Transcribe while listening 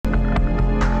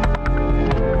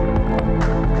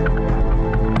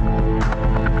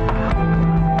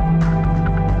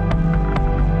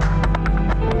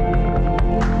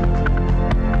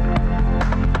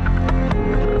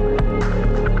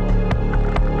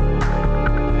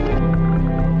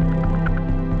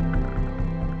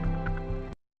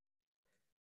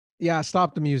Yeah,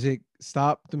 stop the music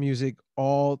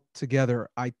altogether.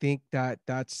 I think that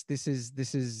this is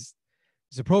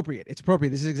it's appropriate. It's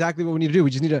appropriate. This is exactly what we need to do. We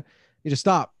just need to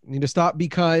stop. We need to stop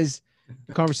because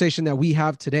the conversation that we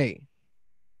have today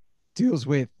deals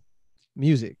with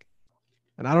music.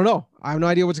 And I don't know. I have no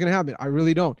idea what's going to happen. I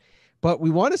really don't. But we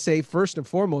want to say first and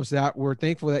foremost that we're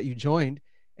thankful that you joined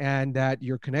and that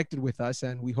you're connected with us.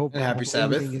 And we hope, And happy hopefully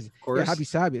everything Sabbath, is, of course. happy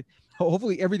Sabbath.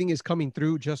 Hopefully everything is coming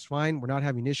through just fine. We're not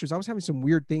having issues. I was having some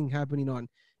weird thing happening on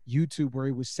YouTube where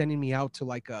he was sending me out to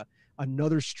like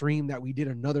another stream that we did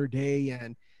another day.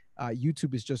 And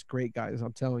YouTube is just great, guys.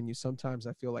 I'm telling you, sometimes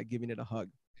I feel like giving it a hug.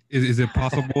 Is it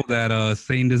possible that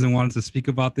Satan doesn't want us to speak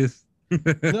about this?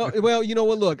 No, well, you know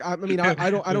what? Look, I mean, I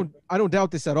don't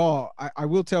doubt this at all. I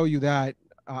will tell you that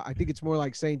I think it's more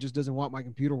like saying just doesn't want my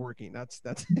computer working. That's.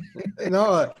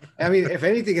 No, I mean, if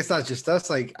anything, it's not just us.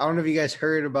 Like, I don't know if you guys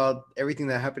heard about everything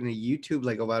that happened to YouTube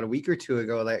like about a week or two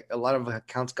ago. Like, a lot of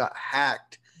accounts got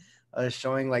hacked,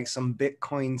 showing like some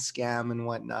Bitcoin scam and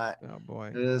whatnot. Oh boy,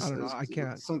 I don't know. I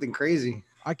can't. Something crazy.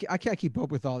 I can't keep up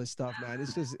with all this stuff, man.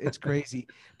 It's crazy.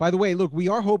 By the way, look, we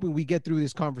are hoping we get through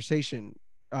this conversation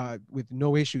with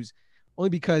no issues, only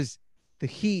because the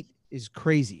heat is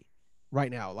crazy right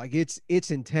now. Like it's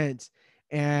intense,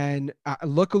 and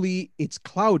luckily it's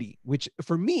cloudy, which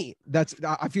for me,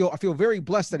 I feel very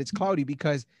blessed that it's cloudy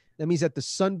because that means that the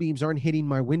sunbeams aren't hitting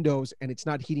my windows and it's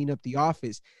not heating up the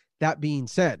office. That being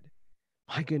said,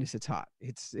 my goodness, it's hot.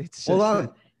 It's just, hold on.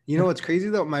 You know what's crazy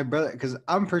though? My brother, because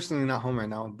I'm personally not home right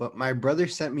now, but my brother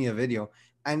sent me a video,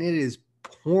 and it is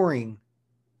pouring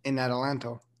in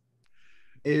Adelanto.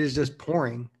 It is just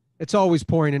pouring. It's always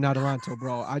pouring in Adelanto,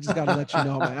 bro. I just gotta let you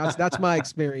know, man. That's my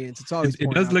experience. It's always.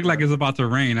 It does look like it's about to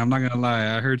rain. I'm not gonna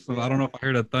lie. I heard some. I don't know if I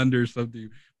heard a thunder or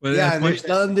something. But yeah, there's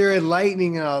thunder and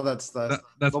lightning and all that stuff.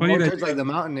 That's funny. Towards like the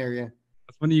mountain area.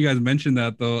 That's funny you guys mentioned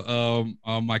that though.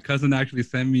 My cousin actually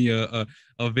sent me a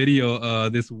video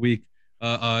this week.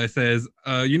 It says,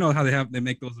 you know how they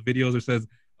make those videos. It says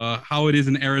how it is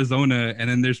in Arizona, and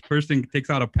then this person takes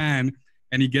out a pan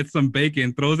and he gets some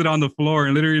bacon, throws it on the floor,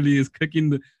 and literally is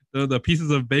cooking the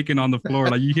pieces of bacon on the floor.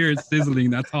 Like you hear it sizzling.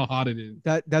 That's how hot it is.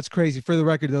 That's crazy. For the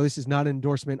record, though, this is not an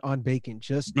endorsement on bacon.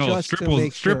 Just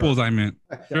stripples. I meant.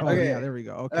 Oh, okay. Yeah, there we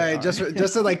go. Okay. All right, just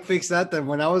to like fix that. Then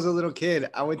when I was a little kid,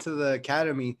 I went to the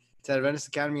academy, to Adventist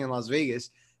Academy in Las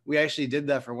Vegas. We actually did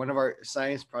that for one of our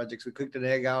science projects. We cooked an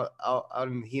egg out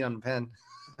in the heat on the pan.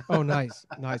 Oh, nice.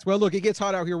 Well, look, it gets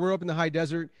hot out here. We're up in the high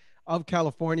desert of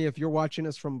California. If you're watching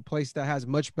us from a place that has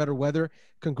much better weather,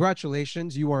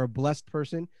 congratulations. You are a blessed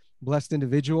person, blessed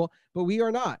individual, but we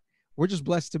are not. We're just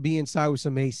blessed to be inside with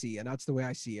some AC, and that's the way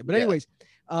I see it. But anyways,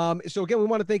 so again, we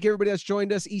want to thank everybody that's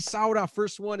joined us. Isaura,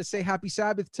 first one to say happy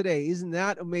Sabbath today. Isn't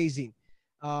that amazing?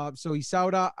 So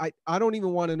Isaura, I don't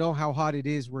even want to know how hot it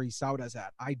is where Isaura's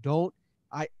at.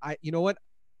 You know what?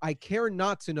 I care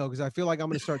not to know because I feel like I'm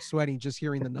going to start sweating just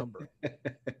hearing the number.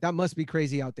 That must be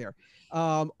crazy out there.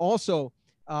 Also,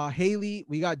 Haley,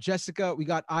 we got Jessica, we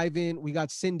got Ivan, we got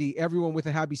Cindy, everyone with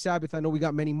a happy Sabbath. I know we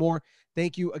got many more.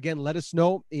 Thank you again. Let us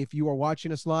know if you are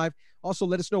watching us live. Also,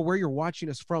 let us know where you're watching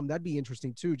us from. That'd be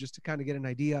interesting too, just to kind of get an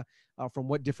idea from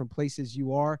what different places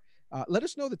you are. Let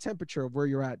us know the temperature of where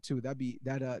you're at too. That'd be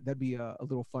a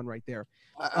little fun right there.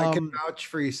 I can vouch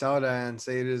for Isaura and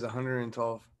say it is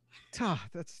 112.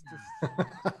 That's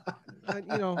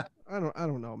you know, I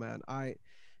don't know, man.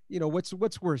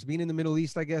 What's worse, being in the Middle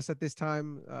East, I guess, at this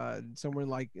time, somewhere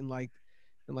in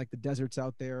the deserts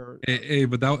out there. Hey,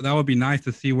 but that would be nice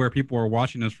to see where people are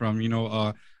watching us from. You know,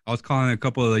 I was calling a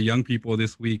couple of the young people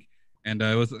this week, and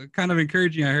it was kind of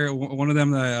encouraging. I heard one of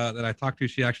them that I talked to.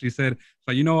 She actually said,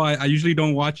 "So you know, I usually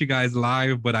don't watch you guys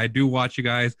live, but I do watch you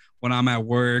guys when I'm at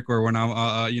work or when I'm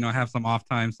have some off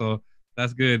time. So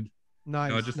that's good."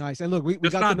 Nice, nice. And look, we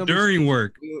just got not the numbers, during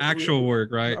work, actual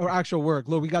work, right? Or actual work.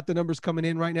 Look, we got the numbers coming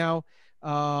in right now.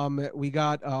 We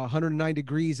got 109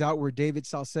 degrees out where David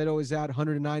Salcedo is at,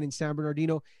 109 in San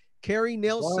Bernardino. Carrie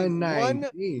Nelson,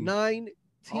 119.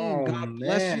 Oh, God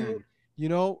bless you. You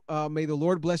know, may the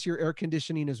Lord bless your air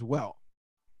conditioning as well.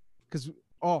 Because,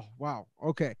 oh, wow.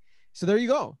 Okay. So there you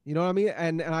go. You know what I mean?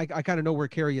 And I kind of know where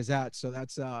Carrie is at. So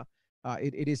that's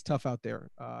it is tough out there,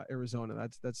 Arizona.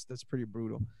 That's pretty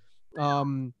brutal.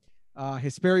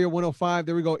 Hesperia 105,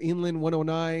 there we go. Inland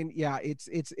 109. Yeah,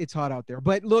 it's hot out there.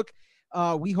 But look,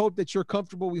 we hope that you're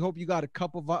comfortable. We hope you got a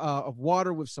cup of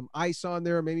water with some ice on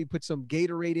there. Maybe put some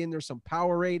Gatorade in there, some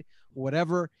Powerade,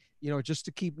 whatever, just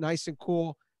to keep nice and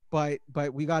cool. But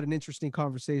we got an interesting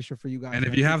conversation for you guys. And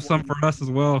if you have some for us as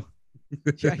well.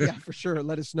 Yeah, for sure.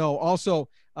 Let us know. Also,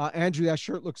 Andrew, that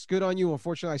shirt looks good on you.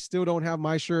 Unfortunately, I still don't have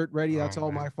my shirt ready. That's Oh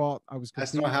all man, my fault. I was I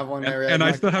still don't completely have one and, there. and I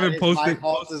Like, still that haven't is my posted,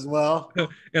 fault as well.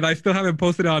 and I still haven't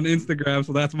posted it on Instagram,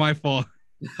 so that's my fault.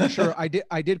 for sure. I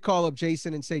did call up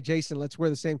Jason and say, Jason, let's wear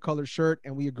the same color shirt,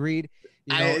 and we agreed.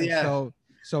 And Yeah,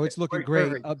 so it's looking worked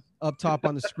great. perfect. Up top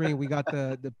on the screen, we got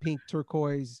the pink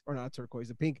turquoise, or not turquoise,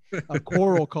 the pink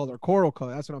coral color. Coral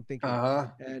color. That's what I'm thinking.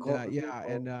 And yeah,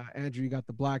 and Andrew, you got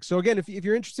the black. So again, if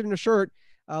you're interested in a shirt,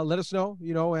 let us know,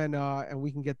 and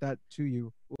we can get that to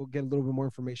you. We'll get a little bit more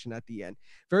information at the end.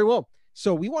 Very well.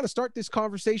 So we want to start this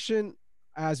conversation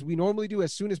as we normally do,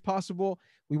 as soon as possible.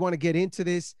 We want to get into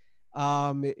this.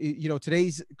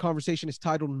 Today's conversation is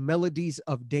titled "Melodies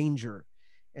of Danger,"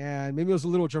 and maybe it was a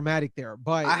little dramatic there,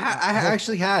 but I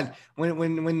actually had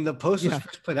when the post was Yeah.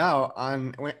 first put out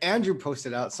on when Andrew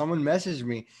posted out, someone messaged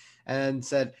me and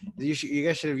said you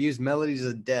guys should have used Melodies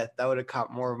of Death. That would have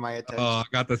caught more of my attention. Oh, I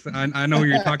got this. I know who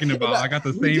you're talking about. I got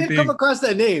the We same did come thing. across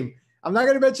that name. I'm not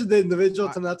going to mention the individual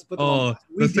I- to not to put them on Oh, blast.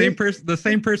 We the same did- person. The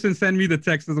same person sent me the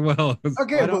text as well.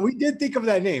 Okay, I but don't- we did think of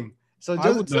that name. So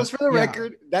I would- just for the yeah.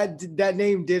 record, that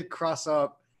name did cross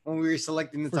up when we were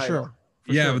selecting the for title. sure.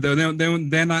 For Yeah, sure.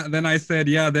 but then I said,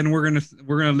 yeah, then we're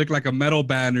gonna look like a metal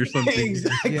band or something.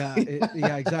 Exactly.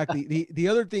 Yeah, exactly. The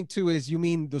other thing too is, you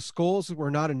mean the skulls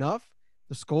were not enough?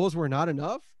 The skulls were not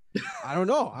enough? I don't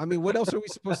know. I mean, what else are we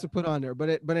supposed to put on there?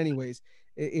 But anyways,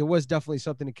 it was definitely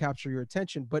something to capture your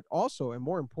attention, but also, and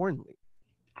more importantly,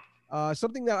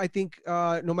 something that I think,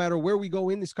 no matter where we go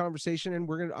in this conversation,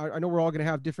 and I know we're all gonna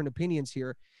have different opinions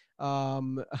here.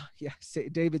 Yeah,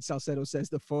 David Salcedo says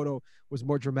the photo was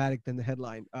more dramatic than the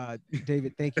headline.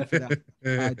 David, thank you for that.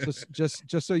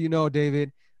 Just so you know,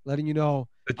 David, letting you know,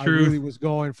 The I truth. really was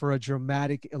going for a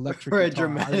dramatic electric For a guitar.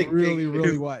 dramatic I really, picture.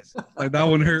 really was. Like that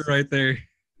one hurt right there.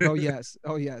 Oh yes.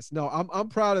 No, I'm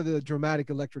proud of the dramatic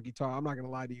electric guitar. I'm not gonna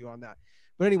lie to you on that.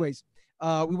 But anyways,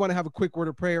 we want to have a quick word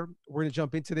of prayer. We're gonna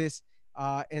jump into this.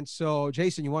 And so,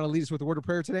 Jason, you want to lead us with a word of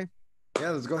prayer today?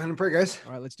 Yeah, let's go ahead and pray, guys.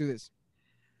 All right, let's do this.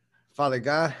 Father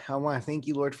God, I want to thank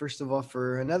you, Lord, first of all,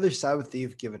 for another Sabbath that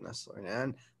you've given us, Lord,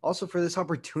 and also for this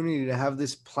opportunity to have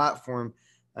this platform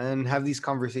and have these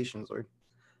conversations, Lord.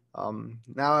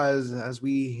 Now, as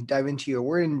we dive into your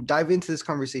word and dive into this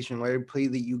conversation, Lord, I pray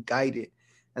that you guide it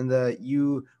and that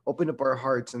you open up our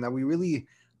hearts and that we really,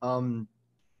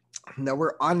 that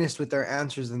we're honest with our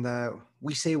answers and that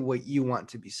we say what you want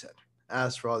to be said.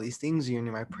 As for all these things, in your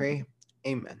name I pray.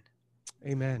 Amen.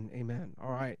 Amen.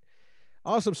 All right.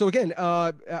 Awesome. So again,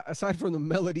 aside from the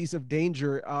melodies of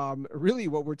danger, really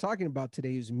what we're talking about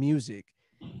today is music.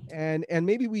 And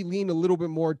maybe we lean a little bit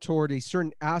more toward a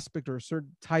certain aspect or a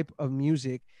certain type of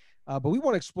music, but we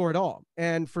want to explore it all.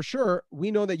 And for sure, we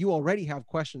know that you already have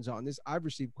questions on this. I've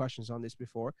received questions on this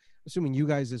before, assuming you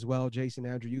guys as well, Jason,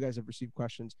 Andrew, you guys have received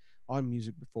questions on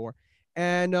music before.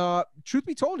 And truth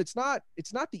be told, it's not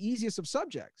the easiest of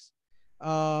subjects.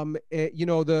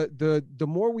 The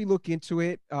more we look into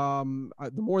it,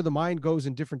 the more the mind goes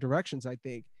in different directions, I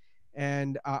think.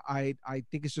 And I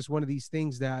think it's just one of these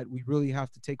things that we really have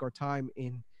to take our time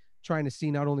in trying to see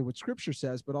not only what scripture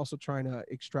says, but also trying to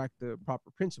extract the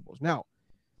proper principles. Now,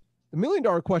 the $1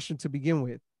 million question to begin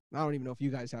with, I don't even know if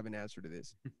you guys have an answer to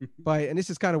this, and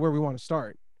this is kind of where we want to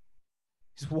start,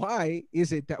 is why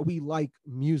is it that we like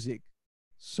music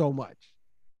so much?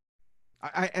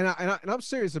 I'm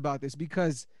serious about this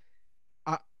because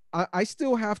I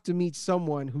still have to meet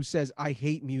someone who says I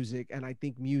hate music and I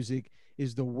think music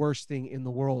is the worst thing in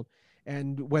the world.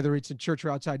 And whether it's in church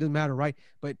or outside, doesn't matter, right?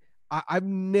 But I've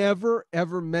never,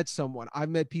 ever met someone. I've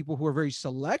met people who are very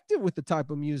selective with the type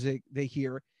of music they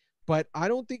hear, but I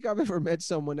don't think I've ever met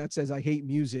someone that says I hate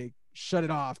music, shut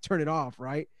it off, turn it off,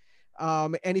 right?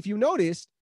 And if you noticed,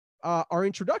 our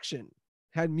introduction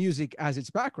had music as its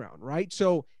background, right?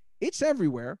 So it's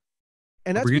everywhere.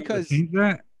 And that's because change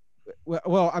that.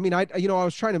 well, I mean, I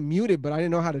was trying to mute it, but I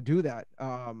didn't know how to do that.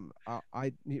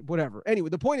 Whatever. Anyway,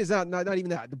 the point is not even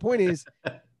that. The point is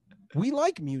we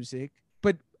like music,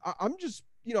 but I'm just,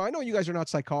 I know you guys are not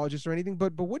psychologists or anything,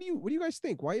 but what do you guys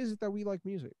think? Why is it that we like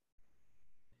music?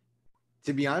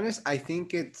 To be honest, I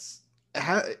think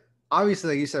obviously,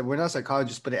 like you said, we're not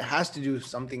psychologists, but it has to do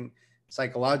something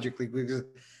psychologically because,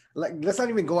 like, let's not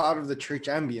even go out of the church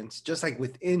ambience, just like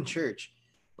within church.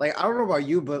 Like, I don't know about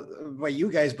you, but about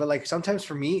you guys, but like sometimes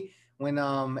for me, when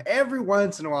every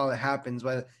once in a while it happens,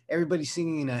 but everybody's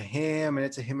singing a hymn and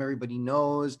it's a hymn everybody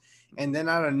knows, and then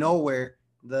out of nowhere,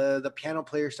 the piano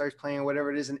player starts playing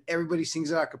whatever it is, and everybody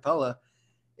sings it a cappella.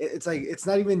 It's like it's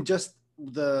not even just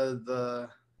the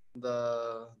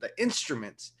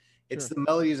instruments. It's Sure. the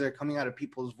melodies that are coming out of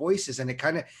people's voices, and it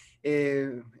kind of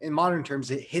in modern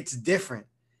terms, it hits different.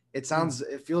 It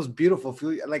feels beautiful.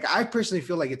 Like I personally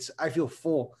feel like I feel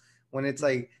full when it's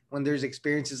like when there's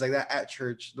experiences like that at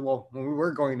church. Well, when we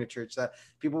were going to church, that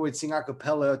people would sing a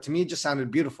cappella. To me, it just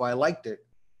sounded beautiful. I liked it.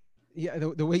 Yeah,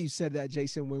 the way you said that,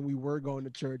 Jason, when we were going to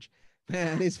church,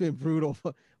 man, it's been brutal.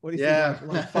 What do you Yeah.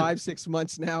 think? Like 5-6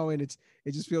 months now, and it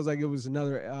just feels like it was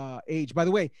another age. By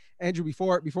the way, Andrew,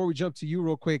 before we jump to you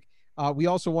real quick, we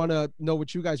also want to know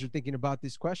what you guys are thinking about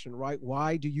this question, right?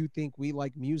 Why do you think we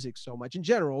like music so much in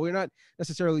general? We're not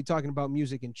necessarily talking about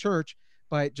music in church,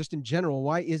 but just in general,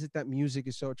 why is it that music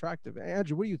is so attractive?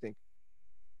 Andrew, what do you think?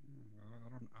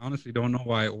 I honestly don't know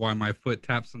why my foot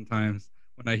taps sometimes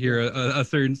when I hear a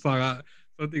certain song.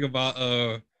 Something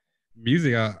about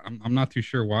music. I'm not too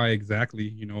sure why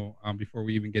exactly. Before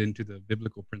we even get into the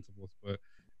biblical principles, but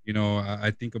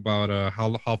I think about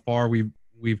how far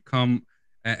we've come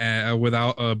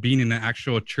without being in an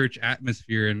actual church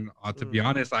atmosphere. And to be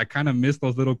honest, I kind of miss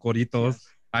those little coritos. Yes.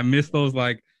 I miss those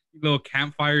like little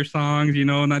campfire songs.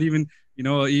 Not even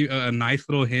a nice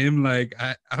little hymn. Like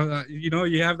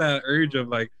you have that urge of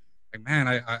like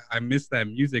man, I miss that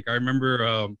music. I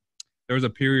remember there was a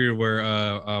period where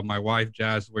my wife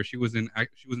Jazz, where she wasn't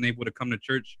able to come to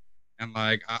church, and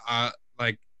like I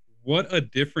like what a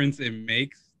difference it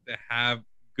makes to have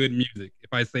good music.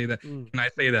 If I say that, can I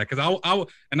say that? Because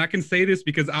I can say this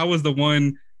because I was the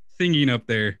one singing up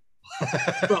there.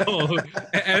 So,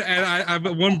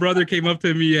 and one brother came up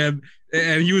to me and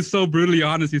he was so brutally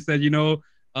honest. He said,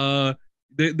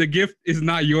 the gift is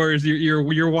not yours.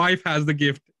 Your wife has the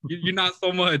gift. You're not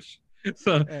so much.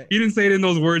 So he didn't say it in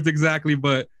those words exactly,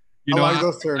 but I like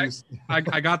those terms. I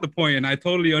got the point, and I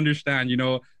totally understand.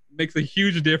 It makes a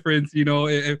huge difference.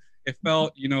 It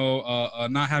felt,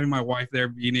 not having my wife there,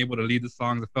 being able to lead the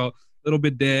songs, it felt a little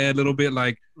bit dead, a little bit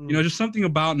like, just something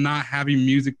about not having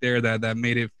music there that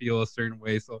made it feel a certain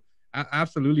way. So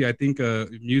absolutely, I think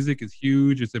music is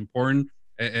huge. It's important,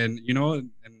 and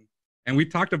we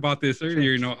talked about this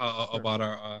earlier. About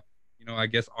our I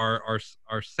guess our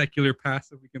secular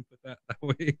past, if we can put that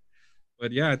way.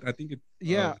 But yeah, I think it's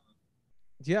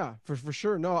yeah, for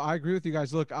sure. No, I agree with you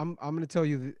guys. Look, I'm going to tell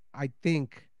you that I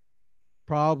think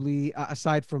probably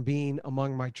aside from being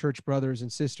among my church brothers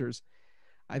and sisters,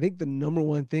 I think the number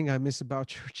one thing I miss about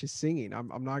church is singing.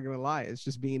 I'm not going to lie. It's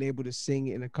just being able to sing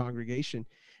in a congregation.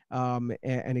 And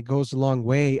it goes a long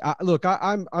way. Look,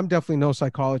 I'm definitely no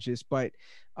psychologist, but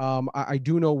I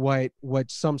do know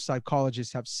what some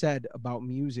psychologists have said about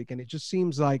music, and it just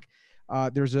seems like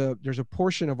there's a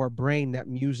portion of our brain that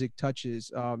music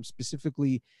touches,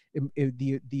 specifically in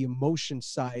the emotion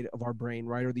side of our brain,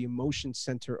 right, or the emotion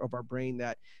center of our brain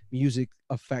that music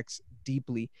affects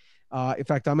deeply. In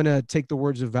fact, I'm going to take the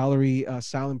words of Valerie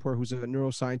Salimpour, who's a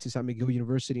neuroscientist at McGill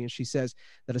University, and she says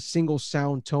that a single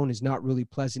sound tone is not really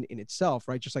pleasant in itself,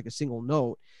 right? Just like a single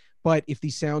note. But if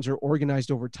these sounds are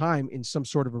organized over time in some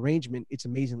sort of arrangement, it's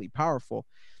amazingly powerful.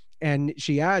 And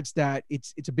she adds that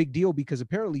it's a big deal because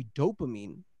apparently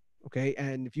dopamine, okay,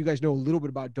 and if you guys know a little bit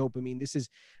about dopamine, this is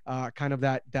kind of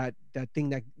that thing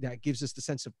that gives us the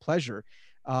sense of pleasure,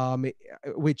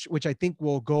 which I think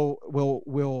will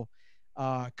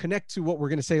connect to what we're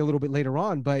going to say a little bit later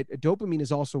on. But dopamine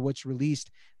is also what's released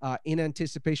in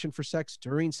anticipation for sex,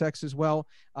 during sex as well,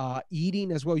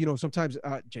 eating as well. Sometimes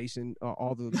Jason,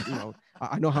 all the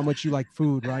I know how much you like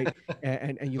food, right?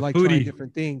 And you like foodie. Trying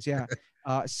different things. Yeah.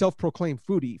 Self-proclaimed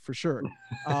foodie for sure.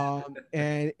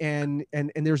 And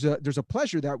there's a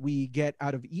pleasure that we get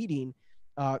out of eating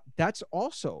that's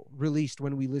also released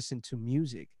when we listen to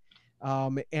music.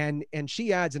 And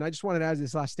she adds, and I just wanted to add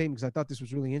this last statement because I thought this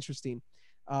was really interesting,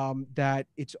 that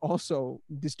it's also,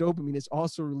 this dopamine is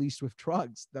also released with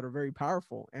drugs that are very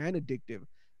powerful and addictive,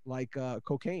 like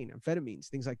cocaine, amphetamines,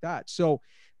 things like that. So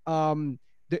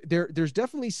there's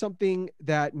definitely something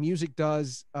that music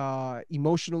does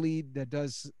emotionally, that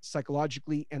does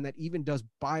psychologically, and that even does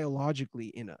biologically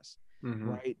in us,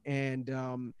 right? And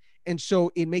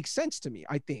so it makes sense to me,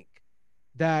 I think,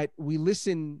 that we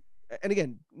listen. And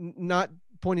again, not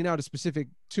pointing out a specific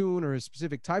tune or a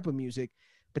specific type of music,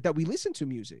 but that we listen to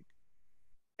music,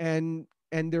 and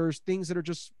there's things that are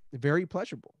just very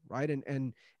pleasurable, right,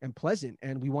 and pleasant,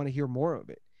 and we want to hear more of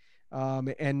it.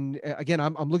 And again,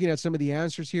 I'm looking at some of the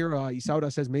answers here.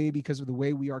 Isaura says maybe because of the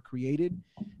way we are created,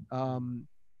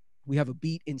 we have a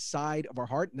beat inside of our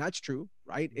heart, and that's true,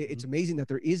 right? It's amazing that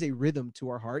there is a rhythm to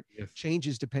our heart. Yes.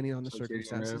 Changes depending on the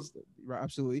circumstances. Right,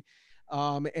 absolutely.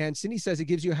 And Cindy says it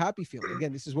gives you a happy feeling.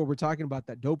 Again, this is what we're talking about,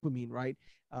 that dopamine, right?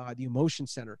 The emotion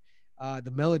center,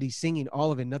 the melody, singing,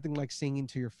 all of it. Nothing like singing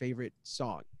to your favorite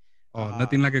song. Oh,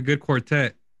 nothing like a good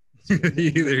quartet.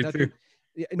 Either, nothing,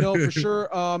 Yeah, no, for sure.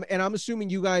 And I'm assuming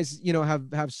you guys,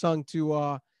 have sung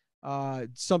to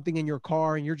something in your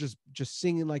car, and you're just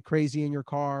singing like crazy in your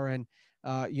car, and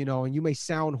and you may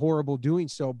sound horrible doing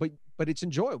so, but it's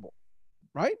enjoyable,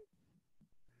 right?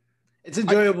 It's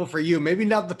enjoyable for you. Maybe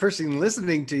not the person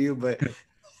listening to you, but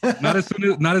not as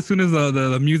soon as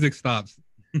the music stops.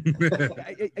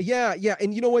 Yeah.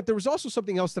 And you know what? There was also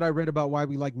something else that I read about why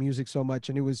we like music so much,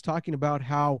 and it was talking about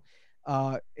how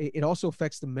it also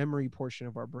affects the memory portion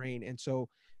of our brain, and so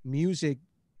music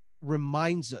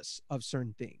reminds us of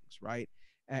certain things, right?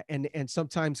 And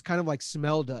sometimes kind of like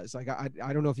smell does. Like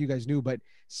I don't know if you guys knew, but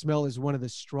smell is one of the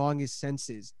strongest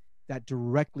senses that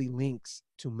directly links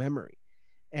to memory,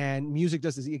 and music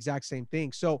does the exact same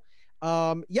thing. So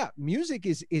yeah, music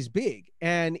is big.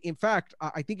 And in fact,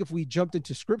 I think if we jumped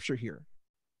into scripture here,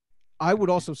 I would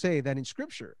also say that in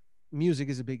scripture, music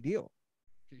is a big deal.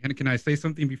 Can I say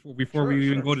something before Sure, we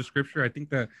even sure. go to scripture? I think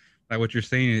that what you're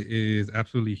saying is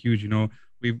absolutely huge.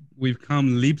 We've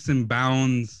come leaps and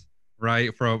bounds,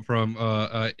 right, from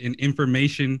in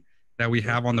information that we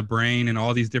have on the brain and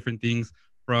all these different things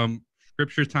from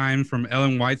scripture time, from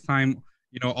Ellen White's time.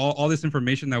 All this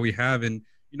information that we have, and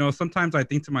sometimes I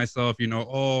think to myself,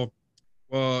 oh,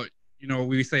 well,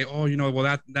 we say, oh,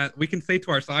 well, that we can say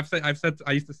to ourselves.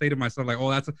 I used to say to myself, like,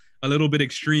 oh, that's a little bit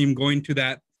extreme going to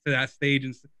that stage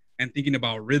and thinking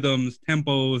about rhythms,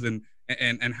 tempos,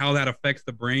 and how that affects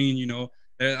the brain.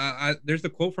 There's a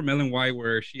quote from Ellen White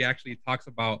where she actually talks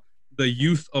about the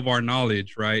use of our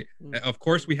knowledge, right? Of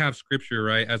course, we have scripture,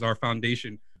 right, as our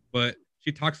foundation, but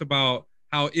she talks about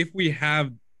how if we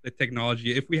have the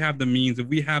technology, if we have the means, if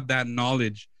we have that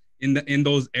knowledge in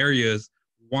those areas,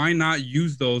 why not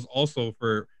use those also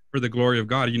for the glory of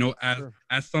God? As Sure.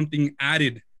 as something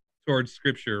added towards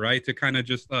scripture, right? To kind of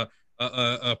just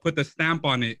put the stamp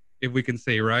on it, if we can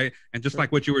say, right? And just Sure.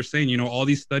 like what you were saying, all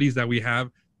these studies that we have,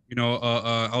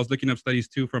 I was looking up studies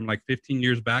too from like 15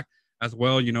 years back as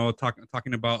well.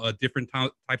 Talking about different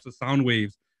types of sound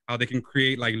waves, how they can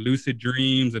create like lucid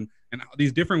dreams and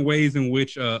these different ways in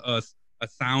which a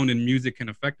sound and music can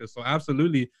affect us. So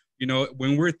absolutely,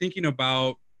 when we're thinking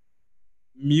about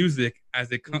music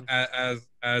as it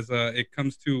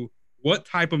comes to what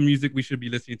type of music we should be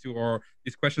listening to, or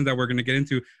these questions that we're going to get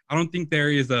into, I don't think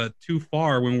there is a too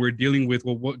far when we're dealing with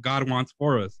what God wants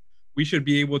for us. We should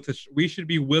be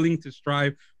willing to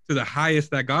strive to the highest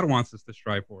that God wants us to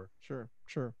strive for. Sure.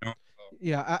 Sure. You know?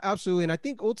 Yeah, absolutely. And I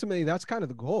think ultimately that's kind of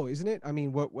the goal, isn't it? I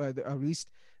mean, what at least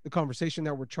the conversation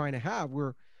that we're trying to have,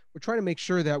 we're trying to make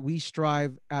sure that we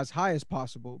strive as high as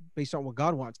possible based on what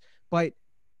God wants. But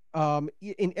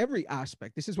in every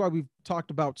aspect, this is why we've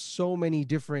talked about so many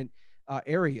different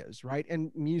areas, right?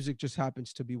 And music just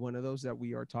happens to be one of those that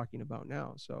we are talking about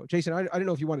now. So, Jason, I don't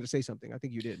know if you wanted to say something. I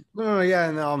think you did. no, yeah.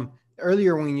 And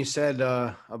earlier when you said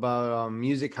about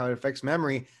music, how it affects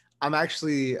memory, I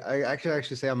actually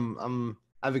say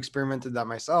I've experimented that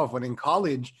myself. When in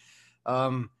college,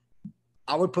 um,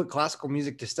 I would put classical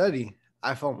music to study.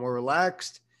 I felt more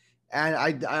relaxed, and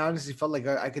I honestly felt like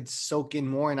I could soak in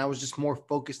more, and I was just more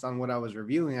focused on what I was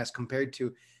reviewing as compared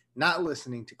to not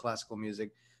listening to classical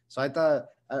music. So I thought,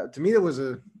 to me, it was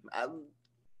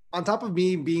on top of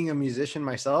me being a musician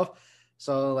myself.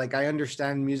 So like I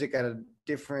understand music at a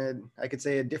different, I could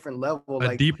say a different level, A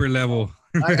like deeper level.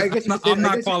 I guess you could say, I'm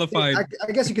not qualified.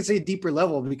 I guess you could say a deeper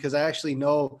level because I actually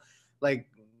know like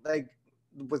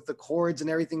with the chords and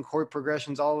everything, chord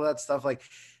progressions, all of that stuff. Like,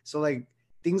 so like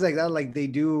things like that, like they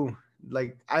do,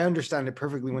 like I understand it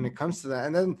perfectly when it comes to that.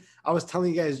 And then I was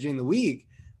telling you guys during the week,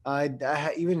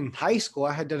 even in high school,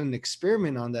 I had done an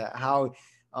experiment on that, how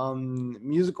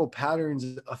musical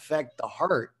patterns affect the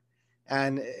heart.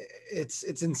 And it's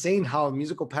insane how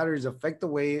musical patterns affect the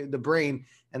brain,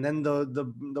 and then the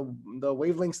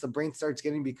wavelengths the brain starts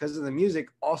getting because of the music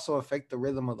also affect the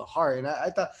rhythm of the heart. And I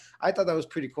thought that was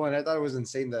pretty cool, and I thought it was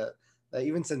insane that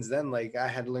even since then, like I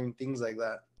had learned things like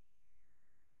that.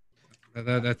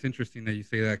 That's interesting that you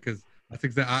say that, because that's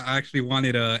exactly. I actually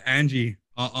wanted Angie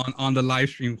on the live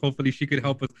stream. Hopefully, she could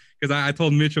help us, because I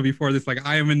told Mitchell before this, like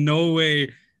I am in no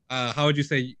way. How would you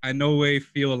say? I no way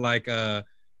feel like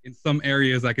in some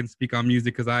areas I can speak on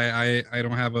music, because I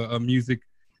don't have a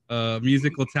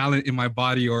musical talent in my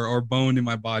body, or bone in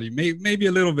my body. Maybe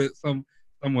a little bit,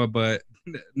 somewhat, but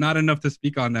not enough to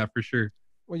speak on that for sure.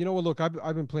 Well, you know what? Look,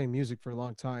 I've been playing music for a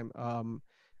long time.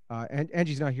 And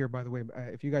Angie's not here, by the way.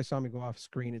 If you guys saw me go off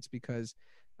screen, it's because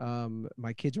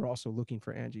my kids are also looking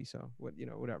for Angie. So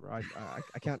whatever. I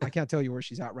can't tell you where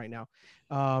she's at right now.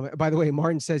 By the way,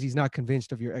 Martin says he's not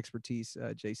convinced of your expertise,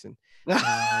 Jason. So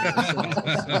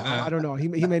I don't know. He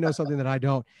may know something that I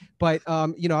don't. But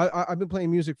I've been playing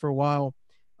music for a while.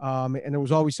 And there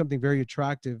was always something very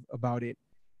attractive about it.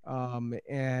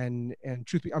 And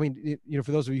truth be, I mean, you know,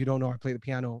 for those of you who don't know, I play the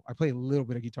piano. I play a little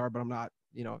bit of guitar, but I'm not,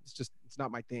 you know, it's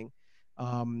not my thing.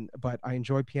 But I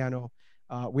enjoy piano.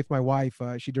 With my wife,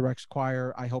 she directs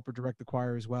choir. I help her direct the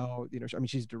choir as well. You know, I mean,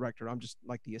 she's a director. I'm just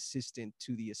like the assistant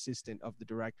to the assistant of the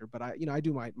director. But I, you know, I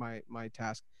do my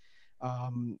task.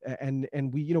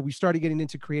 And we, you know, we started getting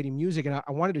into creating music, and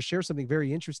I wanted to share something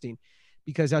very interesting,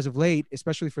 because as of late,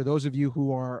 especially for those of you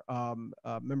who are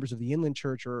members of the Inland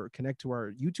Church or connect to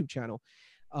our YouTube channel,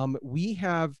 we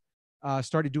have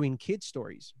started doing kid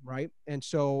stories, right? And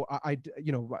so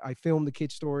you know, I film the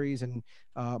kid stories, and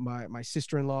my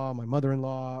sister-in-law, my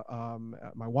mother-in-law,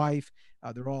 my wife,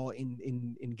 they're all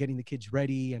in getting the kids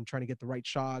ready and trying to get the right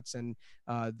shots and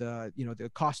the, you know, the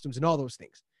costumes and all those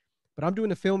things. But I'm doing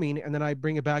the filming, and then I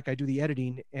bring it back. I do the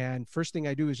editing, and first thing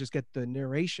I do is just get the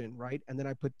narration right, and then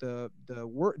I put the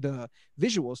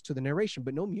visuals to the narration,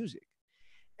 but no music.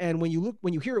 And when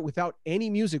you hear it without any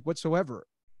music whatsoever,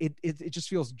 it just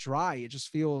feels dry. It just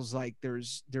feels like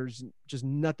there's just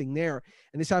nothing there.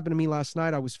 And this happened to me last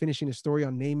night. I was finishing a story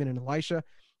on Naaman and Elisha,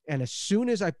 and as soon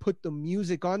as I put the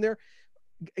music on there,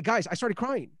 guys, I started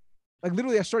crying. Like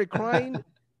literally, I started crying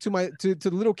to the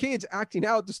little kids acting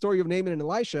out the story of Naaman and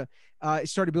Elisha. It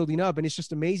started building up, and it's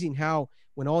just amazing how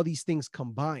when all these things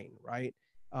combine, right,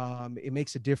 it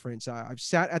makes a difference. I've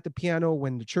sat at the piano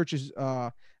when the church is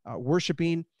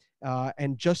worshiping,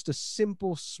 and just a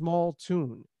simple small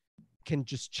tune can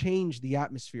just change the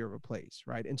atmosphere of a place,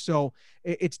 right? And so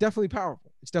it's definitely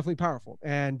powerful. It's definitely powerful.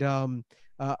 And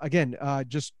again,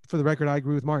 just for the record, I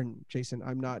agree with Martin. Jason,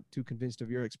 I'm not too convinced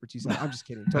of your expertise. I'm just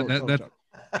kidding.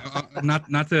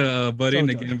 Not to butt in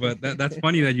again, but that's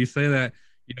funny that you say that.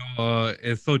 You know,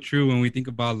 it's so true when we think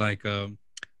about like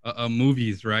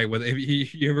movies, right? Whether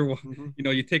if you ever, you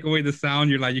know, you take away the sound,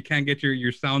 you're like, you can't get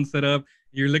your sound set up.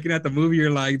 You're looking at the movie,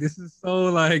 you're like, this is so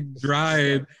like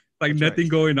dry, like that's nothing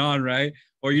going on, right?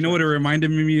 Or you know what it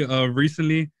reminded me of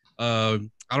recently? I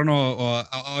don't know.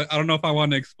 I don't know if I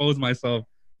want to expose myself,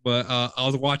 but I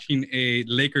was watching a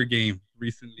Laker game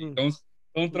recently.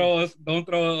 Don't throw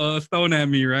a stone at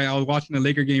me, right? I was watching a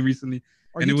Laker game recently.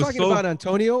 Are you talking about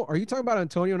Antonio? Are you talking about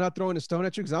Antonio not throwing a stone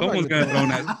at you? Because I'm someone's gonna throw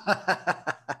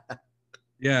at.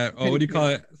 Yeah. Oh, what do you call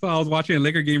it? So I was watching a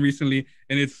Laker game recently,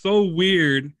 and it's so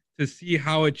weird to see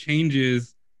how it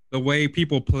changes the way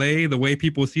people play, the way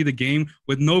people see the game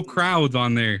with no crowds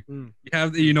on there. You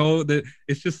have, you know,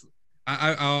 it's just.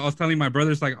 I was telling my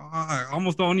brothers like, oh, I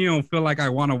almost don't, you know, feel like I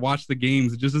want to watch the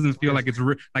games. It just doesn't feel like it's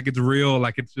real.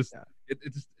 Like it's just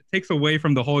it takes away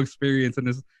from the whole experience,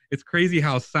 and it's crazy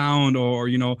how sound or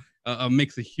you know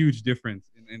makes a huge difference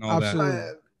in all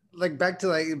that. Like back to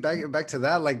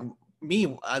that, like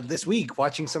me this week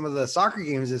watching some of the soccer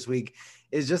games this week,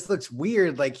 it just looks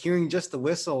weird, like hearing just the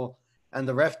whistle and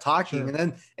the ref talking, and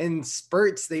then in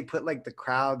spurts they put like the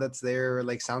crowd that's there, or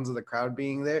like sounds of the crowd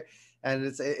being there, and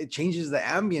it changes the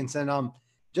ambience. And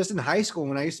just in high school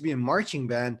when I used to be in marching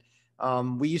band,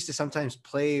 we used to sometimes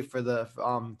play for the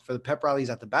pep rallies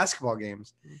at the basketball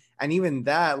games, and even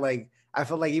that, like I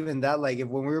felt like even that, like if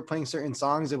when we were playing certain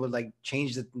songs, it would like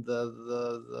change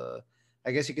the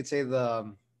I guess you could say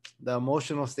the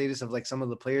emotional status of like some of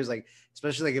the players, like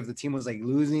especially like if the team was like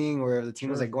losing or if the team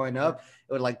was like going up,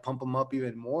 it would like pump them up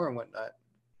even more and whatnot.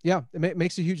 Yeah, it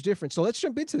makes a huge difference. So let's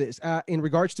jump into this in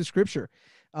regards to scripture.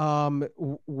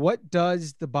 What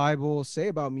does the Bible say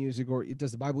about music, or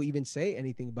does the Bible even say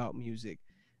anything about music?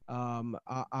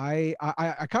 I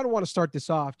kind of want to start this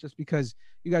off just because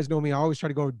you guys know me. I always try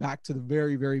to go back to the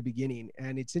very, very beginning.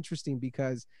 And it's interesting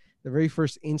because the very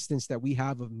first instance that we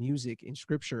have of music in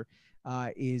scripture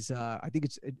is I think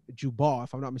it's Jubal,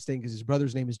 if I'm not mistaken, because his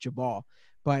brother's name is Jabal.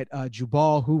 But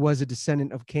Jubal, who was a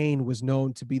descendant of Cain, was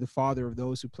known to be the father of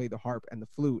those who play the harp and the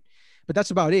flute. But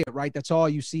that's about it, right? That's all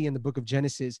you see in the book of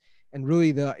Genesis. And really,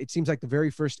 it seems like the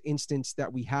very first instance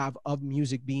that we have of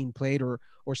music being played or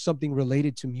something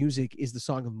related to music is the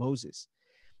Song of Moses.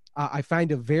 I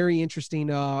find a very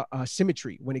interesting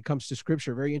symmetry when it comes to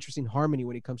scripture, very interesting harmony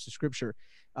when it comes to scripture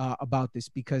about this,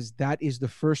 because that is the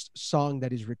first song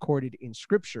that is recorded in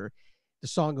scripture. The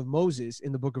Song of Moses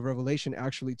in the book of Revelation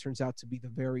actually turns out to be the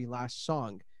very last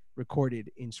song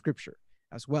recorded in scripture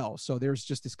as well. So there's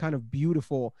just this kind of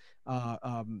beautiful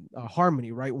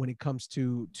harmony, right, when it comes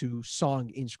to song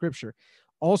in scripture.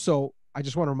 Also, I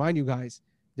just want to remind you guys,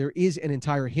 there is an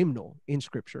entire hymnal in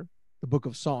scripture, the book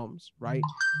of Psalms, right?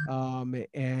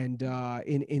 And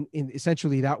in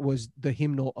essentially that was the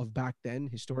hymnal of back then.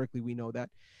 Historically, we know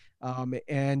that. Aside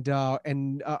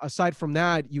from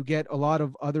that, you get a lot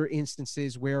of other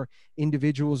instances where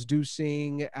individuals do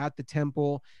sing at the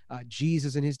temple.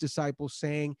 Jesus and his disciples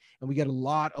sang, and we get a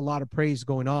lot of praise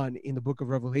going on in the book of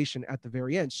Revelation at the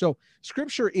very end. So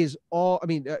Scripture is all. I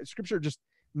mean, Scripture just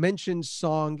mentions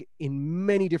song in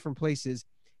many different places,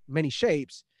 many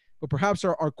shapes. But perhaps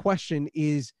our question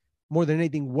is, more than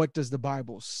anything, what does the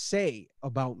Bible say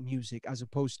about music as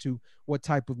opposed to what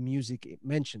type of music it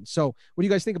mentions? So what do you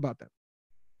guys think about that?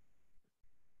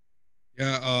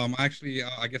 Yeah, actually,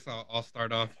 I guess I'll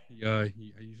start off. I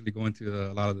usually go into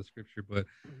a lot of the scripture, but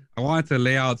I wanted to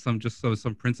lay out some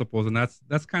principles, and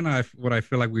that's kind of what I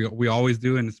feel like we always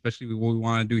do, and especially what we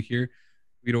want to do here.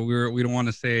 We don't want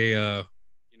to say,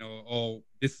 oh,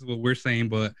 this is what we're saying,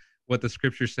 but what the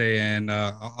scriptures say. And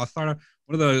I'll start off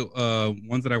one of the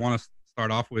ones that I want to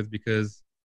start off with, because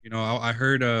I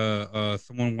heard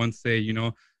someone once say,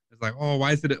 it's like, oh,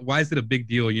 why is it a big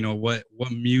deal? What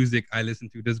music I listen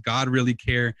to? Does God really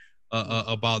care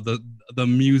about the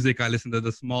music I listen to,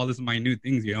 the smallest minute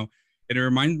things? And it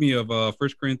reminds me of 1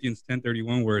 Corinthians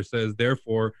 10:31, where it says,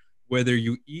 therefore, whether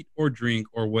you eat or drink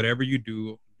or whatever you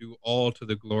do all to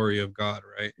the glory of God,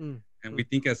 right? And we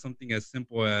think as something as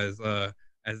simple as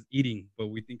eating, but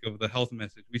we think of the health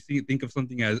message. Think of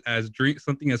something as drink,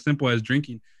 something as simple as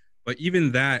drinking, but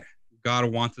even that,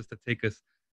 God wants us to take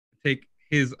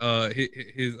his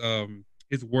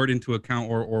word into account,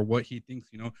 or what he thinks.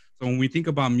 So when we think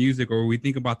about music, or we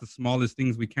think about the smallest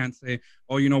things, we can't say,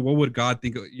 oh, what would God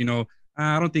think?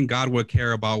 I don't think God would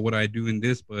care about what I do in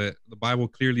this, but the Bible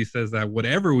clearly says that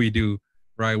whatever we do,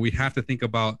 right, we have to think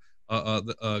about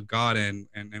God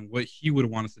and what he would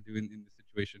want us to do in this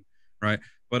situation, right?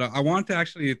 But I want to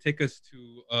actually take us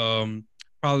to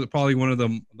probably one of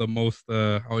the most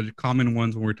common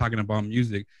ones when we're talking about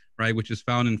music, right, which is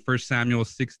found in 1 Samuel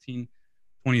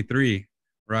 16:23,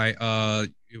 right?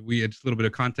 We just a little bit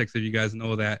of context, if you guys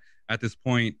know that at this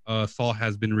point,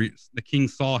 the king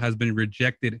Saul has been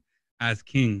rejected as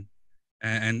king,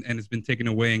 and it's been taken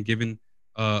away and given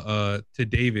to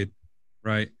David,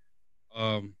 right?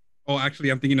 Actually,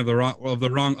 I'm thinking of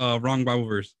the wrong Bible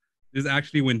verse. This is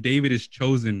actually when David is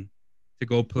chosen to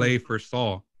go play for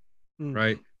Saul,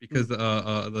 right? Because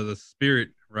the spirit,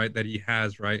 right, that he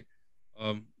has, right,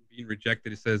 being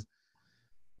rejected. It says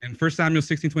in 1 Samuel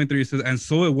 16:23, it says, and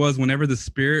so it was whenever the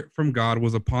spirit from God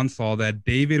was upon Saul, that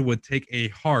David would take a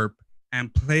harp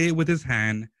and play it with his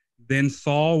hand. Then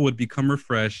Saul would become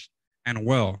refreshed and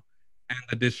well, and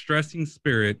the distressing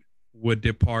spirit would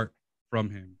depart from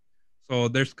him. So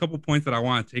there's a couple points that I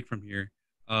want to take from here.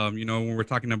 When we're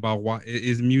talking about why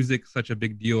is music such a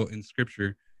big deal in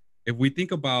scripture, if we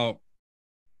think about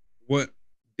what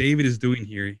David is doing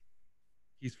here,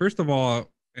 he's, first of all,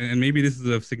 and maybe this is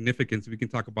of significance, we can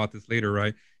talk about this later,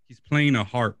 right? He's playing a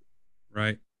harp,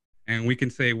 right? And we can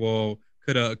say, well,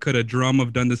 could a drum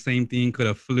have done the same thing? Could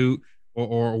a flute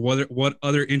or what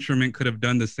other instrument could have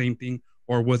done the same thing?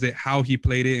 Or was it how he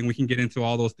played it? And we can get into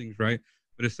all those things, right?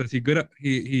 But it says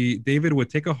David would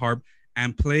take a harp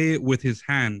and play it with his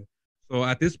hand. So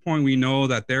at this point, we know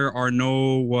that there are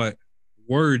no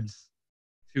words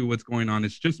to what's going on.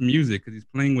 It's just music, because he's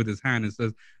playing with his hand. It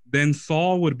says, then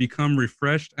Saul would become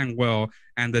refreshed and well,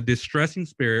 and the distressing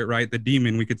spirit, right, the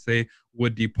demon, we could say,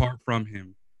 would depart from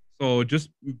him. So just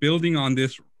building on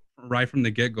this right from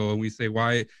the get-go, and we say,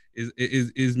 why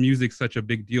is music such a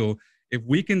big deal? If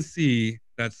we can see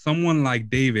that someone like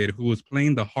David, who was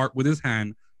playing the harp with his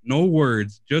hand, no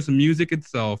words, just music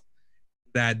itself,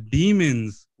 that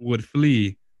demons would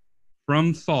flee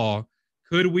from Saul,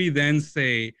 could we then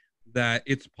say that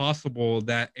it's possible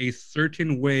that a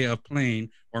certain way of playing,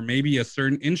 or maybe a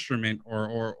certain instrument,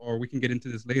 or we can get into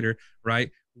this later, right,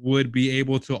 would be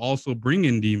able to also bring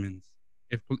in demons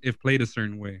if played a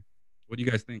certain way? What do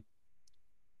you guys think?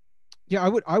 Yeah,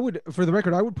 I would, for the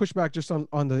record, I would push back just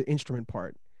on the instrument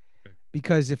part. Okay.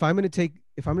 Because if I'm going to take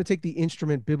the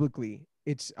instrument biblically,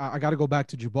 I got to go back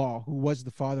to Jubal, who was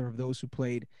the father of those who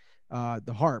played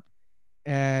the harp.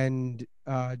 And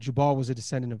Jubal was a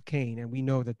descendant of Cain, and we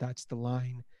know that that's the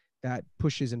line that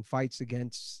pushes and fights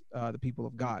against the people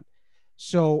of God.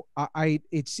 So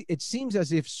it seems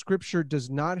as if Scripture does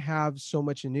not have so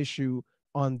much an issue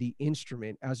on the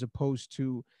instrument as opposed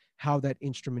to how that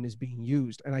instrument is being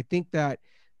used. And I think that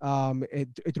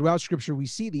throughout Scripture, we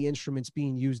see the instruments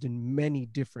being used in many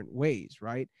different ways,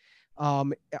 right?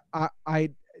 The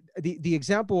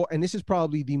example, and this is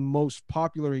probably the most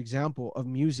popular example of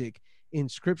music in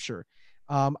Scripture.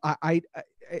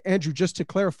 Andrew, just to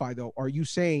clarify though, are you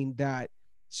saying that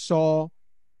Saul,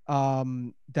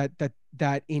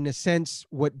 that in a sense,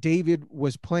 what David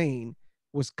was playing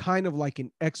was kind of like an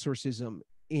exorcism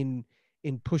in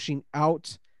pushing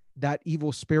out that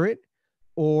evil spirit,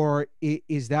 or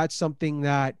is that something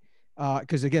that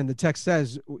because again the text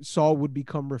says Saul would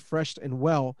become refreshed and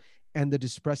well, and the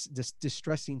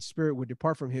distressing spirit would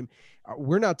depart from him.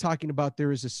 We're not talking about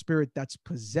there is a spirit that's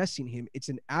possessing him. It's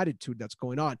an attitude that's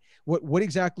going on. What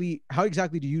exactly, how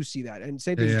exactly do you see that? And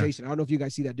same thing, Jason. I don't know if you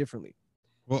guys see that differently.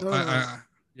 Well,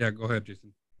 yeah, go ahead,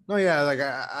 Jason. No, yeah, like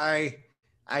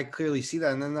I clearly see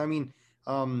that. And then, I mean,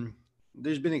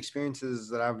 there's been experiences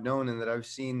that I've known and that I've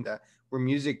seen that where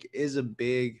music is a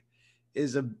big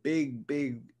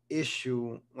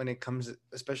issue when it comes,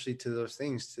 especially to those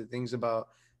things, to things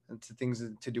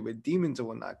to do with demons and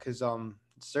whatnot. Because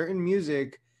certain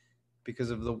music, because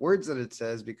of the words that it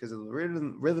says, because of the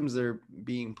rhythms that are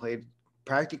being played,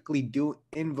 practically do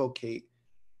invocate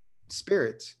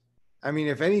spirits. I mean,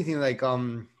 if anything, there's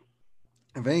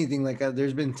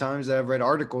been times that I've read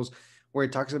articles where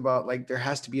it talks about like there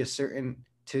has to be a certain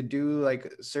people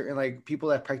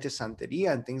that practice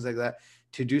santeria and things like that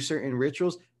to do certain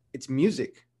rituals. It's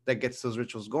music that gets those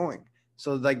rituals going.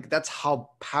 So like that's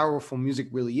how powerful music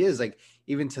really is. Like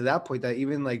even to that point, that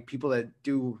even like people that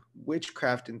do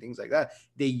witchcraft and things like that,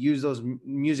 they use those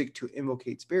music to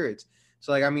invocate spirits.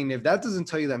 So like, I mean, if that doesn't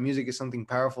tell you that music is something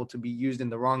powerful to be used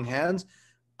in the wrong hands,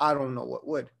 I don't know what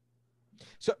would.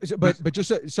 But just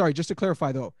to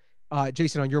clarify though,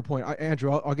 Jason, on your point,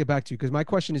 Andrew, I'll get back to you because my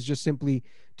question is just simply,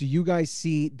 do you guys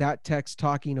see that text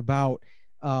talking about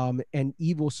an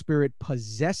evil spirit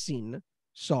possessing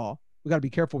Saul? We got to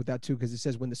be careful with that too, because it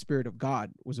says when the spirit of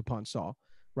God was upon Saul,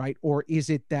 right? Or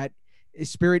is it that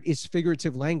spirit is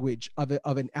figurative language of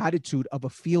an attitude, of a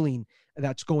feeling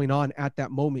that's going on at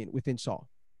that moment within Saul?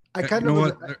 I kind of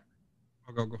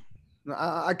go.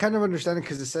 I kind of understand it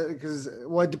because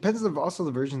it depends on also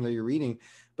the version that you're reading,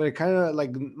 but it kind of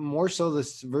like more so the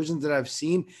versions that I've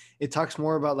seen, it talks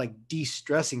more about like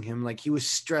de-stressing him, like he was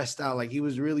stressed out, like he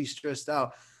was really stressed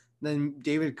out. Then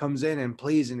David comes in and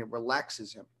plays and it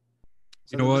relaxes him.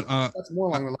 So you know what? That's more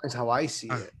along the lines how I see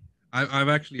it. I've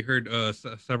actually heard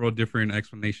several different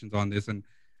explanations on this,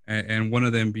 and one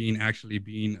of them being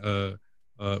to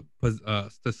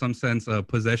some sense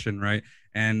possession, right?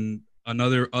 And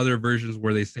other versions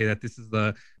where they say that this is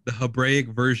the Hebraic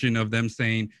version of them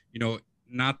saying,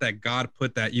 not that God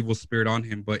put that evil spirit on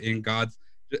him, but in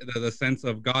the sense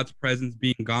of God's presence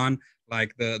being gone,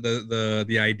 like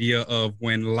the idea of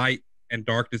when light and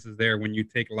darkness is there, when you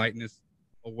take lightness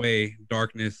away,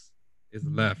 darkness is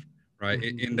left, right?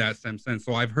 Mm-hmm. In that same sense.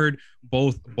 So I've heard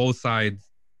both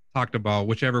sides talked about,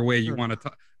 whichever way you want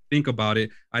to think about it.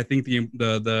 I think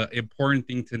the important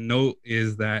thing to note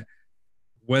is that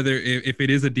whether if it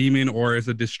is a demon or is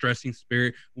a distressing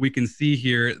spirit, we can see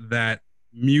here that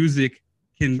music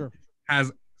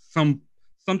has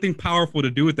something powerful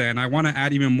to do with that. And I want to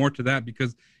add even more to that,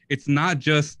 because it's not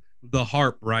just the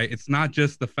harp, right? It's not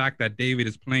just the fact that David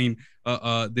is playing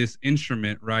this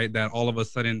instrument, right? That all of a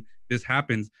sudden this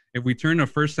happens. If we turn to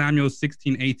 1 Samuel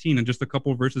 16:18 and just a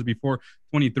couple of verses before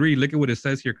 23, look at what it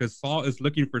says here, because Saul is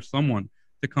looking for someone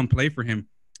to come play for him.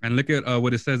 And look at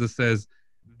what it says. It says,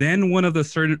 "Then one of the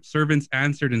servants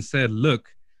answered and said,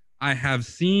 'Look, I have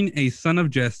seen a son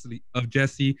of Jesse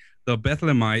the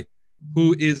Bethlehemite,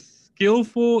 who is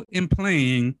skillful in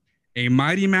playing, a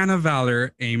mighty man of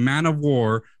valor, a man of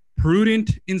war,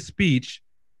 prudent in speech,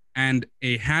 and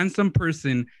a handsome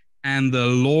person, and the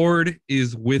Lord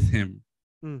is with him.'"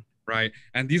 Right?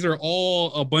 And these are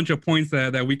all a bunch of points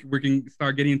that we can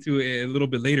start getting into a little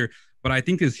bit later. But I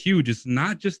think it's huge. It's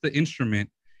not just the instrument.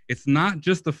 It's not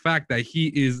just the fact that he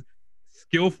is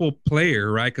skillful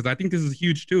player, right? Because I think this is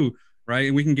huge too, right?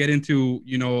 And we can get into,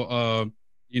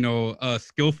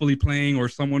 skillfully playing, or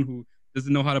someone who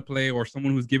doesn't know how to play, or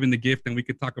someone who's given the gift, and we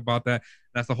could talk about that.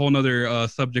 That's a whole nother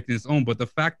subject in its own. But the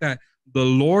fact that the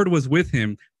Lord was with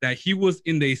him, that he was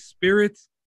in the spirit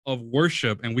of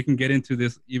worship, and we can get into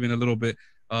this even a little bit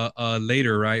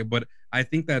later, right? But I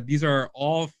think that these are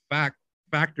all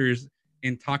factors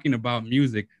in talking about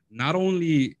music. Not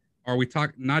only are we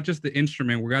talking, not just the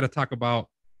instrument, we got to talk about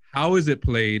how is it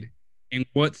played, in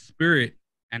what spirit,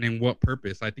 and in what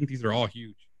purpose. I think these are all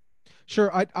huge.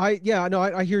 Sure. I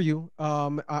hear you.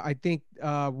 I think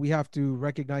we have to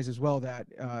recognize as well that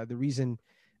the reason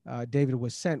David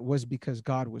was sent was because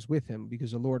God was with him,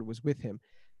 because the Lord was with him.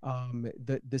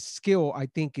 The skill, I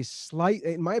think, is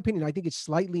in my opinion, I think it's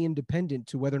slightly independent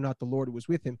to whether or not the Lord was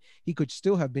with him. He could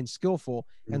still have been skillful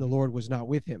and the Lord was not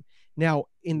with him. Now,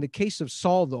 in the case of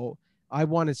Saul, though, I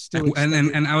want to still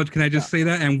and Alex, can I just say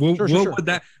that? And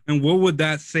what would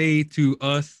that say to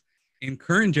us in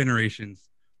current generations,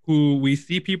 who we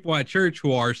see people at church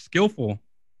who are skillful,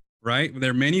 right?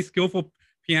 There are many skillful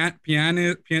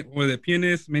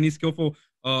pianists, many skillful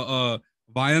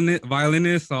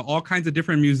violinists, all kinds of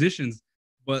different musicians.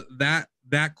 But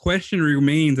that question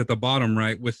remains at the bottom,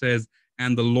 right, which says,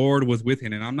 "And the Lord was with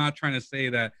him." And I'm not trying to say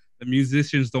that the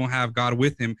musicians don't have God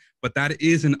with him, but that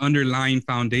is an underlying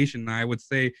foundation. And I would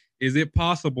say, is it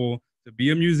possible to be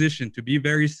a musician, to be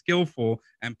very skillful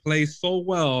and play so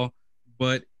well,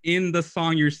 but in the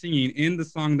song you're singing, in the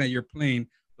song that you're playing,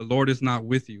 the Lord is not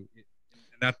with you?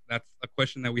 And that's a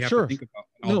question that we have to think about.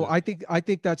 No, I think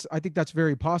that's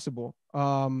very possible.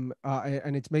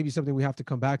 And it's maybe something we have to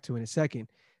come back to in a second,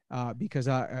 because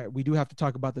we do have to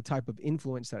talk about the type of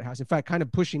influence that it has. In fact, kind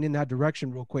of pushing in that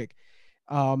direction real quick.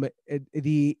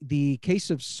 The case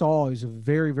of Saul is a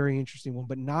very, very interesting one,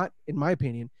 but not, in my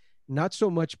opinion, not so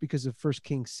much because of 1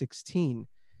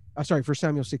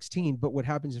 Samuel 16, but what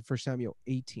happens in 1 Samuel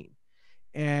 18.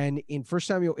 And in 1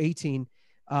 Samuel 18,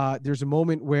 there's a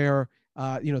moment where,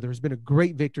 there's been a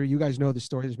great victory. You guys know the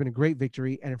story. There's been a great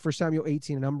victory. And in 1 Samuel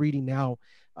 18, and I'm reading now,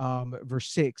 verse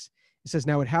 6, it says,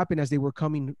 "Now it happened as they were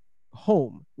coming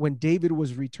home, when David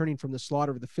was returning from the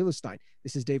slaughter of the Philistine."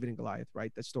 This is David and Goliath,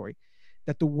 right? That story.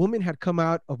 "That the woman had come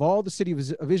out of all the city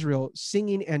of Israel,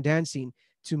 singing and dancing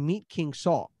to meet King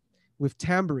Saul, with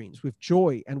tambourines, with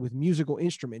joy, and with musical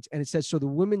instruments." And it says, "So the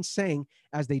women sang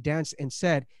as they danced and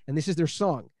said," and this is their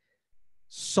song,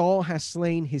 "Saul has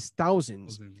slain his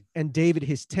thousands and David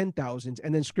his 10,000s."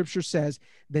 And then scripture says,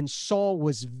 "Then Saul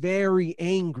was very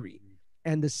angry,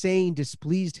 and the saying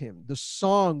displeased him." The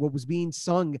song, what was being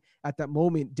sung at that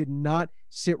moment, did not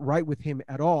sit right with him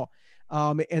at all.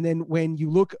 And then when you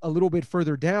look a little bit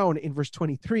further down in verse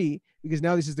 23, because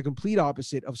now this is the complete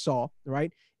opposite of Saul,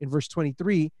 right? In verse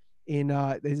 23,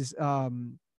 this is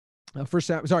 1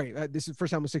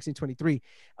 Samuel 16:23.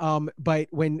 But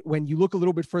when you look a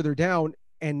little bit further down,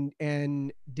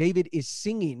 and David is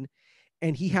singing,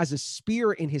 and he has a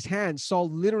spear in his hand. Saul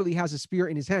literally has a spear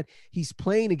in his hand. He's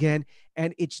playing again,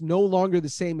 and it's no longer the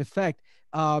same effect.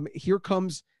 Here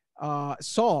comes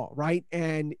Saul, right?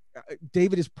 And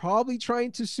David is probably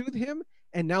trying to soothe him,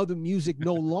 and now the music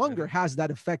no longer has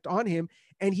that effect on him,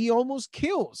 and he almost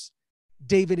kills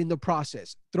David in the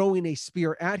process, throwing a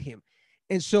spear at him.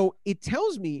 And so it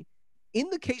tells me, in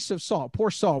the case of Saul, poor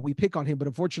Saul, we pick on him, but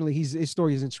unfortunately his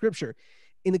story is in scripture.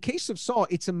 In the case of Saul,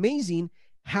 it's amazing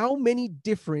how many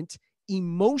different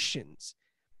emotions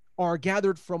are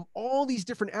gathered from all these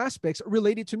different aspects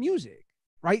related to music,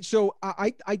 right? So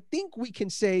I think we can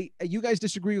say, you guys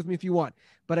disagree with me if you want,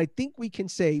 but I think we can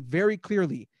say very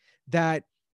clearly that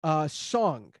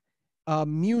song,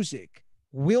 music,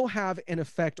 will have an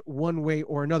effect one way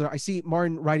or another. I see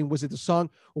Martin writing, was it the song,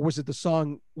 or was it the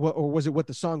song, or was it what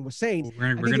the song was saying?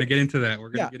 We're going to get into that.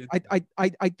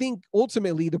 I think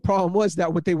ultimately the problem was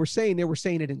that what they were saying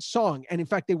it in song. And in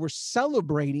fact, they were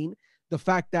celebrating the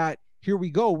fact that, here we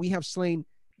go, we have slain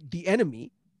the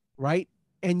enemy, right?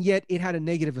 And yet it had a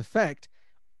negative effect.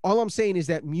 All I'm saying is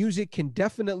that music can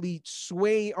definitely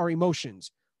sway our emotions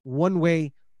one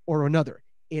way or another.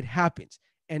 It happens.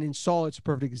 And in Saul, it's a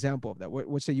perfect example of that.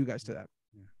 What say you guys to that?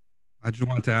 Yeah. I just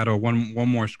want to add one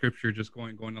more scripture, just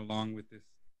going along with this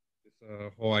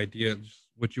whole idea, just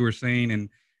what you were saying, and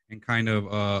kind of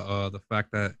the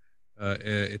fact that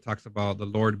it talks about the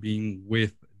Lord being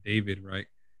with David, right?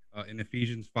 In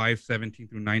Ephesians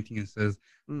 5:17-19, it says,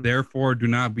 "Therefore, do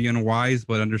not be unwise,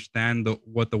 but understand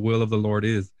what the will of the Lord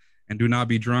is, and do not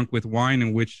be drunk with wine,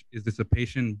 in which is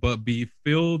dissipation, but be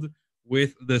filled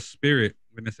with the Spirit."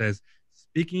 When it says,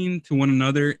 "Speaking to one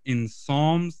another in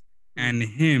psalms and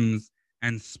hymns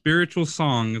and spiritual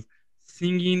songs,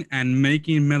 singing and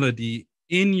making melody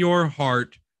in your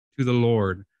heart to the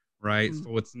Lord," right?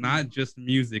 So it's not just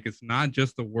music. It's not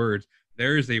just the words.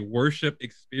 There is a worship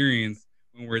experience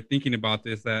when we're thinking about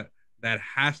this that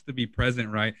has to be present,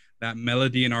 right? That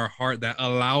melody in our heart that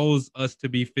allows us to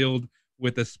be filled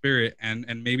with the Spirit. And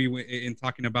maybe in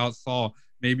talking about Saul,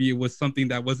 maybe it was something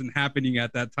that wasn't happening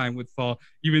at that time with Saul,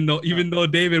 even though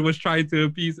David was trying to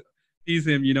appease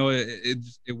him,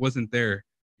 it wasn't there,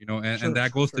 and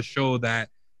that goes to show that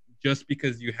just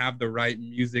because you have the right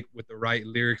music with the right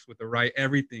lyrics, with the right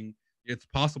everything, it's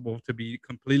possible to be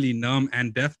completely numb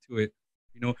and deaf to it,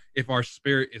 if our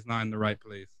spirit is not in the right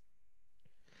place.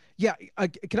 Yeah.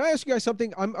 Can I ask you guys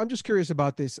something? I'm just curious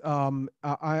about this. I'm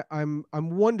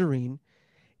wondering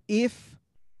if,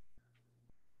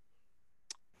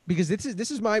 because this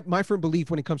is my firm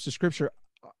belief when it comes to scripture,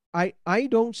 I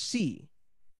don't see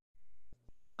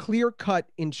clear-cut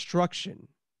instruction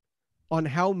on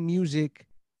how music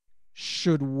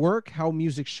should work, how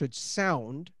music should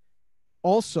sound,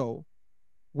 also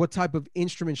what type of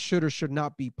instruments should or should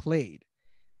not be played.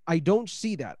 I don't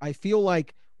see that. I feel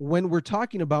like when we're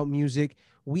talking about music,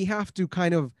 we have to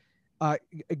kind of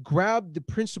grab the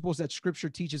principles that scripture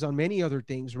teaches on many other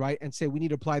things, right? And say we need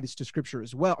to apply this to scripture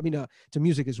as well. I mean, to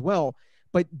music as well.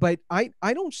 But I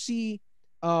don't see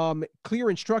clear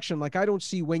instruction. Like I don't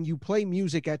see when you play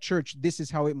music at church, this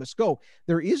is how it must go.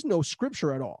 There is no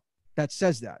scripture at all that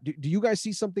says that. Do you guys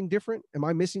see something different? Am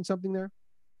I missing something there?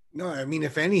 No, I mean,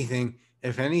 if anything,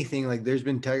 like there's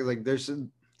been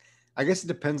I guess it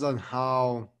depends on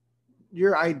how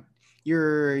your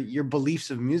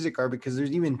beliefs of music are, because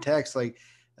there's even texts like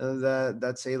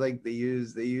that say like they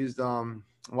used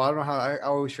well, I don't know how, I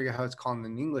always forget how it's called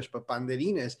in English, but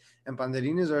banderines, and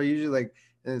banderines are usually like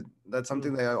that's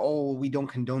something that, oh, we don't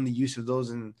condone the use of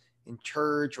those in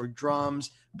church or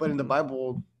drums, but in the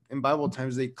Bible, in Bible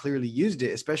times, they clearly used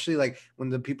it, especially like when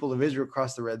the people of Israel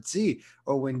crossed the Red Sea,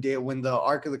 or when the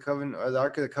Ark of the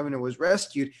Covenant was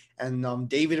rescued, and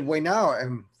David went out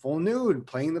and full nude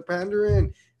playing the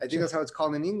panderin. I think that's how it's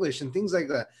called in English, and things like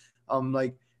that.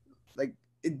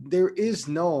 There is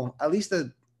no, at least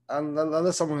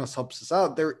unless someone else helps us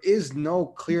out, there is no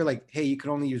clear like, hey, you can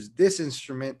only use this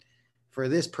instrument for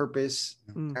this purpose,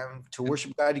 and to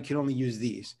worship God, you can only use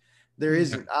these. There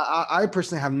isn't. I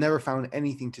personally have never found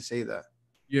anything to say that.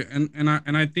 Yeah, and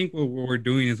I think what we're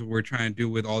doing is what we're trying to do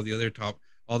with all the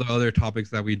other topics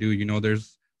that we do. You know,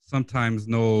 there's sometimes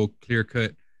no clear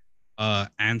cut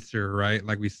answer, right?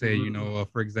 Like we say, you know,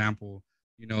 for example,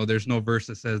 you know, there's no verse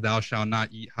that says thou shalt not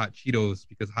eat hot Cheetos,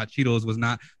 because hot Cheetos was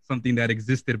not something that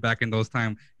existed back in those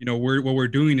times. You know, what we're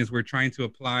doing is we're trying to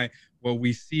apply what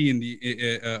we see in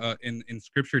the in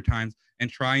scripture times, and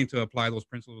trying to apply those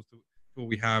principles to what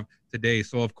we have today.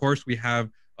 So of course we have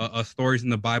stories in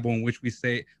the Bible in which we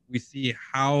see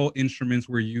how instruments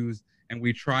were used, and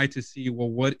we try to see, well,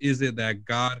 what is it that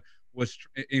God was,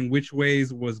 in which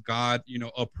ways was God, you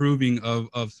know, approving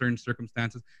of certain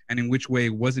circumstances, and in which way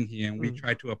wasn't he? And we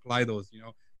try to apply those, you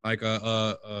know, like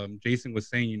Jason was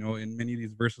saying, you know, in many of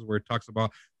these verses where it talks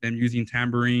about them using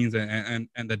tambourines and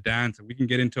the dance, and we can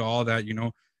get into all that, you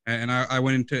know. And I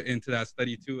went into that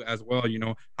study too as well, you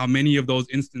know, how many of those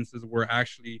instances were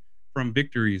actually from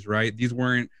victories, right? These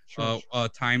weren't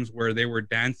times where they were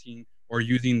dancing or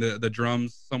using the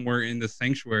drums somewhere in the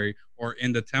sanctuary or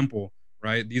in the temple,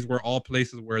 right? These were all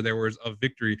places where there was a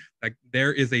victory. Like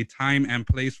there is a time and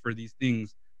place for these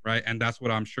things, right? And that's what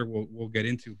I'm sure we'll get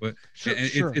into. But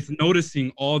it's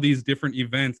noticing all these different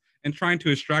events and trying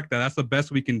to extract that. That's the best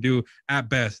we can do at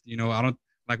best. You know, I don't,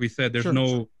 like we said, there's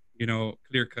no, you know,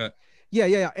 clear cut.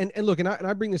 Yeah. And look, and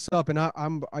I bring this up, and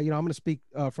I'm going to speak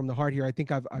from the heart here. I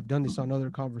think I've done this on other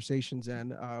conversations,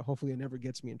 and hopefully it never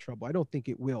gets me in trouble. I don't think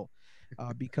it will,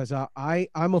 because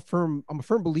I'm a firm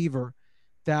believer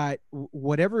that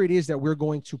whatever it is that we're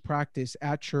going to practice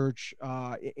at church,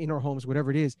 in our homes, whatever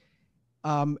it is,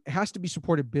 it has to be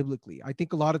supported biblically. I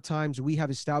think a lot of times we have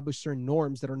established certain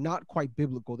norms that are not quite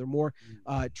biblical. They're more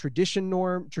traditional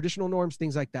norms,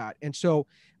 things like that. And so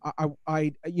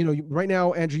I you know, right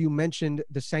now, Andrew, you mentioned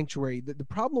the sanctuary. The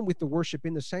problem with the worship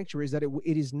in the sanctuary is that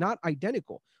it is not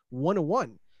identical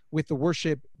one-to-one with the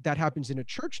worship that happens in a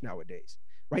church nowadays.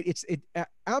 Right? It's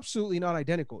absolutely not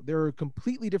identical. There are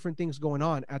completely different things going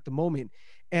on at the moment.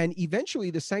 And eventually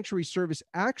the sanctuary service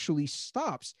actually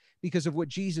stops because of what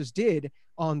Jesus did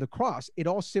on the cross. It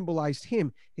all symbolized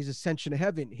him, his ascension to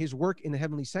heaven, his work in the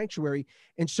heavenly sanctuary.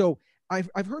 And so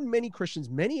I've heard many Christians,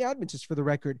 many Adventists for the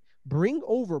record, bring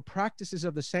over practices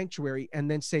of the sanctuary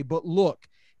and then say, but look,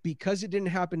 because it didn't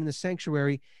happen in the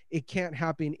sanctuary, it can't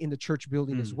happen in the church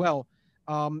building as well.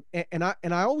 And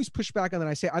I always push back on that.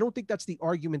 I say, I don't think that's the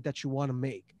argument that you want to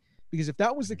make, because if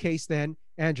that was the case, then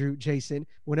Andrew, Jason,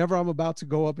 whenever I'm about to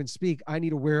go up and speak, I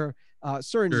need to wear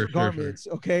certain garments,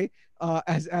 okay,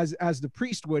 as the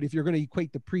priest would, if you're going to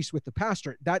equate the priest with the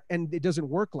pastor. And it doesn't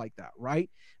work like that, right?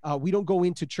 We don't go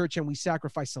into church and we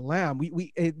sacrifice a lamb.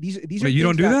 These are. Wait, you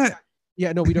don't do that?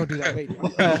 Yeah, no, we don't do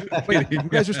that. Wait, you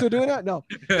guys are still doing that? No.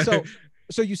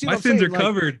 So you see, my sins are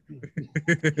covered.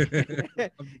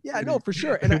 Yeah, no, for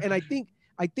sure. And I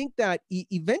think that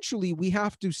eventually we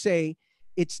have to say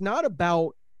it's not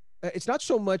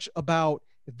so much about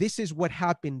this is what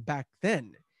happened back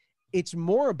then. It's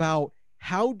more about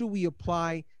how do we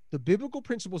apply the biblical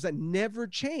principles that never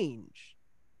change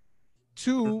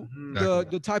to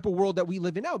the type of world that we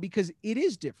live in now, because it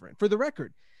is different. For the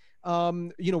record,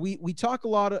 you know, we talk a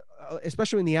lot,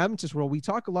 especially in the Adventist world, we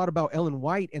talk a lot about Ellen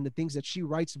White and the things that she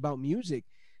writes about music.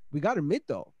 We got to admit,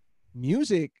 though,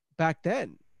 music back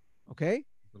then, okay,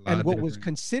 and what was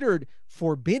considered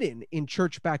forbidden in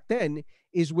church back then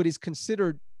is what is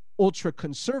considered ultra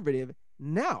conservative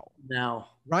now,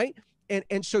 right?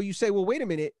 And so you say, well, wait a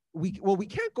minute, we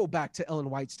can't go back to Ellen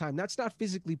White's time. That's not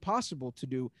physically possible to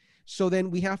do. So then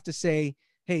we have to say,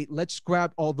 hey, let's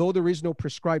grab, although there is no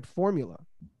prescribed formula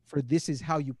for this is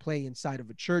how you play inside of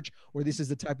a church, or this is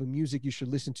the type of music you should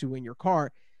listen to in your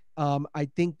car. I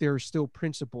think there are still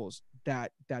principles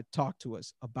that talk to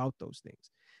us about those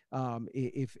things.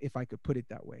 If I could put it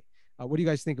that way. What do you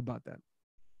guys think about that?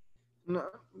 No,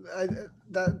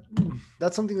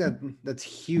 that's something that's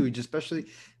huge, especially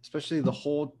the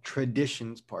whole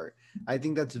traditions part. I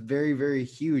think that's very, very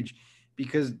huge,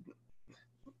 because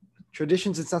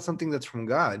traditions, it's not something that's from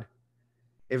God.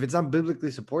 If it's not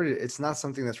biblically supported, it's not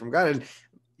something that's from God. And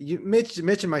Mitch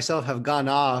and myself have gone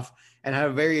off and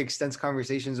had very extensive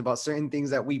conversations about certain things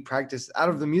that we practice out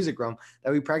of the music realm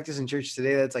that we practice in church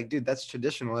today. That's like, dude, that's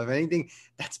traditional. If anything,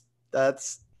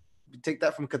 that's take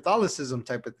that from Catholicism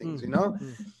type of things, you know?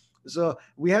 So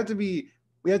we have to be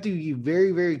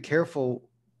very, very careful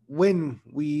when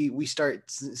we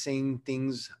start saying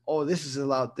things, oh, this is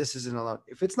allowed, this isn't allowed.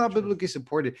 If it's not biblically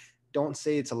supported, don't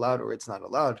say it's allowed or it's not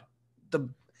allowed.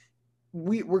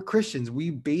 We're Christians. We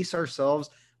base ourselves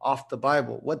off the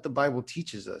Bible, what the Bible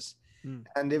teaches us.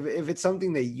 And if it's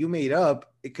something that you made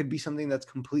up, it could be something that's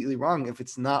completely wrong if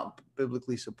it's not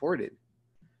biblically supported.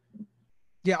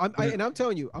 Yeah, I'm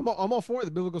telling you, I'm all for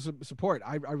the biblical support.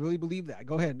 I really believe that.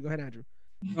 Go ahead, Andrew.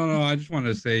 No, I just wanted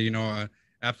to say,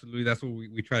 absolutely, that's what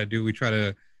we try to do. We try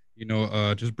to,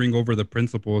 just bring over the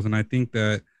principles, and I think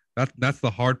that's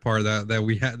the hard part that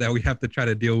we have to try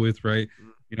to deal with, right?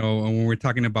 When we're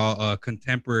talking about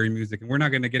contemporary music, and we're not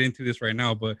going to get into this right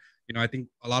now, but I think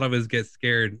a lot of us get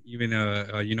scared, even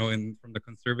from the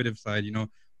conservative side, when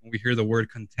we hear the word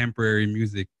contemporary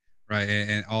music, right,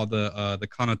 and all the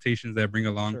connotations that bring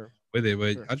along with it.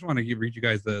 But I just want to read you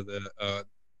guys the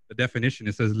definition.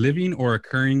 It says living or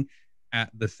occurring at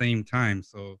the same time.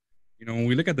 So when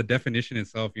we look at the definition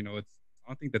itself, I don't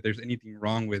think that there's anything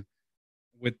wrong with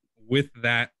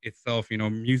that itself.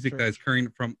 Music that is occurring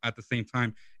from at the same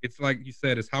time. It's like you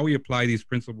said, it's how we apply these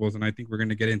principles, and I think we're going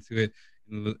to get into it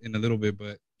in a little bit.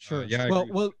 But yeah.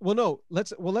 No.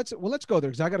 Let's go there,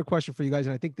 because I got a question for you guys,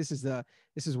 and I think this is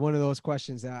one of those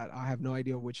questions that I have no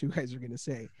idea what you guys are going to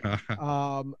say.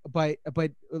 But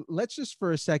let's just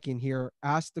for a second here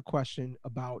ask the question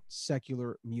about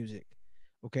secular music.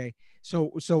 Okay,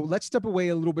 so let's step away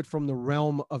a little bit from the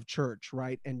realm of church,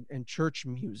 right, and church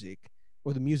music,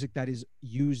 or the music that is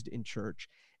used in church.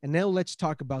 And now let's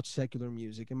talk about secular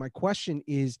music. And my question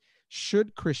is,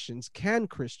 can Christians,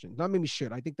 not maybe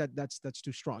should, I think that's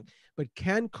too strong, but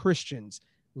can Christians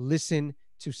listen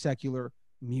to secular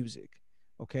music?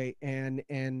 Okay. And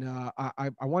I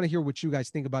want to hear what you guys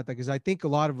think about that, because I think a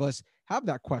lot of us have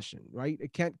that question, right?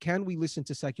 Can we listen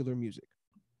to secular music?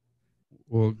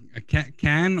 Well,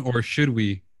 can or should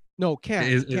we? No,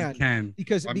 can.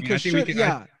 Because I think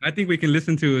we can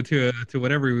listen to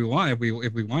whatever we want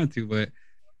if we want to, but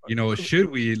should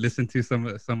we listen to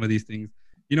some of these things?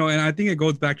 And I think it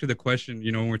goes back to the question,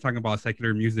 when we're talking about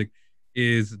secular music,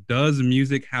 does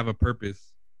music have a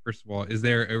purpose? First of all, is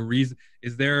there a reason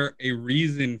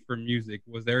for music?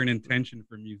 Was there an intention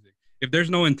for music? If there's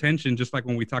no intention, just like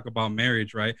when we talk about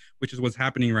marriage, right, which is what's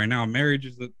happening right now, marriage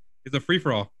is a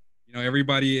free-for-all.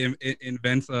 Everybody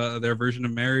invents their version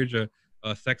of marriage,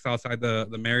 sex outside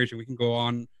the marriage, and we can go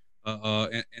on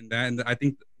and I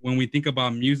think when we think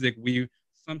about music, we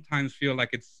sometimes feel like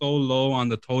it's so low on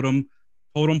the totem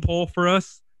pole for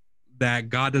us that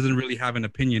God doesn't really have an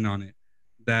opinion on it,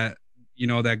 that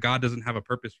God doesn't have a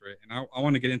purpose for it. And I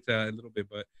want to get into that a little bit,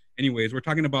 but anyways, we're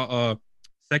talking about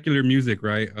secular music,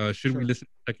 right? Should we listen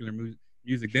to secular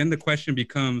music? Then the question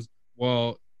becomes,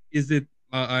 well, is it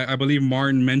I believe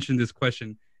Martin mentioned this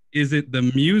question: is it the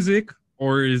music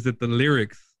or is it the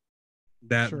lyrics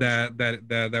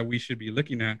that we should be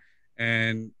looking at?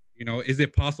 And is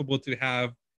it possible to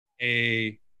have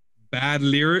a bad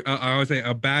lyric? I would say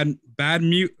a bad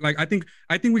mute. Like I think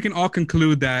we can all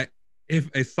conclude that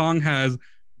if a song has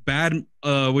bad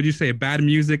bad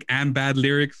music and bad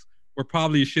lyrics, we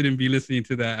probably shouldn't be listening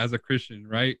to that as a Christian,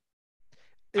 right?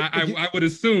 I would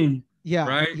assume. Yeah.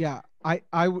 Right. Yeah.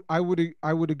 I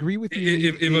would agree with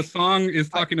you. If a song is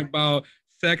talking about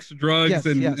sex, drugs,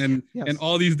 and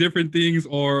all these different things,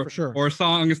 or a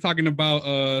song is talking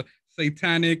about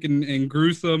satanic and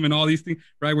gruesome and all these things,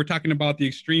 right? We're talking about the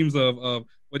extremes of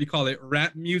what do you call it,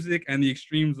 rap music, and the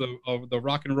extremes of the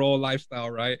rock and roll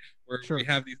lifestyle, right? Where we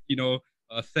have these,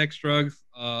 sex, drugs,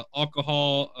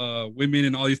 alcohol, women,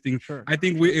 and all these things. I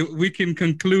think we can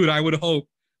conclude, I would hope,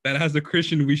 that as a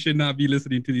Christian, we should not be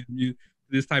listening to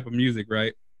this type of music,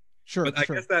 right? But I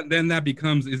guess that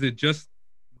becomes, is it just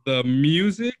the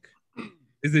music?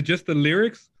 Is it just the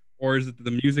lyrics? or is it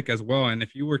the music as well? And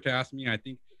if you were to ask me, I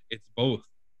think it's both,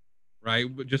 right?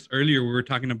 Just earlier we were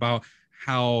talking about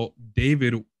how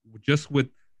David, just with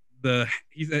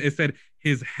it said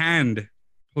his hand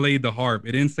played the harp.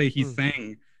 It didn't say he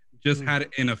sang, just had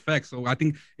an effect. So I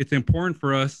think it's important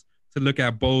for us to look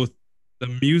at both the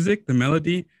music, the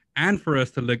melody, and for us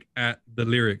to look at the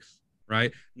lyrics,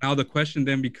 right? Now the question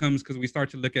then becomes, because we start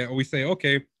to look at, or we say,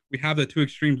 okay, we have the two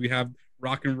extremes. We have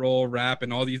rock and roll, rap,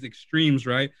 and all these extremes,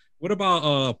 right? What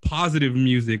about positive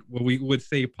music? What we would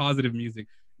say positive music,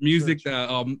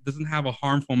 that doesn't have a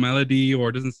harmful melody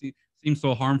or doesn't seem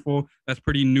so harmful. That's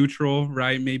pretty neutral,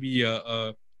 right? Maybe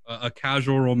a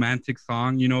casual romantic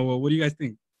song. You know, what do you guys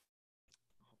think?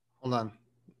 Hold on,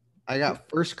 I got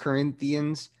 1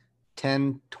 Corinthians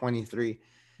 10:23,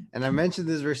 and I mentioned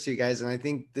this verse to you guys, and I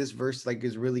think this verse like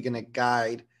is really gonna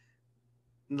guide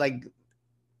like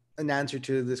an answer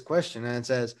to this question. And it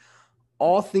says,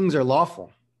 all things are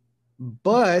lawful,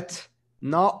 but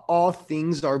not all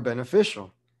things are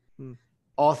beneficial.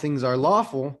 All things are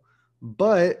lawful,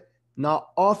 but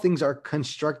not all things are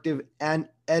constructive and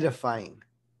edifying.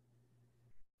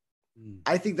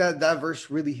 I think that verse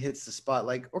really hits the spot.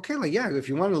 Like, okay, like, yeah, if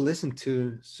you want to listen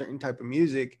to certain type of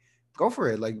music, go for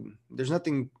it. Like, there's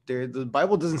nothing there. The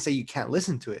Bible doesn't say you can't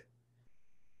listen to it,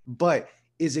 but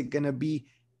is it going to be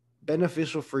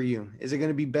beneficial for you? Is it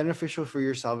going to be beneficial for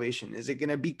your salvation? Is it going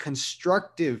to be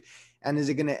constructive? And is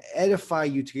it going to edify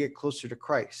you to get closer to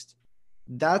Christ?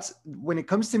 That's when it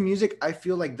comes to music, I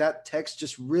feel like that text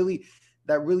just really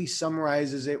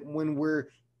summarizes it when we're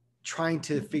trying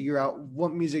to figure out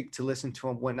what music to listen to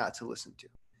and what not to listen to.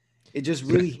 It just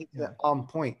really hits that on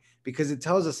point, because it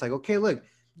tells us like, okay, look,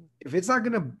 if it's not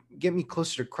going to get me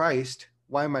closer to Christ,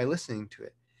 why am I listening to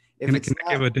it? Can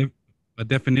I give a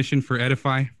definition for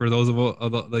edify for those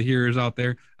of the hearers out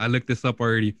there? I looked this up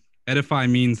already. Edify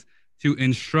means to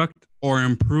instruct or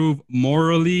improve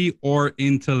morally or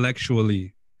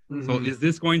intellectually. So is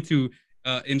this going to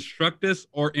instruct us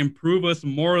or improve us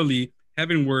morally,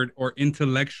 heavenward, or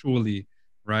intellectually,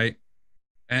 right?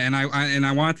 And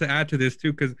I want to add to this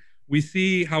too, because we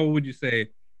see, how would you say,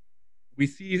 we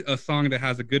see a song that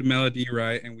has a good melody,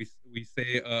 right? And we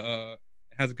say it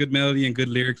has a good melody and good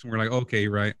lyrics, and we're like, okay,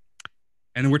 right?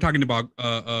 And we're talking about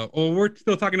we're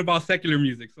still talking about secular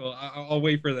music, so I'll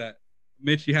wait for that.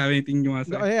 Mitch, you have anything you want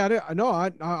to say?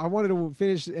 I wanted to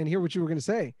finish and hear what you were going to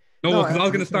say. No, because I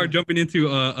was going to start jumping into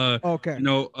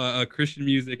Christian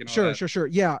music and all that. Sure.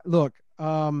 Yeah, look.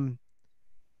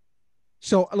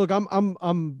 So look,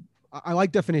 I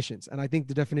like definitions, and I think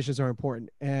the definitions are important.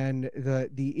 And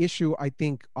the issue, I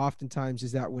think, oftentimes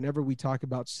is that whenever we talk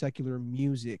about secular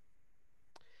music,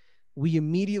 we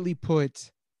immediately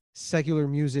put secular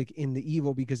music in the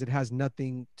evil because it has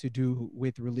nothing to do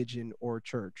with religion or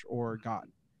church or God.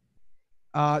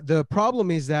 The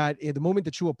problem is that at the moment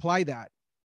that you apply that,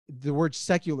 the word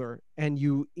secular, and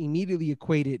you immediately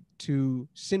equate it to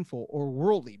sinful or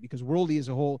worldly, because worldly is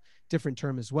a whole different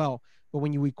term as well. But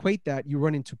when you equate that, you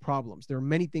run into problems. There are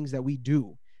many things that we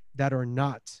do that are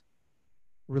not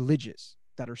religious,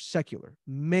 that are secular,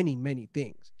 many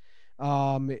things.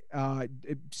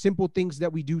 Simple things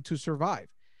that we do to survive.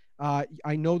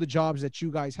 I know the jobs that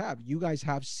you guys have. You guys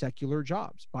have secular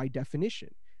jobs by definition.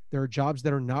 There are jobs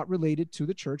that are not related to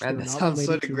the church. Man, that sounds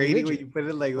so degrading when you put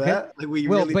it like that. Like when you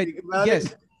really think about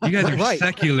it. You guys are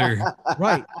secular.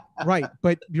 Right.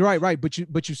 But you're right. But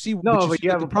you see, you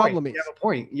have a problem. You have a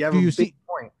point. You have a big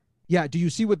point. Yeah. Do you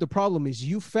see what the problem is?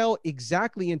 You fell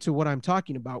exactly into what I'm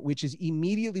talking about, which is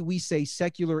immediately we say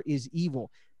secular is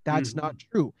evil. That's not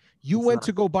true. You went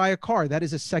to go buy a car. That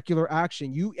is a secular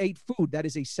action. You ate food. That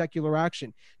is a secular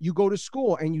action. You go to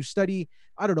school and you study,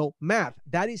 I don't know, math.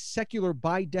 That is secular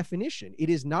by definition.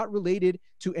 It is not related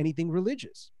to anything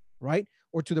religious, right?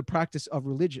 Or to the practice of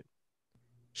religion.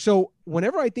 So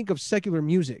whenever I think of secular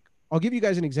music, I'll give you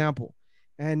guys an example.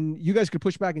 And you guys could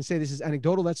push back and say this is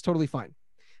anecdotal. That's totally fine.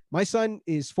 My son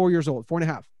is 4 years old,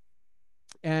 4.5.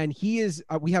 And he is,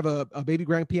 we have a baby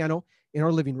grand piano in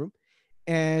our living room.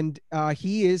 And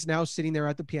he is now sitting there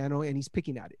at the piano and he's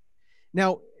picking at it.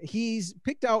 Now, he's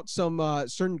picked out some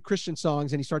certain Christian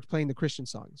songs and he starts playing the Christian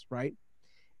songs, right?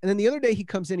 And then the other day he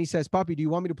comes in, he says, Papi, do you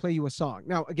want me to play you a song?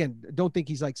 Now, again, don't think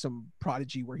he's like some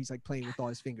prodigy where he's like playing with all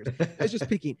his fingers. He's just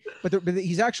picking, but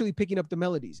he's actually picking up the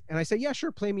melodies. And I say, yeah,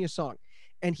 sure, play me a song.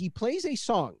 And he plays a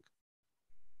song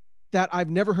that I've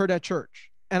never heard at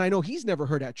church. And I know he's never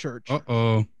heard at church.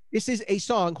 Uh-oh. This is a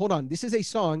song, hold on. This is a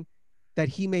song that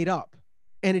he made up.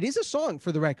 And it is a song,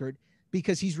 for the record,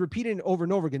 because he's repeating it over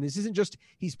and over again. This isn't just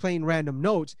he's playing random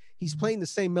notes. He's playing the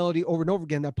same melody over and over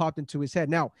again that popped into his head.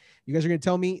 Now, you guys are going to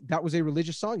tell me that was a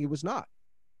religious song. It was not.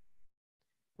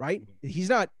 right? He's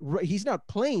not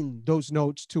playing those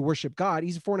notes to worship God.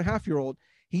 He's a 4.5-year-old.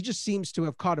 He just seems to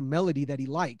have caught a melody that he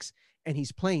likes, and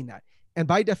he's playing that. And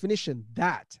by definition,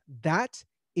 that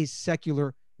is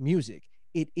secular music.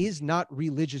 It is not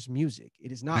religious music.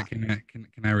 It is not. Can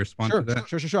I respond to that?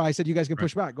 Sure. I said you guys can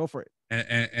push back. Go for it.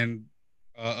 And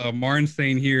Martin's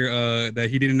saying here that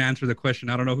he didn't answer the question.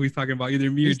 I don't know who he's talking about, either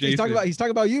me or Jason. He's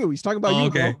talking about you. He's talking about you.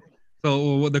 Okay. Bro.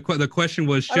 So the question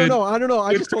was, I don't know.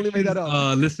 I just totally made that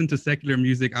up. Listen to secular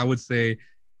music. I would say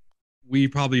we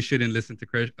probably shouldn't listen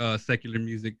to secular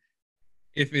music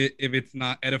if it's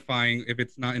not edifying, if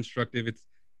it's not instructive, it's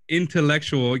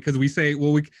intellectual. Because we say,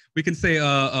 well, we can say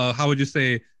how would you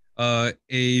say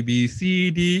A B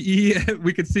C D E?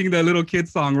 We could sing the little kid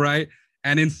song, right?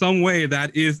 And in some way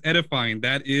that is edifying,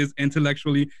 that is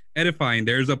intellectually edifying.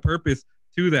 There's a purpose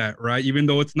to that, right? Even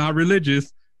though it's not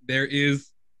religious, there is,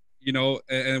 and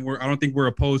I don't think we're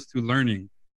opposed to learning,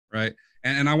 right?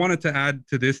 And I wanted to add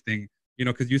to this thing,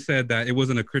 because you said that it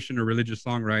wasn't a Christian or religious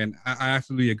song, right? And I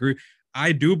absolutely agree.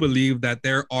 I do believe that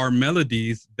there are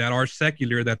melodies that are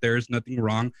secular, that there is nothing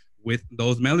wrong with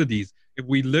those melodies. If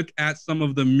we look at some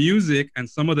of the music and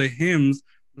some of the hymns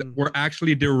that were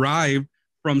actually derived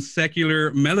from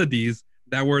secular melodies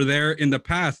that were there in the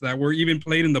past, that were even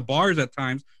played in the bars at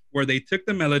times, where they took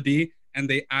the melody and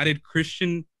they added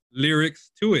Christian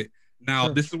lyrics to it. Now,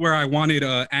 This is where I wanted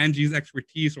Angie's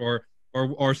expertise or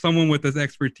someone with this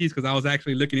expertise, because I was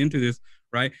actually looking into this,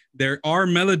 right? There are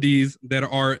melodies that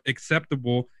are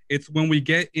acceptable. It's when we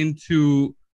get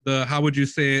into the, how would you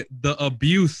say it, the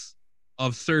abuse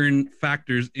of certain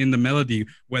factors in the melody,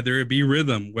 whether it be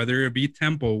rhythm, whether it be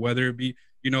tempo, whether it be,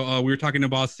 we were talking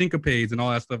about syncopades and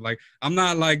all that stuff. Like, I'm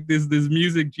not like this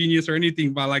music genius or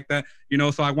anything but like that,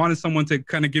 so I wanted someone to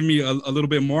kind of give me a little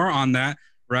bit more on that,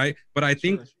 right? But I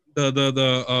think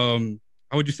the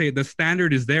how would you say it? The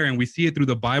standard is there, and we see it through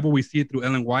the Bible. We see it through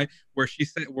Ellen White, where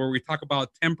we talk about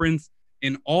temperance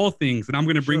in all things. And I'm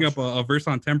going to bring up a verse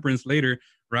on temperance later,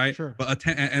 right? Sure. But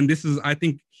and this is, I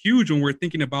think, huge when we're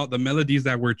thinking about the melodies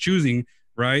that we're choosing,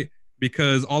 right?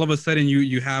 Because all of a sudden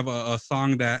you have a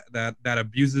song that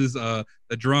abuses the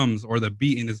drums or the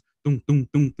beat, and is dum dum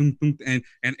dum dum dum, and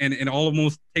it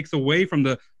almost takes away from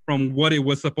what it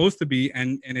was supposed to be,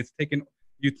 and it's taken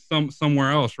you somewhere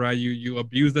else, right? You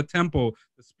abuse the tempo,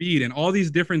 the speed, and all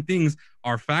these different things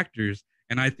are factors.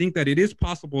 And I think that it is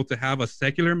possible to have a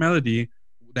secular melody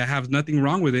that has nothing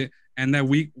wrong with it, and that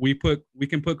we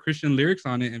can put Christian lyrics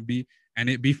on it and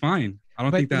it be fine. I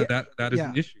don't think that is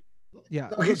an issue. Yeah.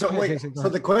 Okay. So wait. So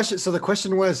the question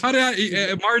was, how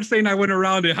did Martin saying I went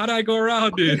around it? How did I go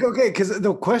around it? Okay. Because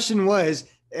the question was,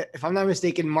 if I'm not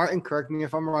mistaken, Martin, correct me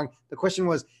if I'm wrong. The question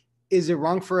was, is it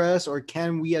wrong for us, or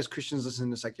can we as Christians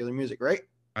listen to secular music? Right.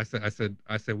 I said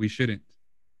we shouldn't.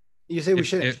 You say we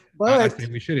shouldn't. But I say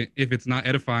we shouldn't if it's not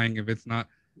edifying. If it's not,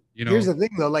 Here's the thing,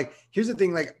 though.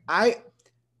 I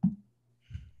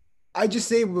just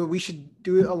say we should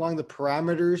do it along the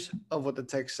parameters of what the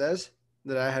text says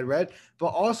that I had read, but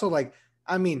also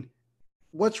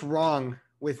what's wrong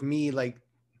with me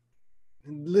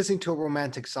listening to a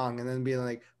romantic song and then being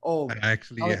like, oh, I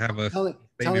actually have a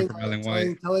statement from Ellen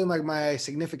White telling my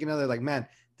significant other, man,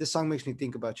 this song makes me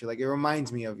think about you, it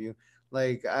reminds me of you,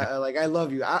 I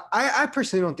love you. I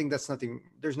personally don't think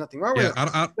there's nothing wrong with it,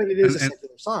 but it is a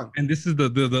secular song. And this is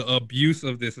the abuse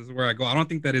of this is where I go. I don't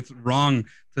think that it's wrong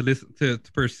to listen to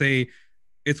per se.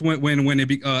 It's when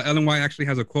Ellen White actually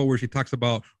has a quote where she talks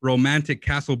about romantic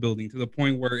castle building to the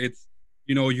point where it's,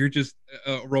 you're just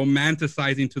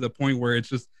romanticizing to the point where it's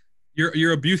just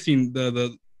you're abusing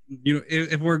the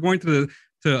if we're going to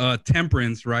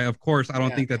temperance, right? Of course, I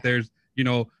don't think that there's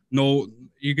no,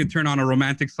 you can turn on a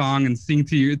romantic song and sing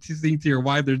to your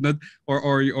wife. There's not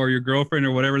or your girlfriend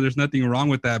or whatever. There's nothing wrong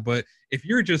with that. But if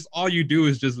you're just all you do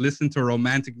is just listen to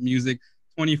romantic music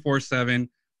 24/7,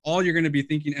 all you're going to be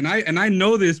thinking, and I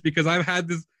know this because I've had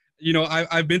this,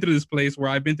 I've been through this place where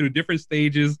I've been through different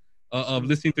stages of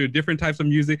listening to different types of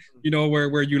music,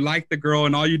 where you like the girl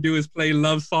and all you do is play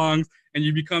love songs and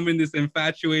you become in this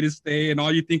infatuated state and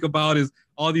all you think about is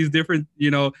all these different,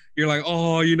 you're like,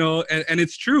 oh, and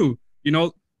it's true.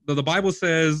 The Bible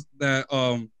says that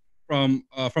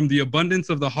from the abundance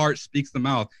of the heart speaks the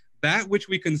mouth. That which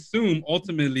we consume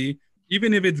ultimately,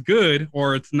 even if it's good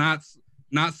or it's not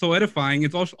so edifying,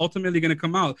 it's also ultimately going to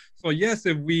come out. So yes,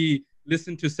 if we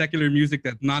listen to secular music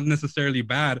that's not necessarily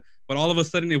bad, but all of a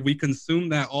sudden if we consume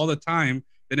that all the time,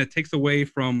 then it takes away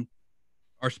from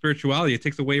our spirituality. It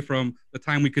takes away from the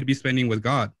time we could be spending with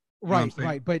God. Right,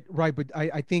 but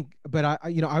I think, but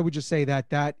I would just say that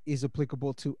that is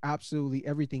applicable to absolutely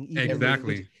everything, even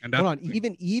exactly. And hold on,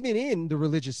 even in the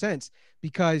religious sense,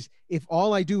 because if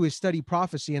all I do is study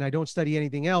prophecy and I don't study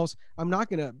anything else, I'm not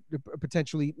gonna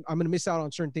I'm gonna miss out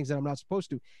on certain things that I'm not supposed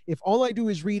to. If all I do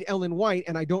is read Ellen White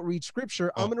and I don't read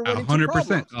scripture, I'm gonna run into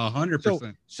problems.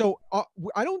 100%. So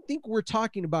I don't think we're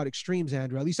talking about extremes,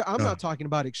 Andrew. At least I'm not talking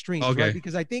about extremes, right?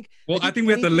 Because I think I think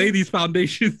we have to lay these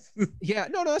foundations. Yeah,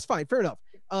 no, that's fine, fair enough.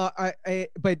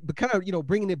 But kind of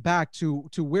bringing it back to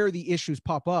where the issues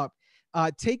pop up.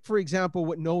 Take for example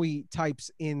what Noe types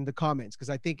in the comments, because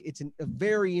I think it's a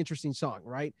very interesting song,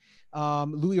 right?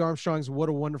 Louis Armstrong's "What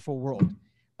a Wonderful World."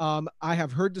 I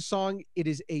have heard the song. It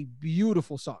is a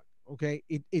beautiful song. Okay,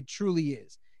 it truly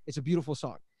is. It's a beautiful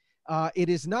song. It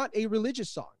is not a religious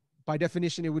song. By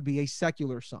definition, it would be a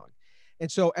secular song.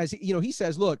 And so, as he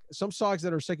says, look, some songs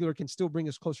that are secular can still bring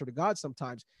us closer to God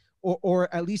sometimes,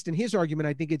 or at least in his argument,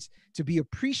 I think it's to be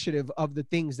appreciative of the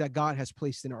things that God has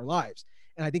placed in our lives.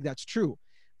 And I think that's true.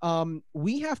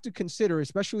 We have to consider,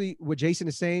 especially what Jason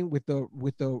is saying with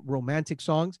the romantic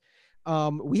songs.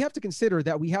 We have to consider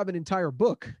that we have an entire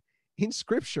book in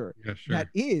Scripture that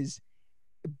is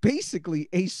basically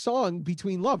a song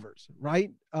between lovers,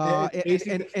 right?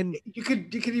 And you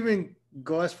could even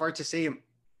go as far to say it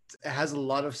has a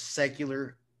lot of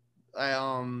secular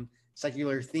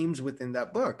themes within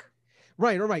that book.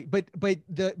 Right. But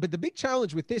the big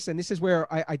challenge with this, and this is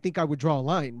where I think I would draw a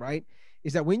line, right,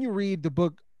 is that when you read the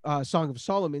book Song of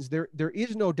Solomon's, there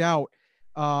is no doubt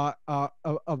a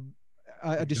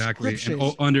description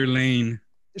underlaying.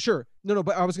 Sure, no,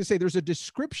 but I was gonna say there's a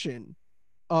description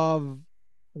of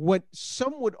what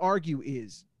some would argue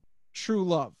is true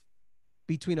love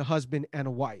between a husband and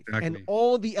a wife, and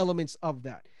all the elements of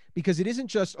that. Because it isn't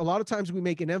just, a lot of times we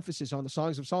make an emphasis on the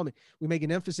Songs of Solomon. We make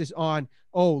an emphasis on,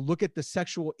 look at the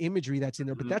sexual imagery that's in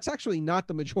there. But that's actually not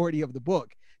the majority of the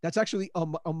book. That's actually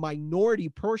a minority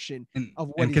portion of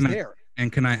what is there.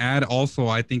 And can I add also,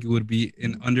 I think it would be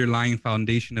an underlying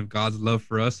foundation of God's love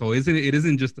for us. So it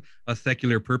isn't just a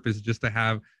secular purpose just to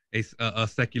have a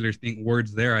secular thing,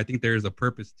 words there. I think there is a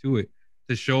purpose to it,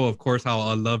 to show, of course,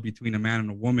 how a love between a man and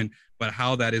a woman, but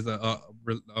how that is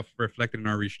reflected in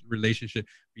our relationship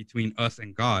between us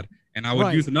and God. And I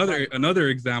would use another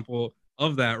example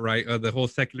of that, right? The whole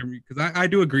secular, because I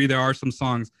do agree there are some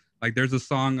songs, like there's a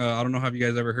song, I don't know if you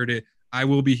guys ever heard it, "I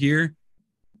Will Be Here."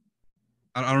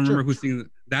 I don't remember who sings it.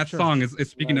 That song is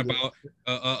speaking about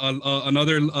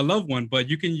a loved one, but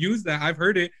you can use that. I've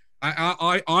heard it.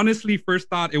 I honestly first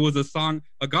thought it was a song,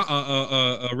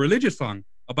 a religious song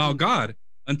about God,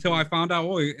 until I found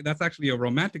out, that's actually a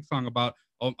romantic song about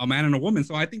a man and a woman.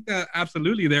 So I think that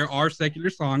absolutely there are secular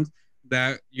songs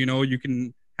that, you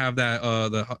can have that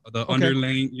the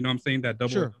underlaying, I'm saying, that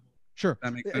double. Sure.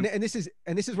 That makes sense.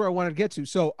 And this is where I wanted to get to.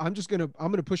 So I'm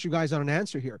gonna push you guys on an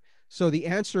answer here. So the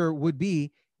answer would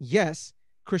be yes,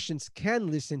 Christians can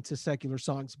listen to secular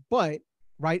songs, but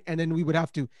right, and then we would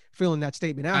have to fill in that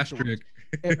statement afterwards.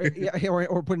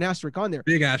 or put an asterisk on there.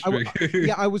 Big asterisk.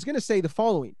 I was gonna say the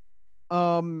following.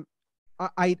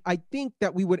 I think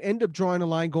that we would end up drawing a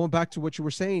line, going back to what you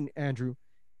were saying, Andrew,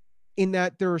 in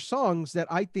that there are songs that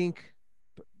I think,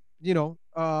 and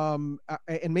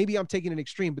maybe I'm taking an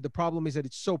extreme, but the problem is that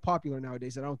it's so popular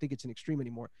nowadays that I don't think it's an extreme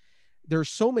anymore. There are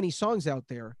so many songs out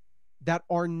there that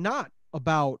are not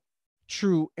about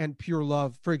true and pure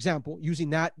love. For example,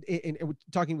 using that and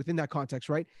talking within that context,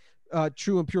 right?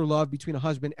 True and pure love between a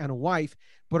husband and a wife,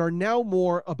 but are now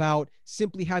more about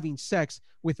simply having sex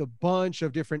with a bunch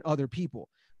of different other people,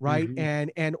 right?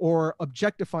 And or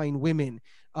objectifying women,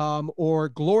 or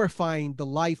glorifying the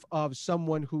life of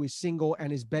someone who is single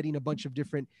and is bedding a bunch of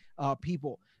different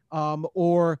people,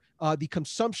 or the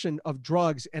consumption of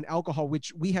drugs and alcohol,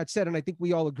 which we had said, and I think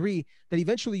we all agree that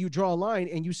eventually you draw a line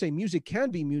and you say music can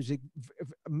be music.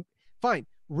 Fine,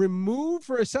 remove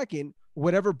for a second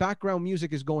whatever background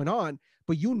music is going on,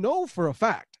 but for a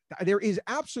fact, there is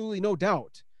absolutely no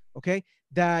doubt, okay,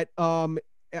 that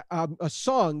a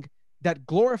song that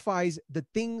glorifies the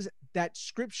things that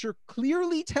Scripture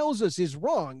clearly tells us is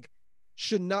wrong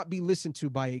should not be listened to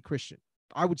by a Christian.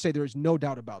 I would say there is no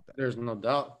doubt about that. There's no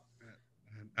doubt.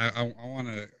 I want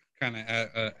to kind of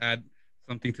add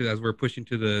something to, as we're pushing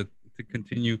to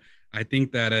continue. I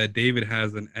think that David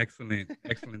has an excellent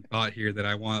thought here that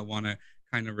I want to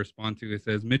kind of respond to. It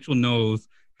says, Mitchell knows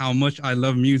how much I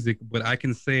love music, but I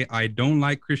can say I don't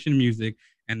like Christian music,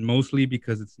 and mostly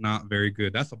because it's not very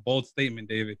good. That's a bold statement,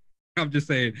 David. I'm just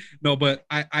saying. No, but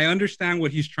I understand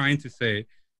what he's trying to say.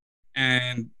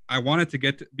 And I wanted to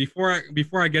get to, before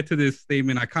I get to this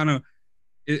statement, I kind of,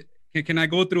 can I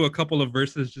go through a couple of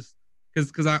verses just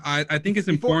because I think it's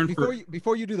important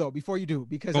before you do,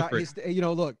 because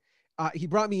look, he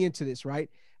brought me into this, right?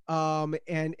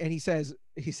 And he says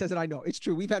that I know it's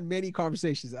true. We've had many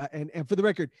conversations, and for the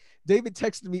record, David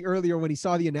texted me earlier when he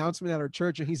saw the announcement at our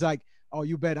church, and he's like, "Oh,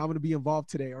 you bet I'm going to be involved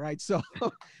today." All right, so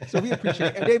we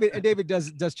appreciate it. And David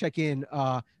does check in.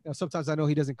 Sometimes I know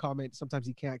he doesn't comment, sometimes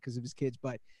he can't because of his kids,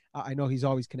 but I know he's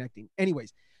always connecting.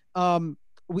 Anyways,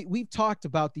 we've talked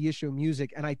about the issue of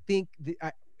music, and I think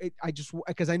I just,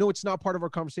 because I know it's not part of our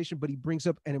conversation, but he brings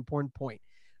up an important point.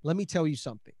 Let me tell you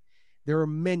something. There are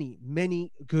many,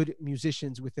 many good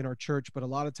musicians within our church, but a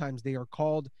lot of times they are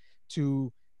called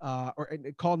to, or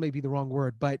called may be the wrong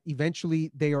word, but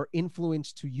eventually they are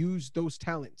influenced to use those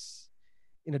talents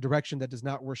in a direction that does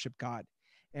not worship God.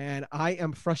 And I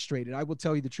am frustrated. I will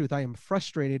tell you the truth. I am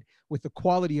frustrated with the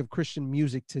quality of Christian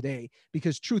music today,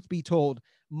 because truth be told,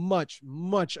 much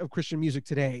of Christian music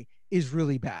today is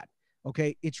really bad.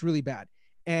 Okay. It's really bad.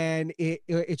 And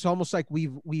it's almost like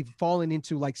we've fallen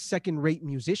into like second-rate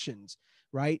musicians,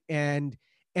 right? And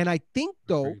I think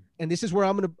though, and this is where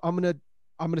I'm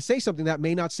gonna say something that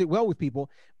may not sit well with people,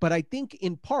 but I think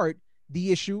in part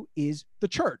the issue is the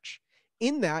church,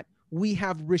 in that we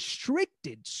have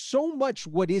restricted so much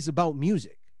what is about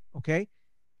music. Okay,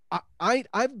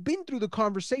 I've been through the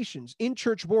conversations in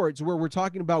church boards where we're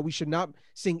talking about we should not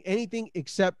sing anything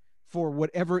except for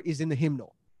whatever is in the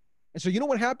hymnal. And so you know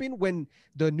what happened when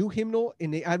the new hymnal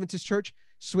in the Adventist church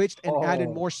switched and added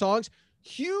more songs?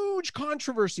 Huge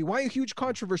controversy. Why a huge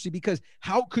controversy? Because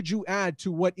how could you add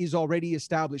to what is already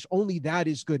established? Only that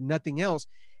is good, nothing else.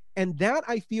 And that,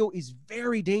 I feel, is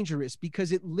very dangerous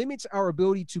because it limits our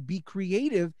ability to be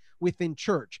creative within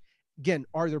church. Again,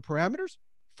 are there parameters?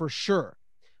 For sure.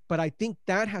 But I think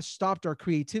that has stopped our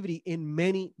creativity in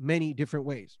many, many different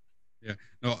ways. Yeah,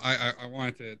 no, I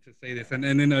wanted to say this, and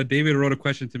then David wrote a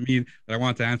question to me that I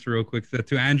wanted to answer real quick. So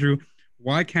to Andrew,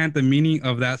 why can't the meaning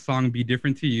of that song be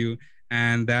different to you,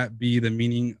 and that be the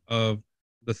meaning of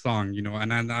the song? You know,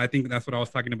 and I think that's what I was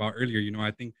talking about earlier. You know,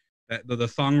 I think that the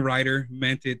songwriter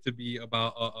meant it to be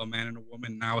about a man and a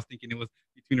woman, and I was thinking it was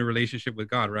between a relationship with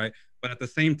God, right? But at the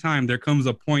same time, there comes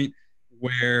a point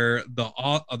where the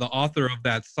author of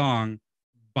that song,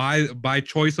 by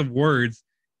choice of words,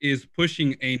 is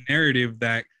pushing a narrative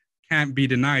that can't be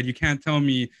denied. You can't tell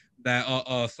me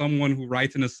that someone who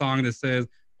writes in a song that says,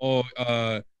 "Oh,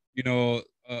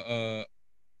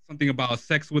 something about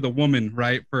sex with a woman,"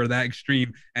 right, for that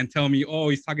extreme, and tell me, "Oh,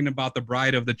 he's talking about the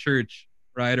bride of the church,"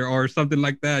 right, or something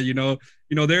like that.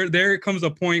 There comes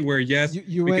a point where yes,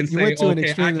 you went to an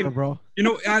extreme, there, bro.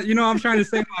 I'm trying to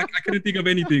say, like, I couldn't think of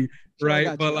anything,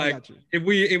 right? But like, if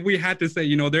we had to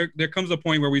say, there comes a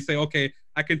point where we say, okay,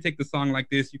 I can take the song like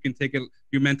this, you can take it,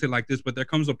 you meant it like this, but there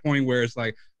comes a point where it's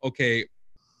like, okay,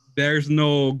 there's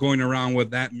no going around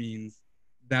what that means.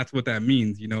 That's what that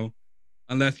means,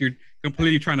 unless you're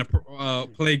completely trying to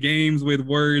play games with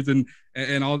words and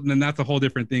all, then that's a whole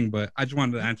different thing. But I just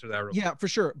wanted to answer that real quick. For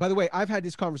sure. By the way, I've had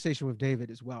this conversation with David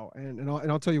as well, and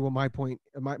I'll tell you what my point,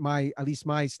 my at least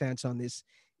my stance on this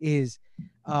is.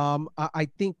 I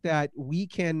think that we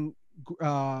can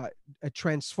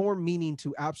transform meaning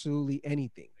to absolutely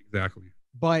anything. Exactly.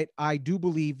 But I do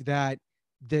believe that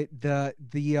the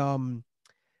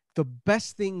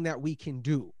best thing that we can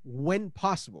do when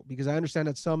possible, because I understand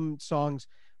that some songs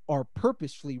are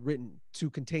purposefully written to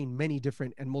contain many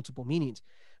different and multiple meanings,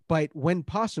 but when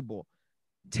possible,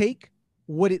 take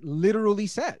what it literally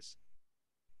says.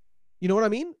 You know what I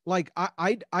mean? Like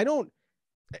I don't,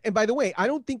 and by the way, I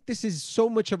don't think this is so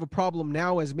much of a problem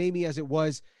now as maybe as it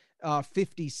was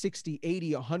 50, 60,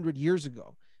 80, 100 years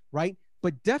ago, right?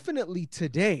 But definitely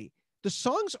today, the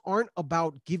songs aren't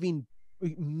about giving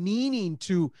meaning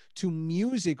to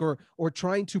music or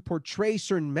trying to portray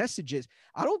certain messages.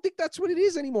 I don't think that's what it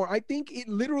is anymore. I think it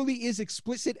literally is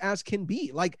explicit as can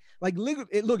be. Like look,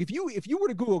 if you were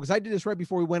to Google, because I did this right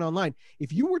before we went online,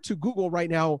 if you were to Google right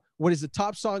now what is the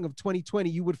top song of 2020,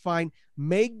 you would find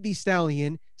Meg Thee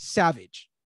Stallion, Savage.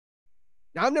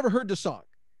 Now, I've never heard the song,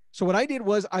 so what I did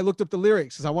was I looked up the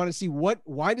lyrics because I want to see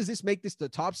why does this make this the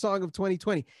top song of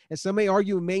 2020? And some may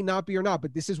argue it may not be or not,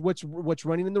 but this is what's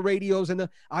running in the radios and the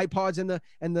iPods and the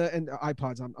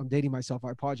iPods. I'm dating myself. I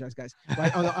apologize, guys.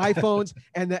 Right, on the iPhones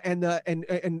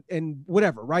and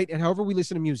whatever, right? And however we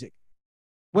listen to music.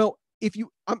 Well,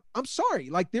 I'm sorry,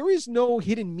 like there is no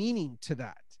hidden meaning to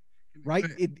that, right?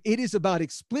 It is about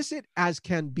explicit as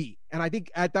can be, and I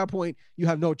think at that point you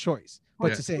have no choice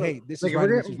but to say, hey, this is right,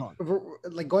 this is wrong.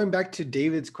 Like going back to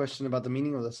David's question about the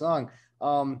meaning of the song,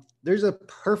 there's a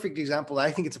perfect example.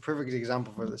 I think it's a perfect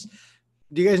example for this.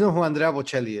 Do you guys know who Andrea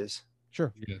Bocelli is?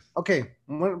 Sure. Yes. Okay.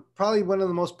 Probably one of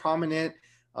the most prominent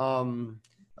singers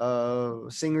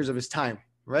of his time,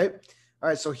 right? All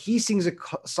right, so he sings a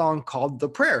song called The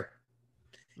Prayer.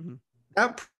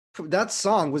 Mm-hmm. That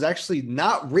song was actually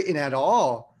not written at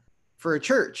all for a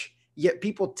church, yet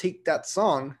people take that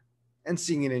song and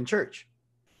sing it in church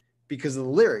because of the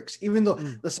lyrics, even though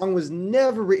the song was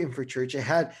never written for church. It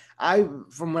had,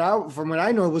 from what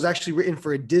I know, it was actually written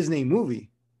for a Disney movie.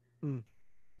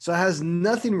 So it has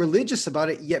nothing religious about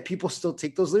it, yet people still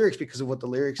take those lyrics because of what the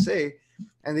lyrics say,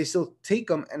 and they still take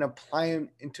them and apply them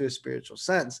into a spiritual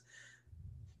sense.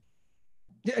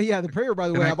 Yeah, the prayer, by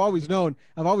the way, I've always known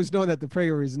that the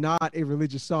prayer is not a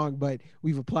religious song, but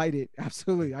we've applied it.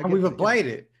 Absolutely. We've applied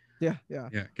it. Yeah.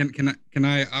 Can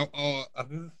I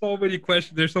there's so many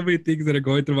questions. There's so many things that are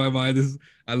going through my mind.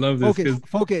 I love this.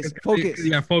 Focus.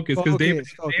 Because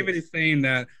David is saying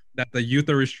that the youth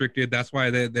are restricted. That's why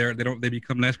they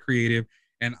become less creative.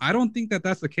 And I don't think that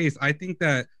that's the case. I think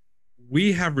that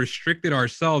we have restricted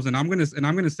ourselves. And I'm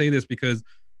gonna say this because,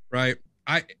 right,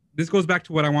 this goes back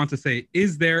to what I want to say.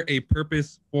 Is there a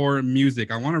purpose for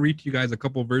music? I want to read to you guys a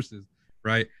couple verses,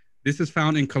 right? This is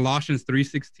found in Colossians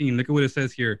 3:16. Look at what it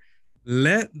says here.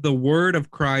 Let the word of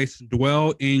Christ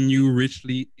dwell in you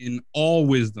richly in all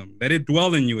wisdom. Let it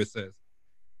dwell in you, it says.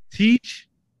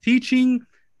 Teaching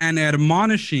and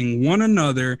admonishing one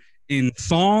another in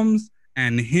psalms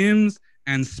and hymns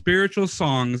and spiritual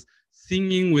songs,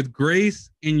 singing with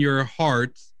grace in your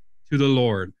hearts to the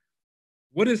Lord.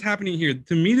 What is happening here?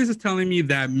 To me, this is telling me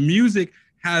that music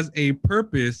has a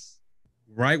purpose,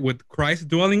 right? With Christ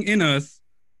dwelling in us,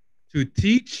 to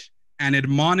teach and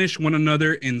admonish one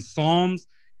another in psalms,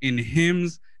 in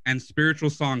hymns, and spiritual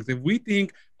songs. If we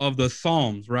think of the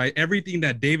Psalms, right, everything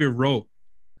that David wrote,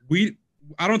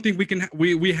 I don't think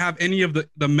we have any of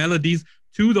the melodies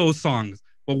to those songs.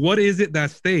 But what is it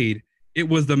that stayed? It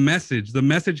was the message. The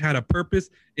message had a purpose.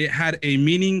 It had a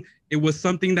meaning. It was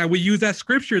something that we use as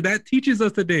scripture that teaches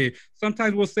us today.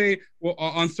 Sometimes we'll say, well,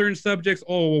 on certain subjects,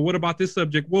 oh, well, what about this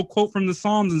subject? We'll quote from the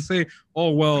Psalms and say,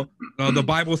 oh, well, the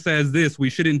Bible says this, we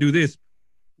shouldn't do this.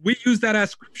 We use that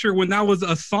as scripture when that was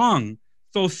a song.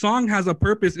 So song has a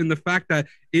purpose in the fact that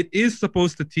it is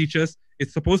supposed to teach us.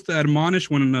 It's supposed to admonish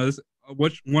one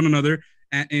another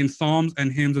in psalms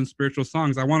and hymns and spiritual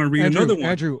songs. I want to read another one.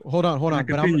 Andrew, hold on.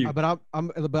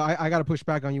 But I got to push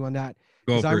back on you on that.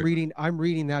 Because I'm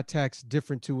reading that text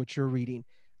different to what you're reading.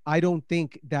 I don't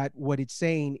think that what it's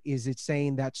saying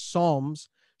that Psalms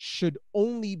should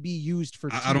only be used for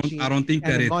teaching. I don't think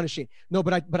that admonishing. No,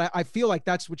 but I feel like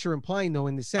that's what you're implying, though,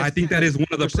 in the sense. I think that is one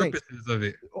of the purposes of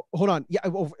it. Hold on. Yeah,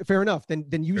 well, fair enough.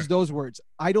 Then use those words.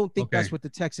 I don't think that's what the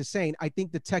text is saying. I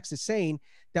think the text is saying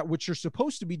that what you're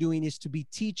supposed to be doing is to be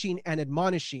teaching and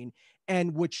admonishing.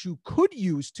 And what you could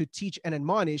use to teach and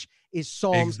admonish is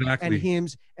psalms and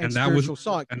hymns and spiritual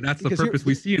songs. And that's the purpose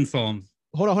we see in Psalms.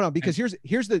 Hold on. Because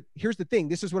here's the thing.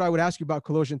 This is what I would ask you about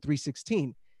Colossians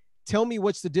 3:16. Tell me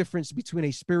what's the difference between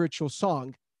a spiritual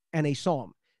song and a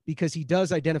psalm, because he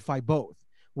does identify both.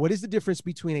 What is the difference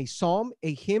between a psalm,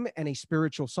 a hymn, and a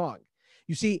spiritual song?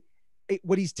 You see,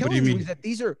 what he's telling you is that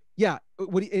these are,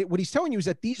 what he's telling you is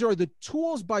that these are the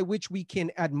tools by which we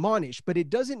can admonish, but it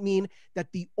doesn't mean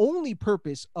that the only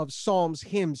purpose of psalms,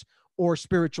 hymns, or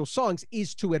spiritual songs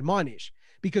is to admonish.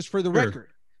 Because for the record,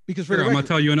 I'm going to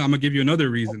tell you, and I'm going to give you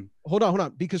another reason. Hold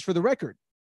on. Because for the record,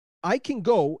 I can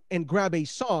go and grab a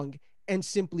song and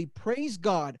simply praise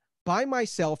God by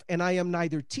myself, and I am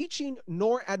neither teaching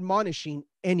nor admonishing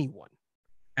anyone.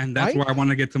 And that's where I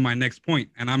want to get to my next point,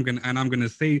 and I'm gonna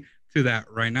say to that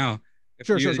right now.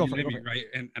 Sure, go for it. Right,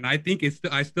 and I think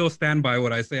I still stand by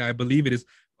what I say. I believe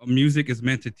music is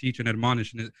meant to teach and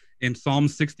admonish. And in Psalm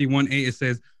 61:8, it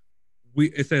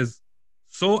says,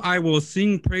 "So I will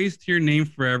sing praise to your name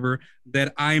forever,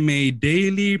 that I may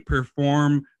daily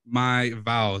perform my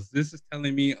vows." This is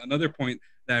telling me another point,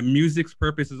 that music's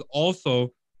purpose is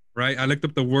also, right? I looked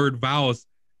up the word vows.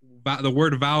 The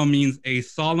word vow means a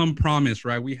solemn promise,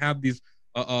 right? We have these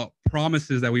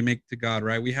promises that we make to God,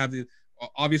 right? We have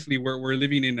obviously we're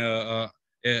living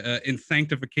in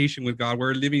sanctification with God.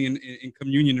 We're living in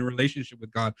communion and relationship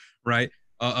with God, right?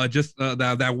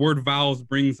 That word vows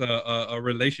brings a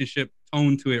relationship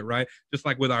tone to it, right? Just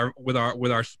like with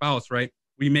our spouse, right?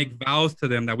 We make vows to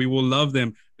them that we will love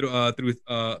them through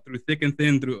thick and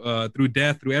thin, through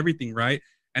death, through everything, right?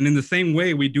 And in the same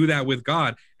way, we do that with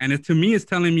God. And to me, it's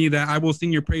telling me that I will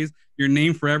sing your praise, your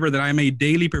name forever, that I may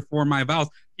daily perform my vows.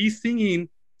 He's singing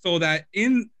so that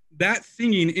in that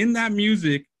singing, in that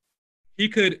music, he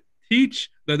could teach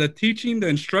the teaching, the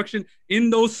instruction in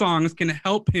those songs can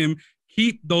help him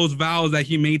keep those vows that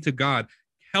he made to God,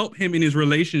 help him in his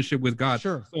relationship with God.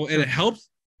 Sure. So it helps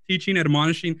teaching,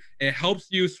 admonishing. It helps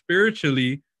you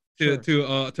spiritually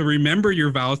to remember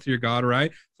your vows to your God,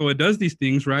 right? So it does these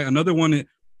things, right? Another one,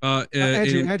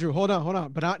 Andrew, hold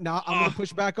on. But now I'm going to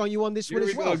push back on you on this one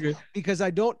as well, because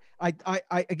I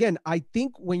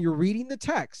think when you're reading the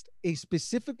text,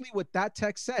 specifically what that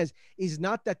text says is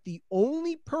not that the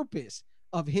only purpose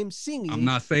of him singing. I'm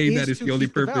not saying that it's the only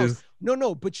purpose.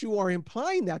 No, but you are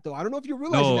implying that, though. I don't know if you're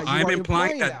realizing that. No, I'm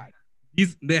implying that.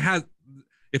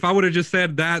 If I would have just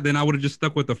said that, then I would have just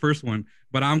stuck with the first one.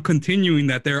 But I'm continuing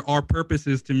that there are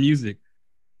purposes to music.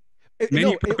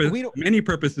 Many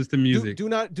purposes to music. Do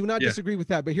not disagree with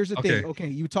that. But here's the thing. Okay,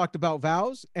 you talked about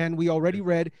vows, and we already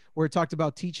read where it talked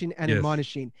about teaching and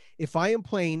admonishing. If I am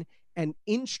playing an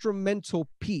instrumental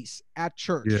piece at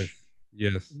church,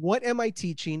 yes. What am I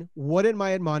teaching? What am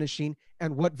I admonishing?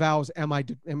 And what vows am I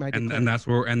declaring? And that's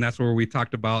where we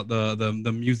talked about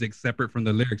the music separate from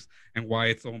the lyrics and why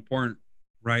it's so important,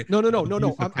 right? No.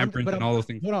 Temperance and all those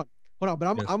things. Hold on. But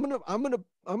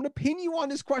I'm gonna pin you on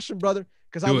this question, brother,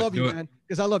 because I love you, man.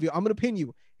 Because I love you. I'm gonna pin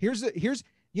you. Here's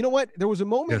you know what? There was a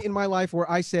moment in my life where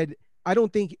I said I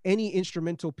don't think any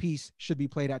instrumental piece should be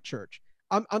played at church.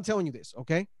 I'm telling you this,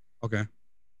 okay? Okay.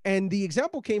 And the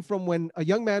example came from when a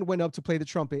young man went up to play the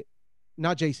trumpet,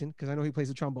 not Jason, because I know he plays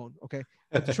the trombone. Okay,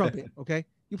 but the trumpet. Okay,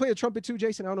 you play the trumpet too,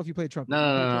 Jason? I don't know if you play the trumpet.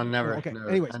 No, never. Okay. Never.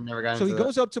 Anyways, I never got so into he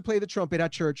goes up to play the trumpet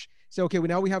at church. Say, okay, well,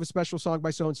 now we have a special song by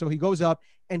so and so. He goes up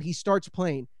and he starts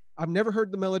playing. I've never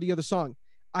heard the melody of the song.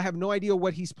 I have no idea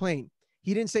what he's playing.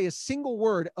 He didn't say a single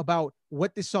word about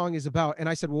what this song is about. And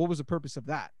I said, well, what was the purpose of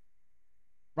that?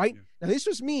 Right? Yeah. Now, this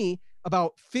was me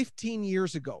about 15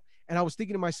 years ago. And I was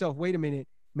thinking to myself, wait a minute,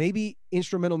 maybe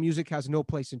instrumental music has no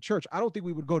place in church. I don't think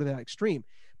we would go to that extreme.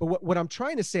 But what I'm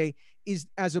trying to say is,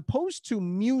 as opposed to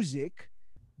music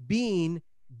being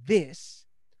this,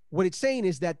 what it's saying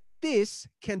is that this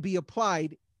can be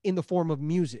applied in the form of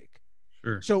music.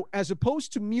 Sure. So as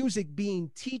opposed to music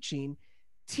being teaching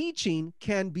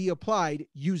can be applied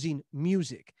using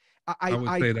music. I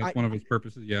would say that's one of its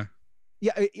purposes. Yeah.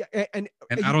 Yeah. And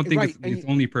I don't think it's its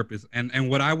only purpose. And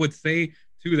what I would say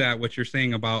to that, what you're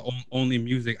saying about only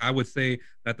music, I would say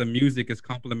that the music is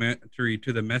complementary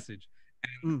to the message.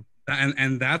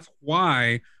 And that's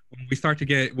why when we start to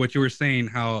get what you were saying,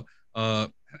 how I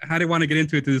didn't want to get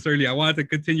into it this early. I wanted to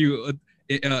continue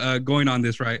going on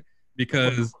this, right?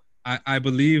 Because I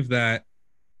believe that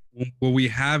what we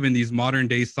have in these modern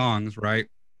day songs, right,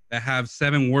 that have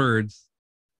 7 words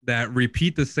that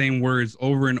repeat the same words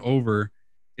over and over,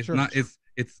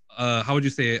 it's how would you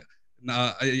say it?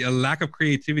 A lack of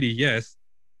creativity, yes.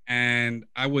 And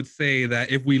I would say that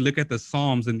if we look at the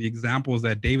Psalms and the examples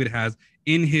that David has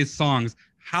in his songs,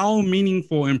 how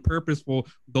meaningful and purposeful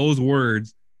those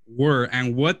words were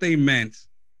and what they meant,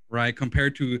 right,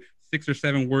 compared to 6 or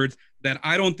 7 words that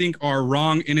I don't think are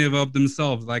wrong in and of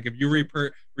themselves. Like if you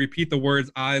repeat the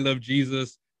words, I love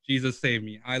Jesus, Jesus save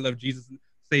me, I love Jesus,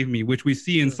 save me, which we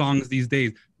see in songs these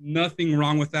days. Nothing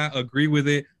wrong with that. Agree with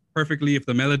it perfectly. If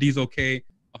the melody's okay,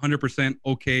 100%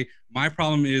 okay. My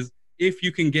problem is if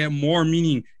you can get more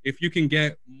meaning, if you can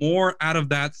get more out of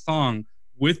that song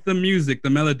with the music, the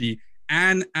melody,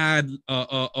 and add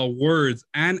words,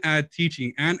 and add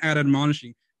teaching, and add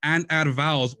admonishing, and add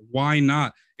vowels, why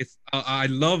not? It's I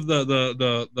love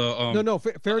the No,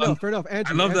 fair enough,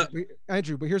 Andrew. I love that,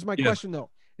 Andrew. But here's my question though.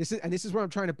 This is where I'm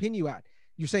trying to pin you at.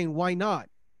 You're saying why not?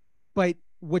 But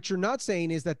what you're not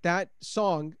saying is that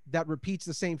song that repeats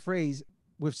the same phrase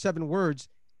with 7 words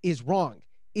is wrong.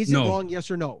 Is it wrong? Yes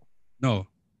or no? No.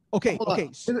 Okay.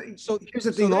 So here's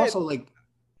the thing. Also, like,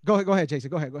 go ahead, Jason.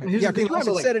 Go ahead. Here's the thing. You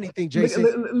haven't said anything, Jason.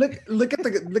 Look at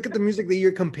the music that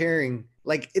you're comparing.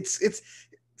 Like, it's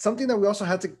something that we also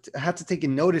had to take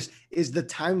in notice is the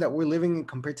time that we're living in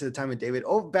compared to the time of David.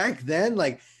 Oh, back then,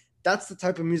 like, that's the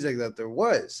type of music that there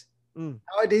was.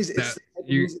 Nowadays, it's the type of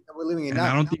music that we're living in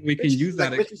now. I don't think we can use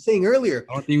that. Like Rich was saying earlier,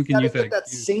 I don't think we can use that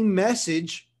same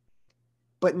message,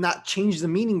 but not change the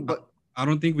meaning. But I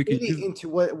don't think we can use into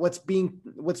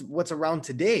what's around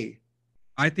today.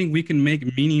 I think we can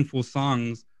make meaningful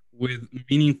songs with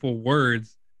meaningful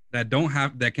words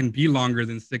that can be longer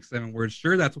than 6-7 words.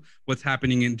 Sure, that's what's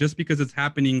happening, and just because it's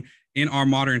happening in our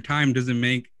modern time doesn't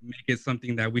make it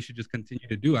something that we should just continue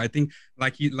to do. I think,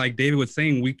 like David was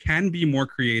saying, we can be more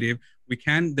creative.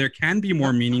 There can be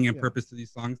more meaning and purpose to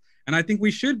these songs, and I think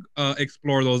we should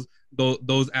explore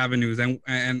those avenues. And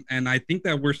I think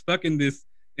that we're stuck in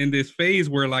this phase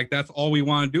where, like, that's all we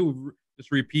want to do,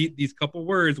 just repeat these couple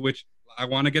words, which I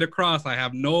want to get across. I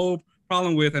have no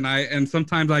problem with, and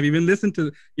sometimes I've even listened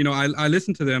to, I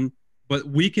listen to them, but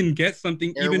we can get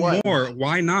something more.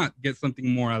 Why not get something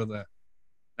more out of that?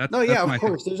 Of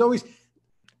course. There's always,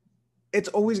 it's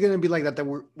always going to be like that. That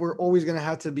we're always going to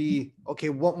have to be okay.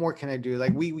 What more can I do?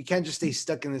 Like we can't just stay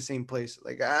stuck in the same place.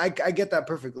 Like I get that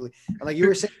perfectly. And like you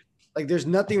were saying, like there's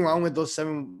nothing wrong with those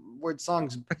 7-word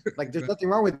songs. Like there's nothing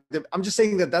wrong with them. I'm just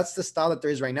saying that that's the style that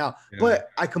there is right now. Yeah. But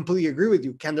I completely agree with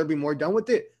you. Can there be more done with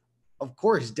it? Of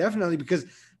course, definitely. Because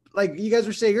like you guys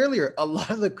were saying earlier, a lot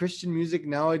of the Christian music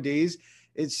nowadays,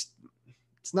 it's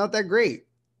not that great.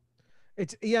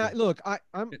 It's look,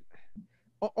 I'm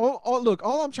look,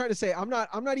 all I'm trying to say, I'm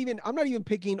not even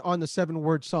picking on the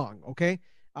 7-word song. Okay.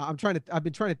 I've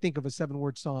been trying to think of a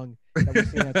 7-word song that we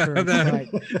sing at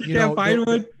church. But, you know, find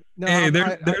one. No,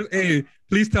 hey,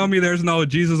 please tell me there's no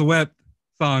Jesus Wept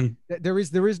song. There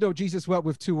is no Jesus Wept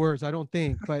with 2 words, I don't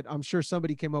think, but I'm sure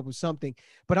somebody came up with something.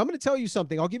 But I'm going to tell you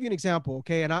something. I'll give you an example,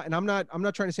 okay? And I'm not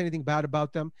trying to say anything bad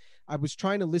about them. I was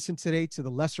trying to listen today to the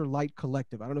Lesser Light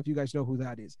Collective. I don't know if you guys know who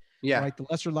that is. Yeah. Right, the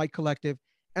Lesser Light Collective.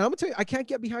 And I'm gonna tell you, I can't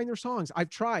get behind their songs. I've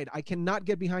tried. I cannot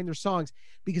get behind their songs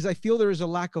because I feel there is a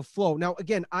lack of flow. Now,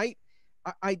 again,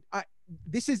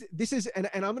 this is, and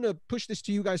I'm gonna push this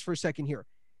to you guys for a second here.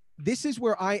 This is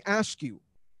where I ask you,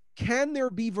 can there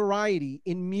be variety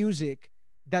in music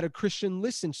that a Christian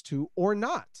listens to or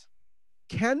not?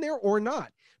 Can there or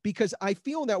not? Because I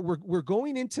feel that we're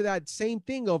going into that same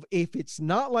thing of if it's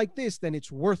not like this, then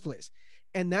it's worthless.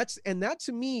 And that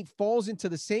to me falls into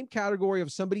the same category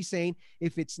of somebody saying,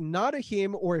 if it's not a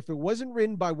hymn or if it wasn't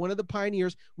written by one of the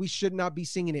pioneers, we should not be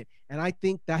singing it. And I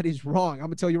think that is wrong. I'm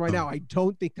gonna tell you right now, I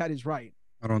don't think that is right.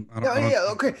 I don't.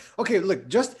 Okay. Look,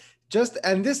 just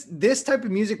and this type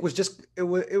of music was just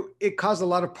it caused a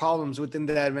lot of problems within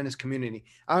the Adventist community.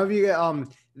 I don't know if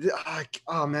you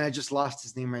oh man, I just lost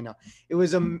his name right now. It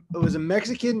was a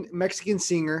Mexican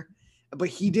singer, but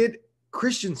he did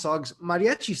Christian songs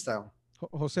mariachi style.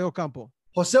 Jose Ocampo.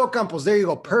 Jose Ocampos. There you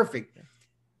go. Perfect.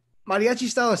 Mariachi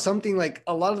style is something like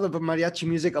a lot of the mariachi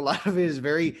music. A lot of it is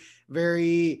very,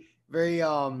 very, very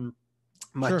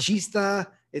machista. Sure.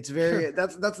 It's very sure.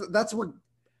 That's what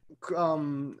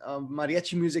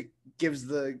mariachi music gives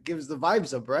the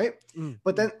vibes of, right?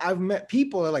 But then I've met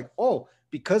people that are like, oh,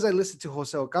 because I listened to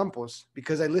Jose Ocampos,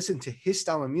 because I listened to his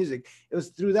style of music, it was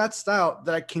through that style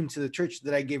that I came to the church,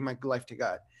 that I gave my life to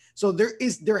God. So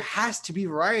there has to be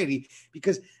variety,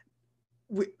 because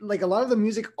like a lot of the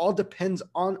music all depends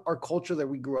on our culture that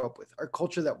we grew up with, our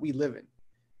culture that we live in.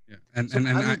 Yeah.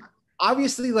 And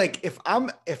obviously, like if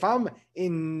I'm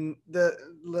in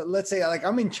let's say like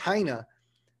I'm in China,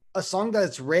 a song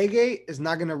that's reggae is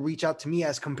not going to reach out to me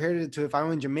as compared to if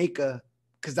I'm in Jamaica,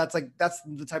 because that's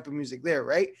the type of music there,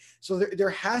 right? So there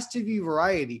has to be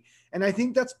variety. And I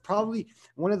think that's probably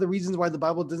one of the reasons why the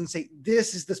Bible doesn't say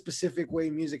this is the specific way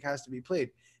music has to be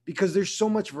played, because there's so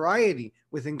much variety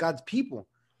within God's people.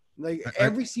 Like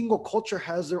every single culture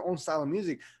has their own style of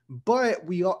music, but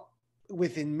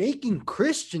within making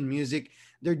Christian music,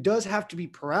 there does have to be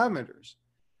parameters.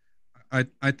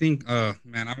 I think,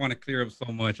 man, I want to clear up so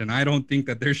much, and I don't think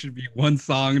that there should be one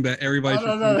song that everybody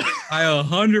should sing. I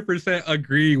 100%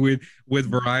 agree with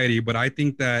variety, but I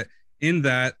think that in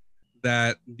that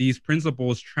these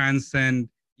principles transcend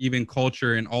even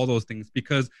culture and all those things,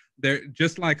 because they're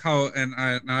just like how, and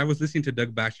I was listening to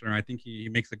Doug Batchelor, and I think he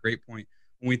makes a great point.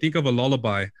 When we think of a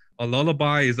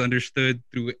lullaby is understood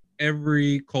through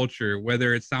every culture,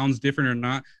 whether it sounds different or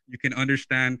not. You can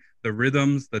understand the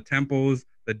rhythms, the tempos,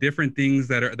 the different things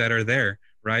that are there,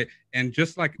 right? And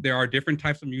just like there are different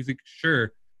types of music,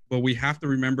 sure, but we have to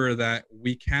remember that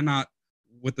we cannot,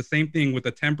 with the same thing with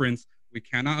the temperance, we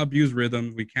cannot abuse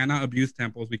rhythm, we cannot abuse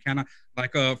tempos, we cannot,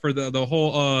 like for the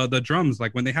whole the drums,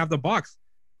 like when they have the box,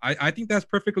 I think that's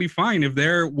perfectly fine if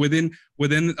they're within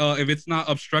if it's not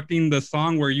obstructing the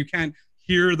song where you can't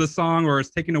hear the song or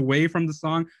it's taken away from the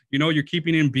song, you're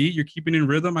keeping in beat, you're keeping in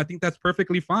rhythm. I think that's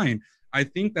perfectly fine. I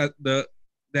think that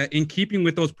that in keeping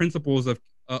with those principles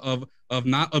of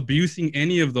not abusing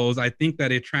any of those, I think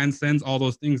that it transcends all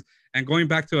those things. And going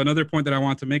back to another point that I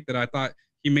want to make, that I thought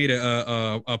he made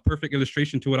a perfect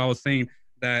illustration to what I was saying,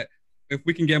 that if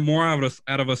we can get more out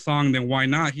of a song, then why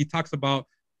not? He talks about,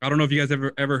 I don't know if you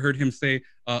guys ever heard him say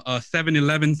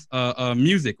 7-Eleven's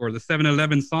music, or the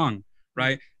 7-Eleven song,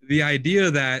 right? The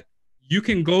idea that you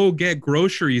can go get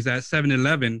groceries at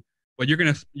 7-Eleven, but you're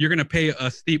gonna pay a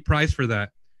steep price for that.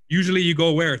 Usually you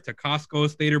go where? To Costco,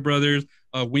 Stater Brothers,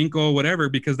 Winco, whatever,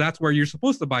 because that's where you're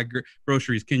supposed to buy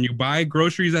groceries. Can you buy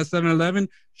groceries at 7-Eleven?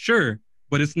 Sure,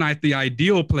 but it's not the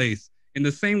ideal place. In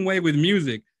the same way with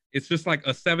music, it's just like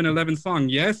a 7-Eleven song.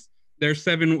 Yes, there's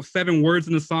seven words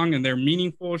in the song and they're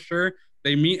meaningful, sure.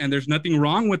 They mean, and there's nothing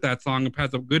wrong with that song. It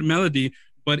has a good melody.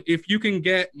 But if you can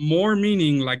get more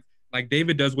meaning, like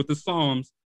David does with the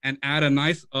Psalms, and add a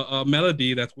nice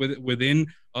melody that's within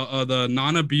the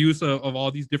non-abuse of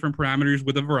all these different parameters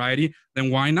with a variety, then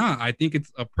why not? I think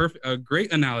it's a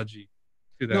great analogy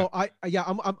to that. No, yeah,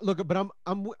 I'm look, but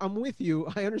I'm with you.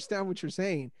 I understand what you're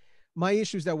saying. My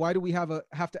issue is that why do we have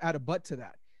to add a but to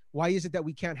that? Why is it that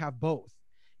we can't have both?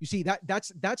 You see,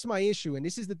 that's my issue, and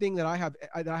this is the thing that I have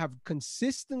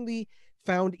consistently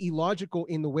found illogical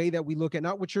in the way that we look at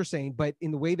not what you're saying, but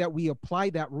in the way that we apply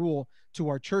that rule to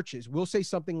our churches. We'll say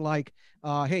something like,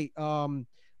 "Hey, ese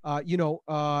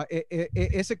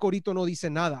corito no dice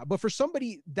nada," but for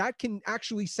somebody that can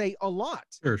actually say a lot.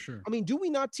 Sure. I mean, do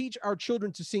we not teach our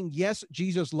children to sing "Yes,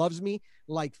 Jesus loves me"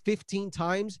 like 15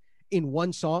 times in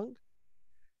one song?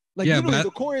 Like, yeah, literally, the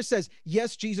chorus says,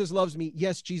 "Yes, Jesus loves me.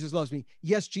 Yes, Jesus loves me.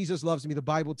 Yes, Jesus loves me. The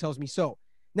Bible tells me so."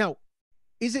 Now,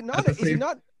 is it not?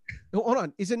 Hold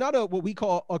on. Is it not what we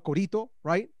call a corito,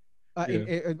 right?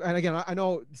 And again, I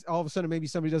know all of a sudden maybe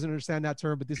somebody doesn't understand that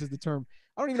term, but this is the term.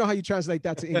 I don't even know how you translate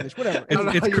that to English. Whatever.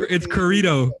 It's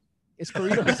corrido. It's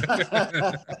corrido.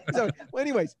 So, well,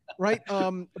 anyways, right?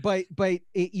 But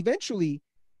eventually,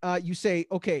 you say,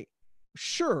 okay,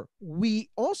 sure, we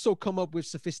also come up with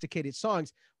sophisticated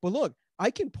songs, but look, I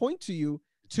can point to you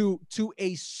to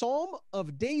a Psalm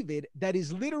of David that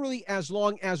is literally as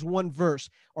long as one verse.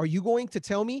 Are you going to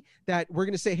tell me that we're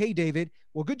going to say, "Hey, David,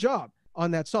 well, good job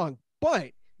on that song,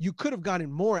 but you could have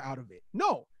gotten more out of it"?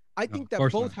 No, I think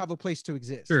that both have a place to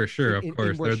exist. Sure, of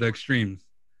course. They're the extremes.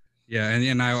 Yeah,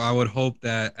 and I would hope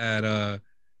that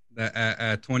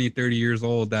at 20, 30 years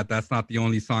old, that's not the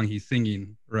only song he's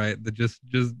singing, right? The just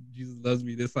Jesus loves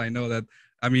me. This I know that.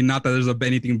 I mean, not that there's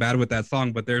anything bad with that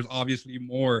song, but there's obviously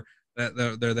more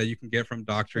that you can get from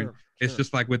doctrine. It's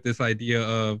just like with this idea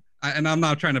of, and I'm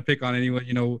not trying to pick on anyone,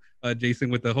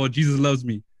 Jason, with the whole Jesus loves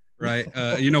me, right?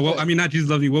 I mean, not Jesus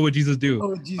loves me. What would Jesus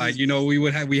do? Like,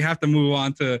 we have to move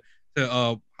on to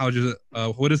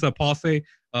what does Paul say?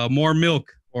 More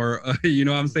milk, or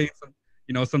I'm saying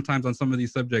sometimes on some of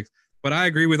these subjects. But I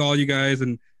agree with all you guys,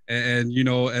 and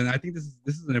I think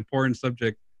this is an important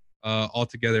subject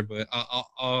altogether. But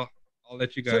I'll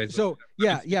let you guys. So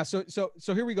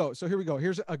here we go.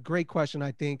 Here's a great question,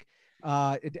 I think.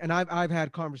 And I've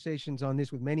had conversations on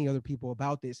this with many other people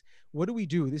about this. What do we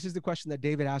do? This is the question that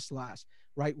David asked last,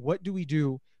 right? What do we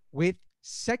do with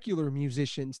secular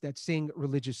musicians that sing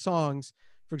religious songs?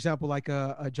 For example, like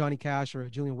a Johnny Cash or a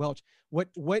Julian Welch.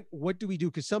 What do we do?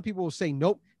 Because some people will say,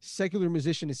 nope, secular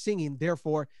musician is singing,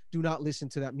 therefore do not listen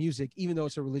to that music, even though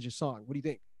it's a religious song. What do you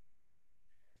think?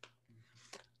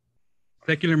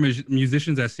 Secular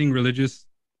musicians that sing religious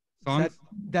songs?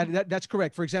 That's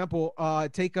correct. For example,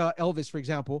 take Elvis, for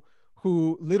example,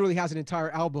 who literally has an entire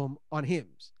album on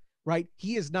hymns, right?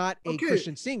 He is not a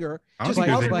Christian singer. Just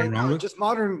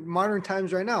modern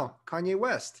times right now. Kanye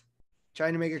West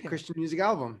trying to make a Christian music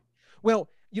album. Well,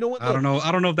 you know what? Look, I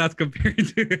don't know if that's compared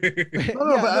to.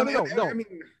 No. I mean,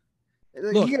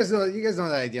 look, you guys know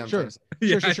that idea. Sure.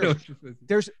 There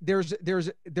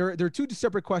are two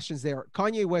separate questions there.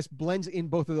 Kanye West blends in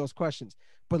both of those questions,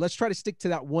 but let's try to stick to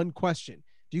that one question.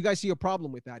 Do you guys see a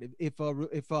problem with that? If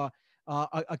a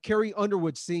Carrie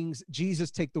Underwood sings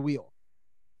 "Jesus Take the Wheel"?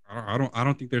 I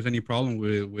don't think there's any problem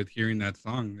with hearing that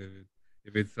song.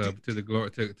 If it's to the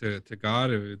glory to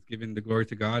God, if it's giving the glory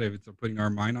to God, if it's putting our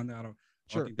mind on that, I don't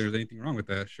think there's anything wrong with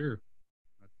that. Sure.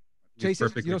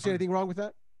 Jason, you don't see anything wrong with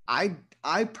that? I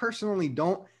personally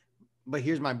don't, but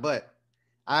here's my but.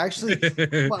 I actually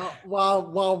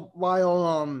while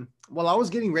I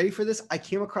was getting ready for this, I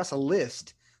came across a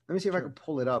list. Let me see if I can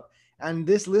pull it up. And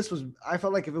this list I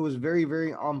felt like if it was very,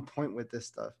 very on point with this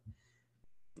stuff.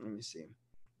 Let me see.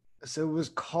 So it was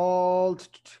called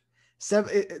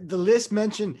the list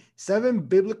mentioned 7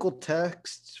 biblical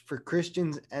texts for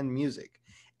Christians and music.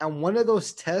 And one of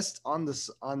those tests on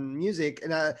music,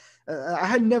 and I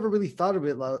had never really thought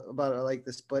about it like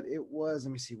this, but it was,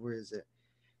 let me see, where is it?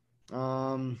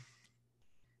 While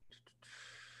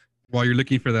you're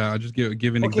looking for that, I'll just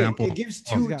give an example. It gives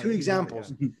two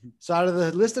examples. So out of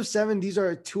the list of 7, these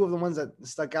are 2 of the ones that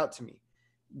stuck out to me: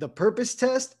 the purpose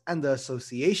test and the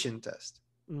association test.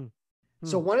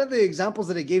 So one of the examples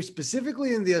that it gave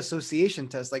specifically in the association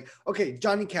test, like, okay,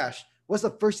 Johnny Cash. What's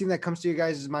the first thing that comes to your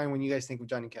guys' mind when you guys think of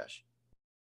Johnny Cash?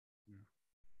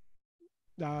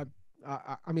 I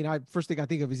mean, first thing I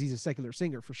think of is he's a secular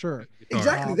singer for sure.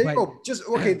 Exactly. There you go. Just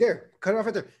there. Cut it off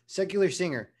right there. Secular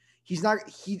singer.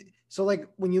 So like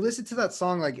when you listen to that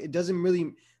song, like it doesn't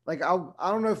really like I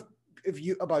don't know if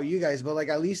you about you guys, but like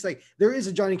at least like there is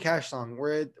a Johnny Cash song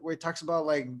where it talks about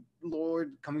like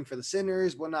Lord coming for the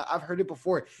sinners, whatnot. I've heard it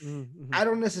before. Mm-hmm. I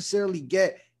don't necessarily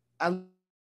get.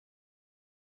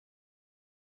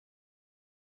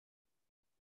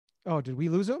 Oh, did we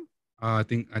lose him? I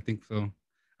think so.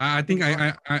 I think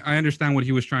I understand what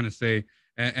he was trying to say,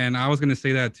 and I was gonna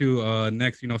say that too.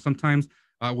 Next, sometimes,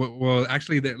 well,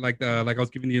 actually, like I was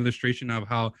giving the illustration of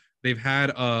how they've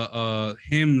had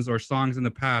hymns or songs in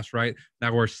the past, right,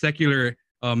 that were secular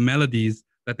melodies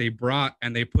that they brought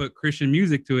and they put Christian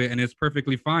music to it, and it's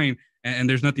perfectly fine, and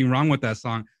there's nothing wrong with that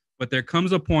song. But there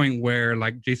comes a point where,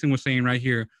 like Jason was saying right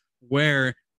here,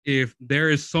 where if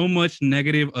there is so much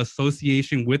negative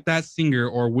association with that singer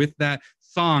or with that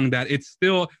song that it's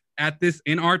still at this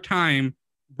in our time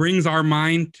brings our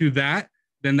mind to that,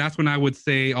 then that's when I would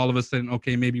say all of a sudden,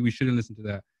 okay, maybe we shouldn't listen to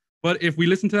that. But if we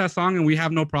listen to that song and we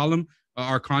have no problem,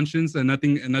 our conscience and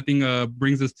nothing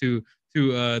brings us to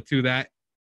that,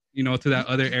 to that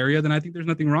other area, then I think there's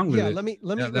nothing wrong with it.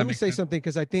 Let me say something,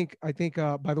 because I think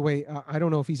by the way, I don't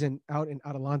know if he's out in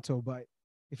Adelanto, but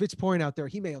if it's pouring out there,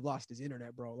 he may have lost his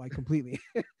internet, bro, like completely.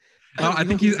 I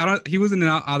think he was in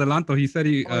Adelanto. He said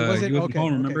he was okay,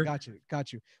 home, remember? Okay,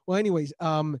 got you. Well, anyways,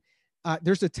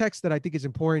 there's a text that I think is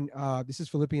important. This is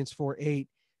Philippians 4:8,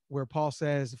 where Paul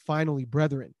says, finally,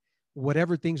 brethren,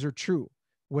 whatever things are true,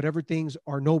 whatever things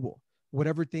are noble,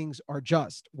 whatever things are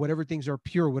just, whatever things are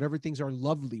pure, whatever things are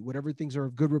lovely, whatever things are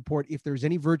of good report, if there's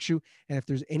any virtue and if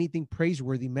there's anything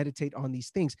praiseworthy, meditate on these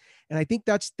things. And I think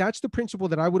that's the principle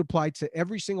that I would apply to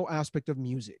every single aspect of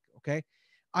music. Okay.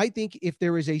 I think if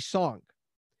there is a song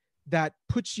that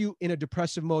puts you in a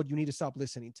depressive mode, you need to stop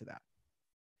listening to that.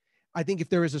 I think if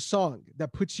there is a song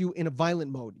that puts you in a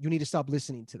violent mode, you need to stop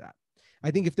listening to that.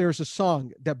 I think if there's a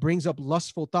song that brings up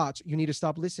lustful thoughts, you need to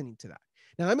stop listening to that.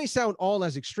 Now, that may sound all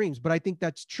as extremes, but I think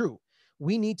that's true.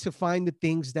 We need to find the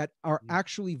things that are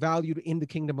actually valued in the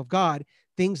kingdom of God,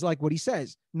 things like what he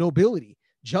says, nobility,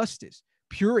 justice,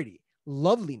 purity,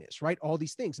 loveliness, right? All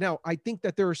these things. Now, I think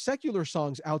that there are secular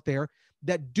songs out there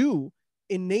that do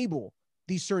enable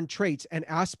these certain traits and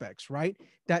aspects, right?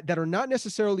 That are not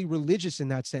necessarily religious in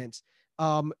that sense,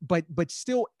 but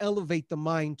still elevate the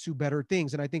mind to better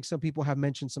things. And I think some people have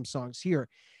mentioned some songs here.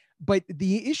 But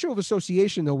the issue of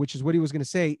association, though, which is what he was going to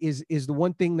say, is the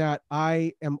one thing that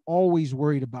I am always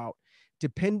worried about,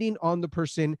 depending on the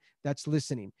person that's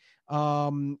listening.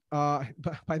 By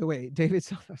the way, David,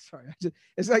 sorry,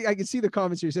 it's like I can see the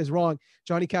comments here. He says, wrong.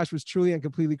 Johnny Cash was truly and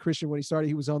completely Christian when he started.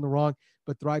 He was on the wrong,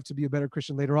 but thrived to be a better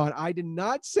Christian later on. I did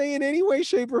not say in any way,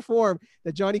 shape, or form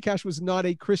that Johnny Cash was not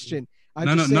a Christian.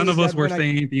 None of us were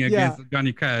saying anything against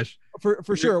Johnny Cash.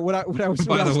 For sure. What I was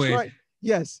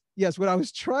Yes. What I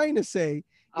was trying to say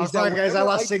is sorry, guys. I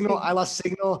lost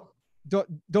signal.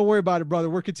 Don't worry about it, brother.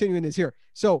 We're continuing this here.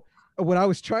 So what I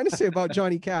was trying to say about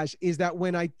Johnny Cash is that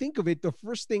when I think of it, the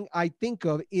first thing I think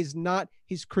of is not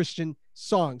his Christian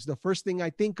songs. The first thing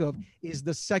I think of is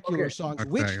the secular songs,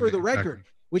 which for the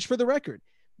record,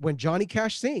 when Johnny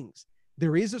Cash sings,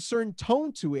 there is a certain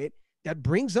tone to it that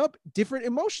brings up different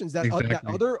emotions that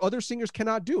other singers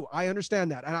cannot do. I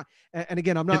understand that. And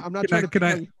again, I'm not trying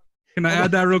to. Can I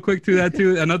add that real quick to that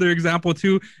too? Another example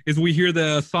too is we hear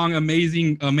the song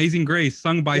 "Amazing Grace"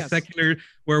 sung by secular,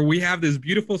 where we have this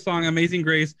beautiful song "Amazing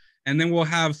Grace," and then we'll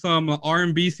have some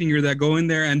R&B singer that go in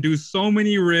there and do so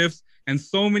many riffs and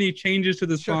so many changes to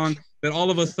the song that all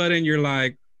of a sudden you're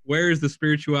like, where is the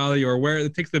spirituality, or where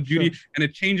it takes the beauty and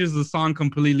it changes the song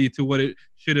completely to what it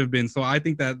should have been. So I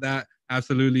think that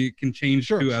absolutely can change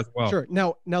too as well. Sure.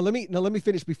 Now let me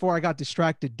finish before I got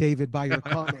distracted, David, by your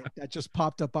comment that just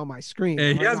popped up on my screen.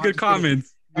 Hey, he has good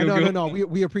comments. No.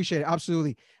 We appreciate it.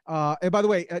 Absolutely. And by the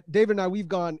way, David and I, we've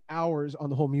gone hours on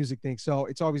the whole music thing, so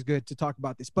it's always good to talk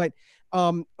about this. But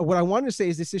what I wanted to say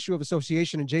is this issue of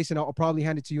association, and Jason, I'll probably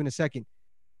hand it to you in a second.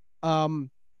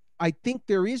 I think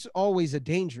there is always a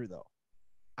danger, though.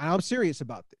 And I'm serious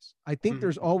about this. I think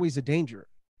there's always a danger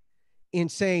in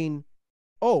saying,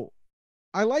 oh,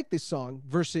 I like this song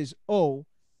versus, oh,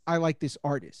 I like this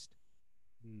artist,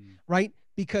 right?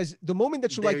 Because the moment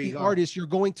that you like the artist, you're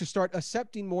going to start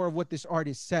accepting more of what this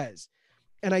artist says.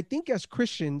 And I think as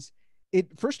Christians,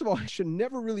 first of all, it should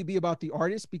never really be about the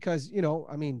artist because,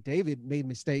 David made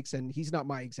mistakes and he's not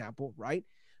my example, right?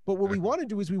 But what we want to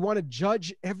do is we want to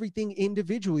judge everything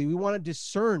individually. We want to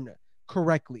discern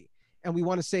correctly. And we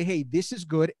want to say, hey, this is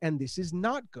good and this is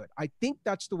not good. I think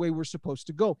that's the way we're supposed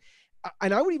to go.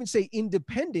 And I would even say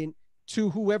independent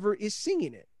to whoever is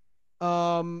singing it.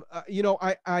 I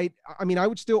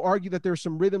would still argue that there are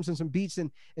some rhythms and some beats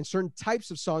and certain types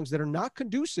of songs that are not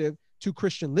conducive to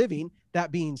Christian living.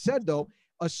 That being said, though,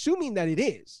 assuming that it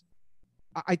is,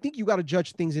 I think you got to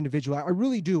judge things individually. I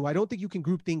really do. I don't think you can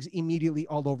group things immediately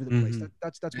all over the place.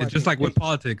 That's my it's just like with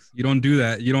politics. You don't do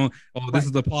that. You don't, this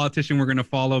is the politician we're going to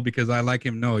follow because I like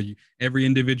him. No, every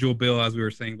individual bill, as we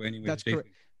were saying. But anyway, that's correct.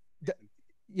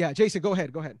 Yeah, Jason, go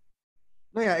ahead.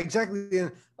 No, yeah, exactly.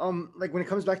 And like when it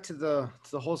comes back to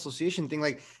the whole association thing,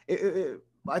 like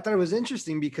I thought it was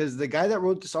interesting because the guy that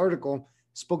wrote this article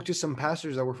spoke to some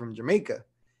pastors that were from Jamaica,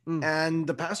 Mm. and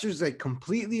the pastors like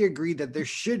completely agreed that there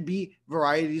should be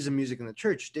varieties of music in the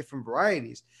church, different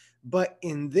varieties, but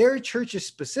in their churches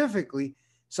specifically,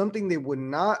 something they would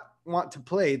not want to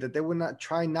play, that they would not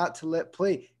try not to let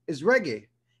play, is reggae,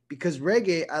 because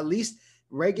reggae, at least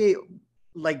reggae,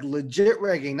 like legit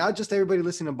reggae, not just everybody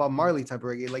listening to Bob Marley type of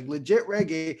reggae, like legit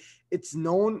reggae, it's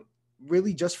known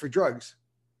really just for drugs.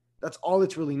 That's all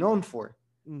it's really known for.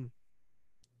 Mm.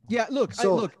 Yeah, look,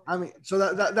 So I mean, so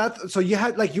that so you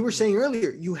had, like you were saying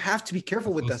earlier, you have to be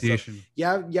careful with that stuff. You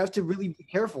have to really be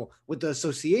careful with the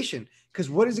association, because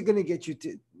what is it going to get you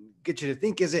to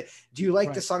think? Is it, do you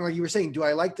like the song, like you were saying? Do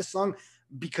I like the song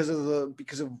because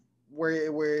of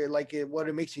where like it, what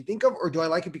it makes me think of, or do I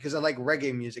like it because I like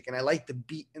reggae music and I like the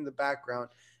beat in the background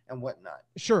and whatnot?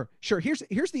 Sure. Here's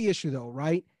the issue though,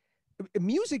 right?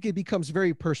 Music, it becomes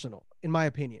very personal, in my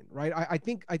opinion, right? I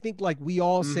think like we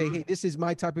all say, hey, this is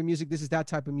my type of music, this is that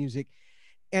type of music.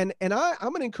 And I'm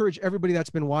going to encourage everybody that's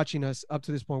been watching us up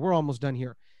to this point. We're almost done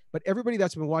here, but everybody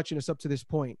that's been watching us up to this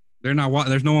point, there's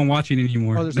no one watching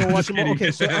anymore. Oh, there's no one watching.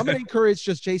 Okay, so I'm going to encourage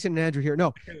just Jason and Andrew here.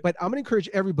 No, but I'm going to encourage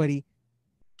everybody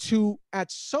to,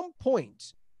 at some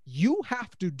point, you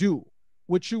have to do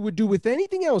what you would do with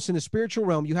anything else in the spiritual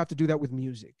realm. You have to do that with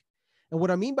music. And what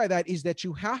I mean by that is that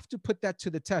you have to put that to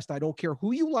the test. I don't care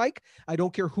who you like. I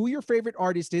don't care who your favorite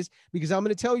artist is, because I'm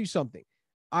going to tell you something.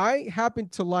 I happen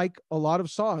to like a lot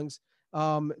of songs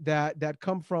that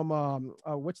come from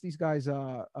what's these guys?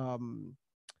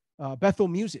 Bethel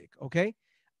Music. Okay.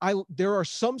 There are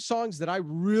some songs that I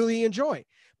really enjoy,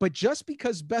 but just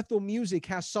because Bethel Music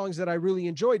has songs that I really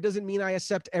enjoy doesn't mean I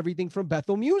accept everything from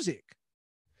Bethel Music.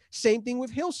 Same thing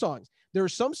with Hillsongs. There are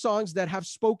some songs that have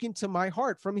spoken to my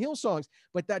heart from Hillsongs,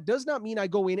 but that does not mean I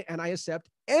go in and I accept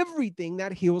everything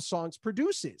that Hillsongs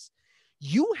produces.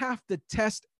 You have to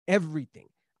test everything.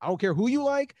 I don't care who you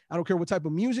like. I don't care what type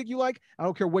of music you like. I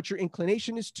don't care what your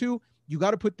inclination is to. You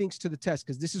got to put things to the test,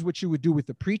 because this is what you would do with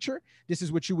the preacher. This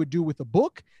is what you would do with a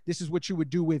book. This is what you would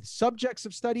do with subjects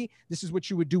of study. This is what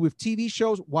you would do with TV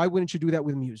shows. Why wouldn't you do that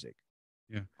with music?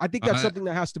 Yeah, I think that's something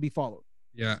that has to be followed.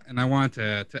 Yeah, and I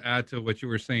wanted to add to what you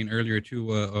were saying earlier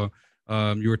too.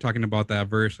 You were talking about that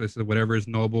verse. It says, "Whatever is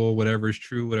noble, whatever is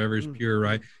true, whatever is pure,"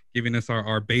 right? Giving us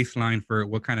our baseline for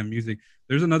what kind of music.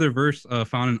 There's another verse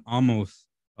found in Amos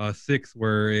 6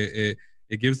 where it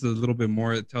gives a little bit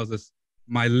more. It tells us,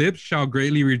 "My lips shall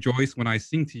greatly rejoice when I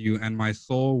sing to you, and my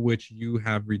soul which you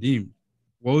have redeemed.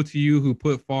 Woe to you who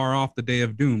put far off the day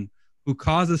of doom, who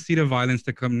cause the seat of violence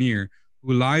to come near,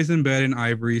 who lies in bed in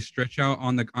ivory, stretch out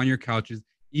on your couches,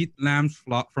 eat lambs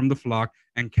from the flock,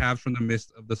 and calves from the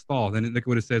midst of the stall." And look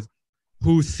what it says: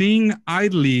 "Who sing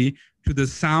idly to the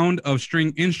sound of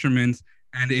string instruments,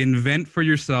 and invent for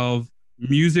yourselves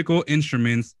musical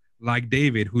instruments like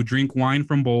David, who drink wine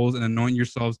from bowls and anoint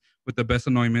yourselves with the best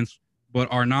anointments,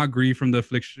 but are not grieved from the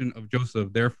affliction of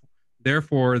Joseph.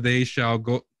 Therefore they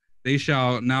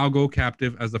shall now go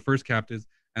captive as the first captives,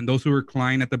 and those who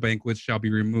recline at the banquets shall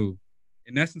be removed."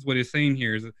 In essence, what it's saying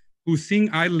here is, who sing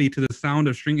idly to the sound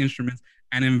of string instruments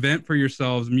and invent for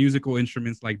yourselves musical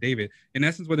instruments like David. In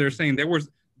essence, what they're saying,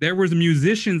 there was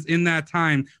musicians in that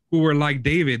time who were like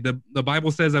David. The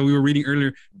Bible says, that we were reading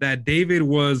earlier, that David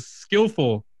was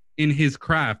skillful in his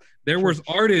craft. There was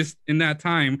artists in that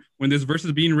time when this verse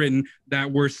is being written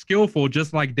that were skillful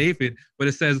just like David, but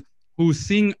it says, who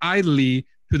sing idly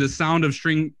to the sound of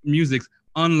string music,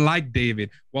 unlike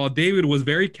David. While David was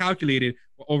very calculated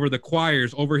over the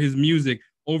choirs, over his music,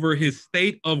 over his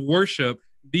state of worship,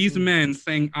 these men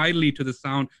sang idly to the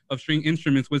sound of string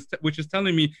instruments, which is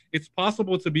telling me it's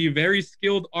possible to be very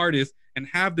skilled artists and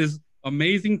have this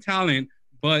amazing talent,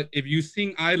 but if you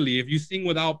sing idly, if you sing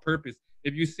without purpose,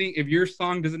 if your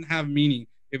song doesn't have meaning,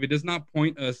 if it does not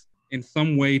point us in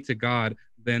some way to God,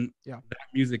 then that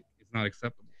music is not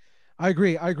acceptable. I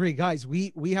agree, guys.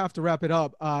 We have to wrap it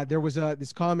up. There was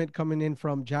this comment coming in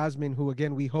from Jasmine, who,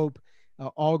 again, we hope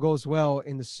all goes well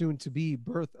in the soon-to-be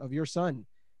birth of your son,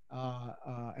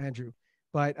 Andrew.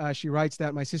 But she writes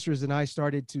that my sisters and I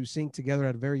started to sing together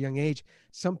at a very young age.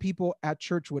 Some people at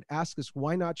church would ask us,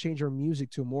 why not change our music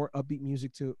to more upbeat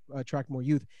music to attract more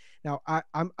youth? Now,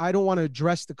 I don't want to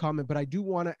address the comment, but I do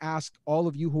want to ask all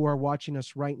of you who are watching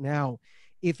us right now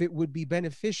if it would be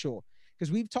beneficial,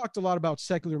 because we've talked a lot about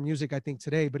secular music, I think,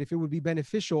 today, but if it would be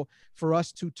beneficial for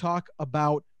us to talk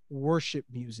about worship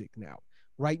music now,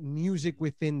 right? Music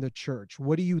within the church.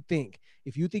 What do you think?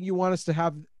 If you think you want us to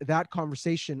have that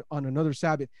conversation on another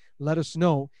Sabbath, let us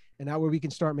know. And that way we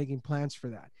can start making plans for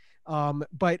that.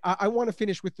 But I want to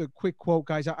finish with a quick quote,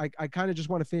 guys. I kind of just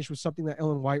want to finish with something that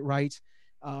Ellen White writes,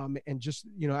 and just,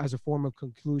 as a form of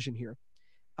conclusion here.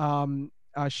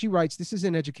 She writes, this is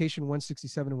in Education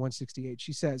 167 and 168.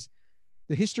 She says,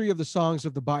 the history of the songs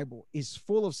of the Bible is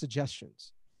full of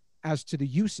suggestions as to the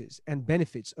uses and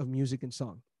benefits of music and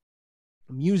song.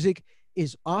 Music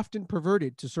is often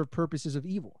perverted to serve purposes of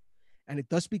evil, and it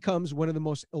thus becomes one of the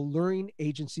most alluring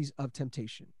agencies of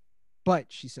temptation. But,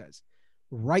 she says,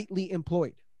 rightly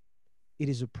employed, it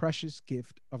is a precious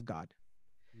gift of God,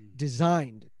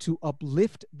 designed to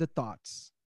uplift the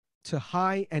thoughts to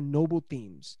high and noble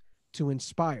themes, to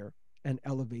inspire and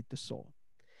elevate the soul.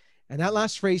 And that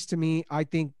last phrase to me, I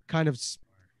think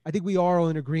we are all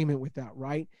in agreement with that,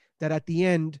 right? That at the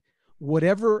end,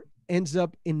 whatever ends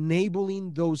up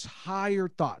enabling those higher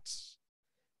thoughts,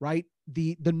 right?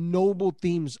 The noble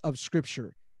themes of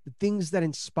Scripture, the things that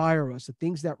inspire us, the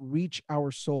things that reach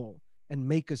our soul and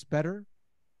make us better,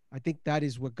 I think that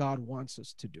is what God wants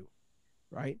us to do,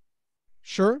 right?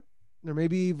 Sure, there may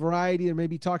be variety, there may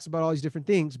be talks about all these different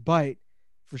things, but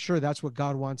for sure, that's what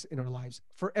God wants in our lives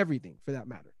for everything, for that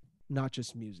matter, not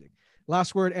just music.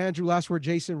 Last word, Andrew. Last word,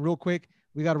 Jason. Real quick,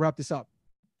 we got to wrap this up.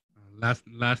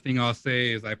 Last thing I'll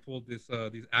say is I pulled these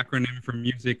acronym for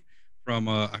music from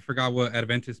I forgot what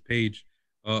Adventist page.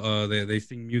 They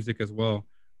sing music as well.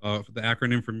 For the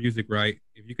acronym for music, right?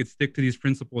 If you could stick to these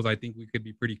principles, I think we could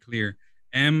be pretty clear.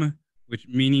 M, which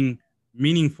meaning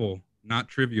meaningful, not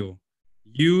trivial.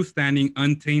 U, standing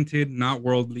untainted, not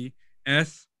worldly.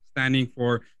 S, standing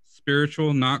for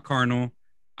spiritual, not carnal.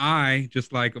 I,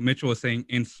 just like Mitchell was saying,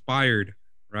 inspired,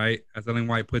 right? As Ellen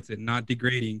White puts it, not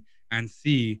degrading. And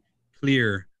C,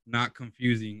 clear, not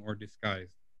confusing or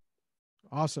disguised.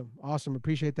 Awesome.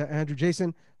 Appreciate that, Andrew.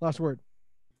 Jason, last word.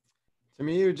 To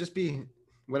me, it would just be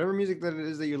whatever music that it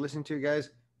is that you're listening to,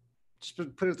 guys, just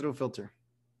put it through a filter.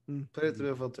 Put it through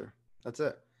a filter. That's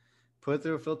it. Put it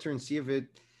through a filter and see if it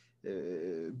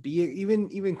be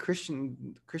even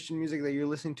Christian music that you're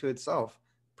listening to itself.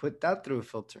 Put that through a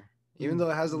filter. Even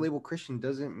though it has the label Christian,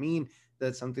 doesn't mean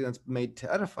that's something that's made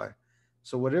to edify.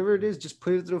 So whatever it is, just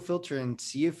put it through a filter and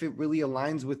see if it really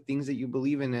aligns with things that you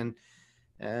believe in,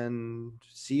 and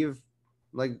see if,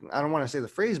 like, I don't want to say the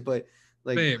phrase, but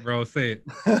like, say it, bro. Say it.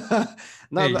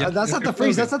 No, hey, that's not the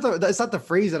phrase. That's not the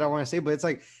phrase that I want to say. But it's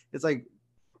like,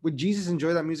 would Jesus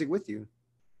enjoy that music with you?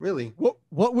 Really?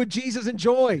 What would Jesus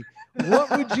enjoy?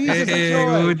 What would Jesus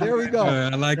enjoy? There we go. I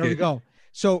like it. There we go.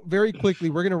 So very quickly,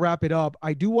 we're going to wrap it up.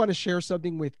 I do want to share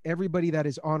something with everybody that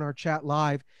is on our chat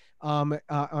live.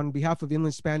 On behalf of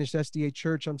Inland Spanish SDA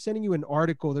Church, I'm sending you an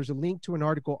article. There's a link to an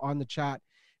article on the chat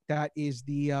that is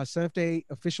the Seventh-day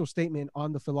official statement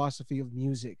on the philosophy of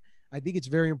music. I think it's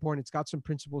very important. It's got some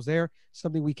principles there,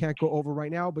 something we can't go over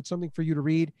right now, but something for you to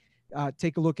read,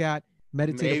 take a look at,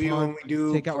 meditate upon. Maybe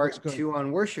when we do part 2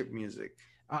 on worship music.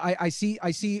 I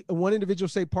see one individual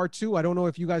say part 2. I don't know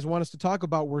if you guys want us to talk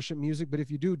about worship music, but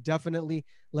if you do, definitely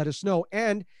let us know.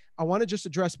 And I want to just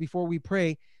address before we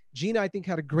pray, Gina, I think,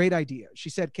 had a great idea. She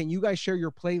said, can you guys share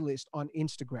your playlist on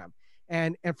Instagram?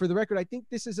 And for the record, I think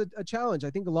this is a challenge. I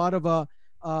think a lot of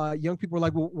young people are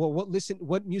like, well,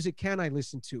 what music can I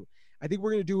listen to? I think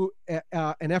we're going to do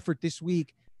an effort this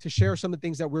week to share some of the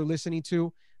things that we're listening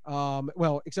to.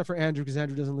 Well, except for Andrew, because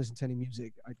Andrew doesn't listen to any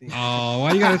music, I think. Oh,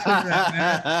 why you gotta say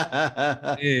that,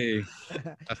 man? Hey,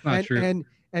 that's not true.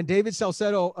 And David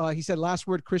Salcedo, he said, last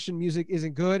word, Christian music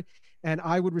isn't good. And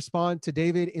I would respond to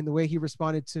David in the way he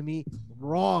responded to me.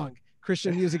 Wrong.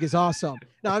 Christian music is awesome.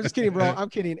 No, I'm just kidding, bro. I'm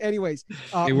kidding. Anyways,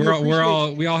 hey, we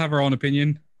all have our own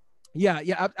opinion.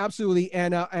 Yeah, absolutely.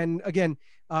 And again,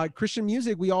 Christian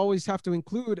music, we always have to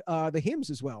include the hymns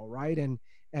as well, right? And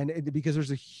because there's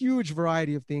a huge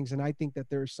variety of things, and I think that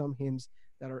there are some hymns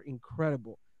that are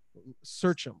incredible.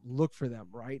 Search them, look for them,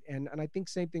 right? And I think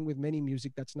same thing with many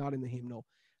music that's not in the hymnal.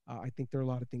 I think there are a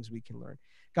lot of things we can learn.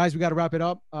 Guys, we got to wrap it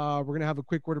up. We're going to have a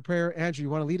quick word of prayer. Andrew, you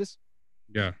want to lead us?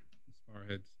 Yeah, let's bow our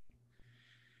heads.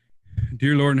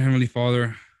 Dear Lord and Heavenly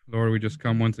Father, Lord, we just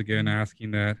come once again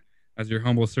asking that as your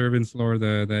humble servants, Lord,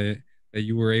 that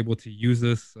you were able to use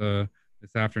us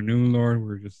this afternoon, Lord.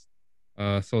 We're just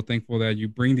so thankful that you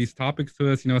bring these topics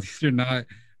to us. You know, these are not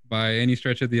by any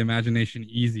stretch of the imagination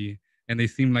easy, and they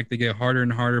seem like they get harder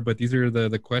and harder, but these are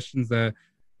the questions that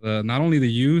not only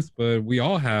the youth, but we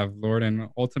all have, Lord. And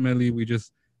ultimately, we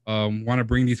just want to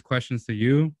bring these questions to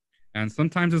you. And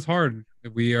sometimes it's hard.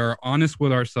 If we are honest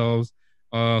with ourselves,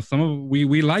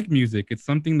 we like music. It's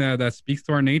something that speaks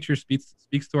to our nature,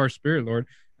 speaks to our spirit, Lord.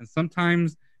 And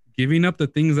sometimes giving up the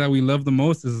things that we love the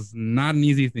most is not an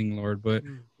easy thing, Lord. But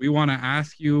we want to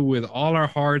ask you with all our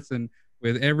hearts and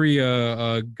with every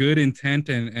good intent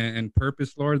and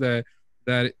purpose, Lord,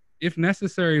 that if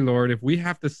necessary, Lord, if we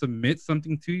have to submit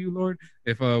something to you, Lord,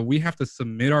 if we have to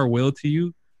submit our will to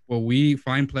you, what we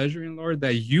find pleasure in, Lord,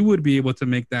 that you would be able to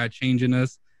make that change in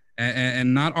us,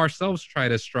 and not ourselves try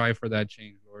to strive for that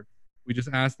change, Lord. We just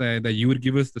ask that you would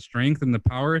give us the strength and the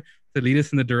power to lead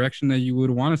us in the direction that you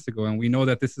would want us to go. And we know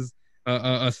that this is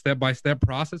a step-by-step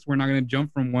process. We're not going to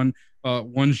jump from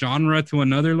one genre to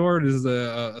another, Lord. This is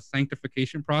a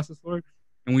sanctification process, Lord.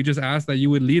 And we just ask that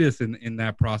you would lead us in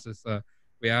that process.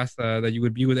 We ask that you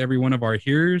would be with every one of our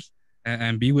hearers,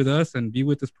 and be with us, and be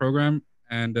with this program,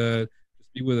 and just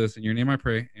be with us. In your name I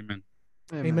pray. Amen.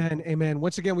 Amen. Amen.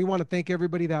 Once again, we want to thank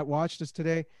everybody that watched us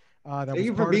today. Thank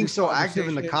you for being so active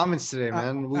in the comments today,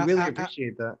 man. We really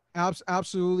appreciate that.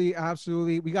 Absolutely,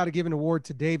 absolutely. We got to give an award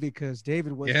to David, because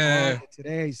David was on it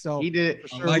today. So he did.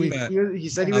 Sure like he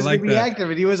said he was going to be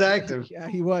active, and he was active. Yeah,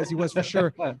 he was for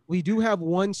sure. We do have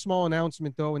one small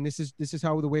announcement though, and this is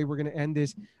how the way we're going to end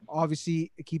this.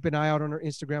 Obviously, keep an eye out on our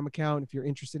Instagram account. If you're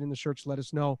interested in the church, let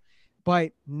us know.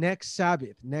 But next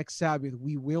Sabbath,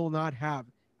 we will not have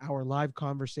our live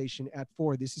conversation at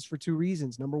 4. This is for 2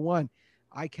 reasons. Number one,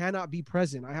 I cannot be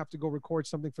present. I have to go record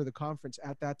something for the conference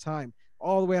at that time,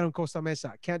 all the way out in Costa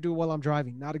Mesa. Can't do it while I'm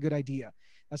driving. Not a good idea.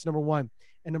 That's number one.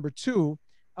 And number two,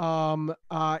 the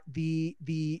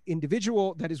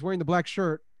individual that is wearing the black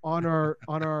shirt on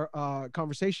our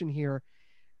conversation here,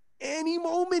 any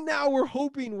moment now, we're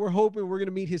hoping we're going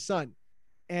to meet his son.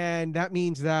 And that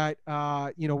means that,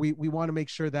 we want to make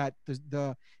sure that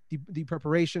the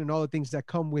preparation and all the things that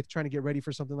come with trying to get ready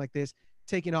for something like this,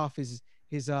 taking off his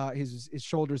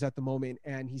shoulders at the moment,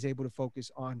 and he's able to focus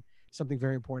on something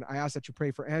very important. I ask that you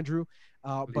pray for Andrew,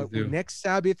 but next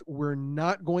Sabbath, we're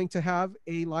not going to have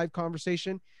a live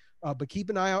conversation, but keep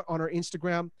an eye out on our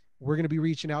Instagram. We're going to be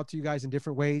reaching out to you guys in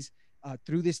different ways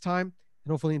through this time,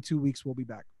 and hopefully in 2 weeks, we'll be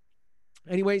back.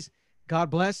 Anyways, God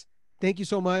bless. Thank you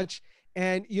so much.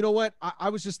 And you know what? I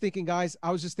was just thinking, guys,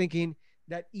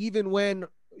 that even when,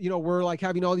 we're like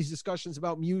having all these discussions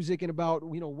about music and about,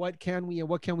 what can we and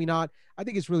what can we not, I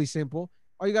think it's really simple.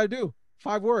 All you got to do,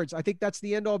 5 words. I think that's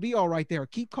the end all be all right there.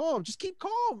 Keep calm. Just keep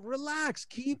calm. Relax.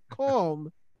 Keep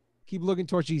calm. Keep looking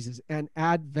towards Jesus, and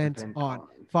Advent on.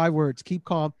 5 words. Keep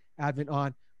calm. Advent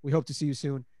on. We hope to see you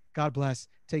soon. God bless.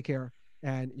 Take care.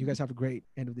 And you guys have a great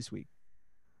end of this week.